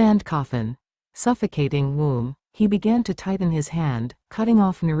 Sand coffin. Suffocating womb. He began to tighten his hand, cutting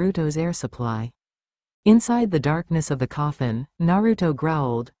off Naruto's air supply. Inside the darkness of the coffin, Naruto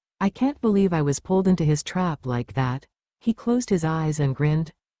growled, "I can't believe I was pulled into his trap like that." He closed his eyes and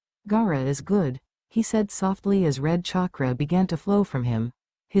grinned. "Gaara is good," he said softly as red chakra began to flow from him.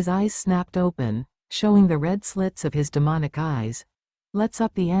 His eyes snapped open, showing the red slits of his demonic eyes. "Let's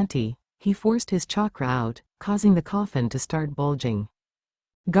up the ante." He forced his chakra out, causing the coffin to start bulging.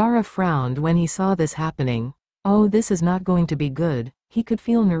 Gaara frowned when he saw this happening. Oh, this is not going to be good. He could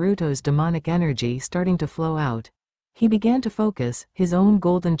feel Naruto's demonic energy starting to flow out. He began to focus, his own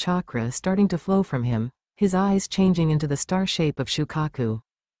golden chakra starting to flow from him, his eyes changing into the star shape of Shukaku.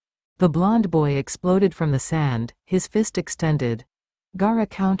 The blonde boy exploded from the sand, his fist extended. Gaara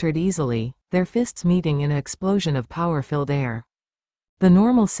countered easily, their fists meeting in an explosion of power-filled air. The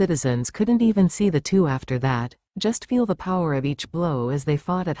normal citizens couldn't even see the two after that, just feel the power of each blow as they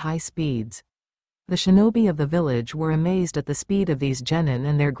fought at high speeds. The shinobi of the village were amazed at the speed of these genin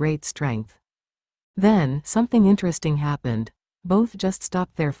and their great strength. Then, something interesting happened. Both just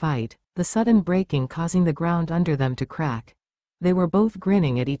stopped their fight, the sudden breaking causing the ground under them to crack. They were both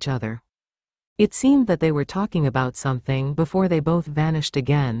grinning at each other. It seemed that they were talking about something before they both vanished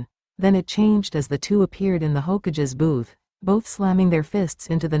again. Then it changed as the two appeared in the Hokage's booth, both slamming their fists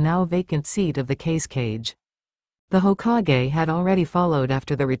into the now vacant seat of the cage. The Hokage had already followed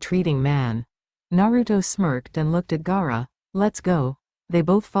after the retreating man. Naruto smirked and looked at Gaara. "Let's go." They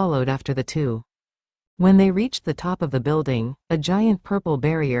both followed after the two. When they reached the top of the building, a giant purple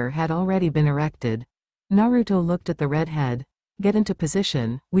barrier had already been erected. Naruto looked at the redhead. "Get into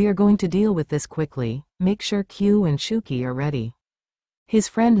position, we are going to deal with this quickly, make sure Q and Shuki are ready." His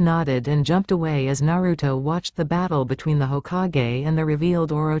friend nodded and jumped away as Naruto watched the battle between the Hokage and the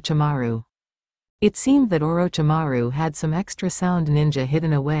revealed Orochimaru. It seemed that Orochimaru had some extra sound ninja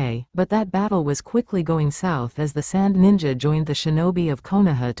hidden away, but that battle was quickly going south as the sand ninja joined the shinobi of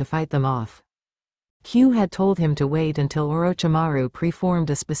Konoha to fight them off. Q had told him to wait until Orochimaru preformed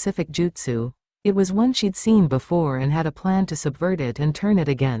a specific jutsu. It was one she'd seen before and had a plan to subvert it and turn it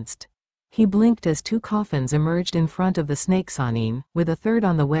against. He blinked as two coffins emerged in front of the snake Sannin, with a third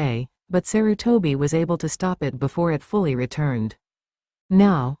on the way, but Sarutobi was able to stop it before it fully returned.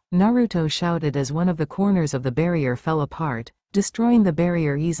 "Now," Naruto shouted as one of the corners of the barrier fell apart, destroying the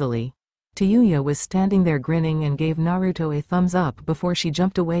barrier easily. Tayuya was standing there grinning and gave Naruto a thumbs up before she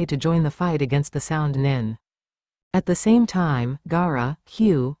jumped away to join the fight against the sound nin. At the same time, Gaara,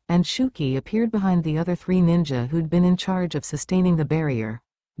 Q, and Shuki appeared behind the other three ninja who'd been in charge of sustaining the barrier.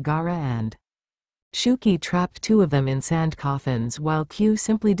 Gaara and Shuki trapped two of them in sand coffins while Q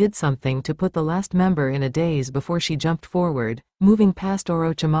simply did something to put the last member in a daze before she jumped forward, moving past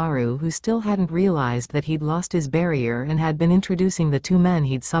Orochimaru who still hadn't realized that he'd lost his barrier and had been introducing the two men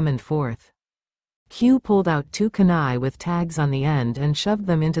he'd summoned forth. Q pulled out two kunai with tags on the end and shoved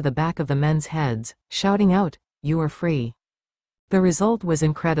them into the back of the men's heads, shouting out, "You are free." The result was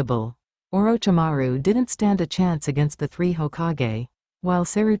incredible. Orochimaru didn't stand a chance against the three Hokage. While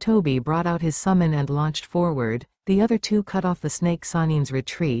Sarutobi brought out his summon and launched forward, the other two cut off the snake Sannin's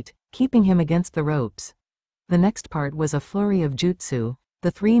retreat, keeping him against the ropes. The next part was a flurry of jutsu,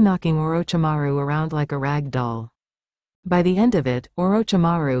 the three knocking Orochimaru around like a rag doll. By the end of it,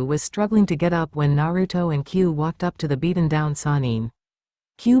 Orochimaru was struggling to get up when Naruto and Q walked up to the beaten-down Sannin.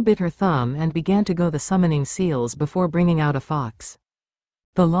 Q bit her thumb and began to go the summoning seals before bringing out a fox.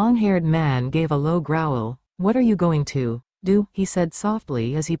 The long-haired man gave a low growl. "What are you going to do?" he said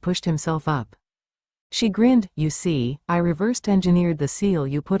softly as he pushed himself up. She grinned. "You see, I reversed engineered the seal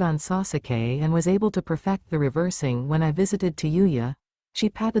you put on Sasuke and was able to perfect the reversing when I visited Tayuya." She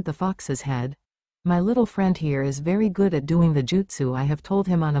patted the fox's head. "My little friend here is very good at doing the jutsu I have told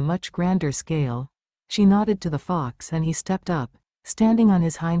him on a much grander scale." She nodded to the fox and he stepped up, standing on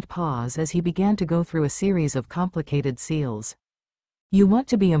his hind paws as he began to go through a series of complicated seals. "You want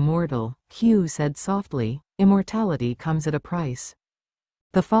to be immortal," Q said softly. "Immortality comes at a price."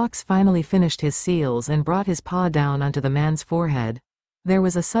 The fox finally finished his seals and brought his paw down onto the man's forehead. There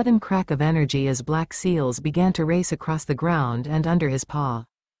was a sudden crack of energy as black seals began to race across the ground and under his paw.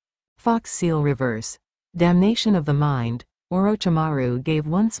 Fox seal reverse. Damnation of the mind. Orochimaru gave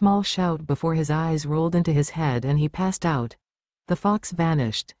one small shout before his eyes rolled into his head and he passed out. The fox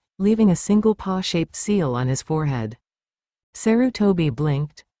vanished, leaving a single paw-shaped seal on his forehead. Sarutobi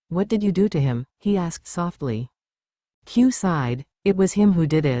blinked. "What did you do to him?" he asked softly. Q sighed. "It was him who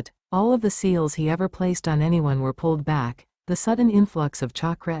did it. All of the seals he ever placed on anyone were pulled back. The sudden influx of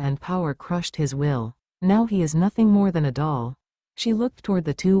chakra and power crushed his will. Now he is nothing more than a doll." She looked toward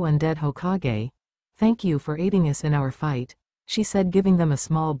the two undead Hokage. "Thank you for aiding us in our fight," she said, giving them a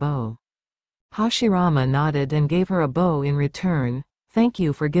small bow. Hashirama nodded and gave her a bow in return. "Thank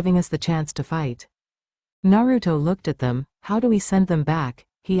you for giving us the chance to fight." Naruto looked at them. "How do we send them back?"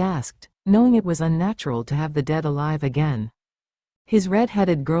 he asked, knowing it was unnatural to have the dead alive again. His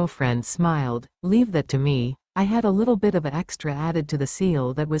red-headed girlfriend smiled. "Leave that to me. I had a little bit of extra added to the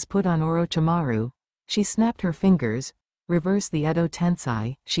seal that was put on Orochimaru." She snapped her fingers. "Reverse the Edo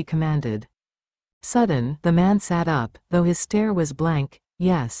Tensei," she commanded. Sudden, the man sat up, though his stare was blank.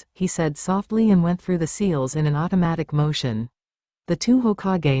 "Yes," he said softly and went through the seals in an automatic motion. The two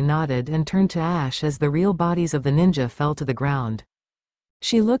Hokage nodded and turned to ash as the real bodies of the ninja fell to the ground.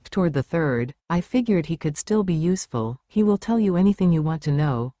 She looked toward the third. "I figured he could still be useful. He will tell you anything you want to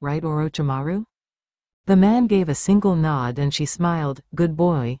know, right, Orochimaru?" The man gave a single nod and she smiled. "Good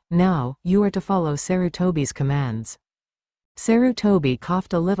boy. Now, you are to follow Sarutobi's commands." Sarutobi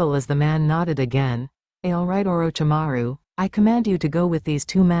coughed a little as the man nodded again. "All right, Orochimaru. I command you to go with these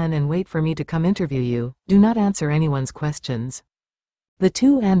two men and wait for me to come interview you. Do not answer anyone's questions." The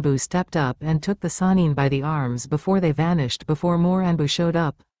two Anbu stepped up and took the Sannin by the arms before they vanished before more Anbu showed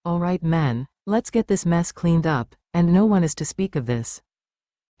up. "All right, men, let's get this mess cleaned up, and no one is to speak of this."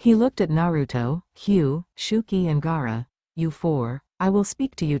 He looked at Naruto, Hugh, Shuki and Gaara. "You four, I will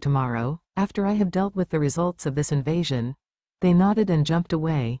speak to you tomorrow, after I have dealt with the results of this invasion." They nodded and jumped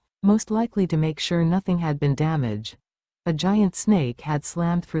away, most likely to make sure nothing had been damaged. A giant snake had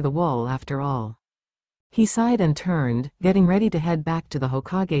slammed through the wall after all. He sighed and turned, getting ready to head back to the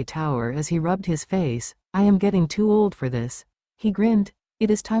Hokage Tower as he rubbed his face. "I am getting too old for this." He grinned. "It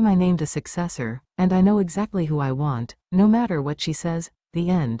is time I named a successor, and I know exactly who I want, no matter what she says." The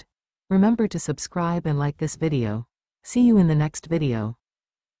end. Remember to subscribe and like this video. See you in the next video.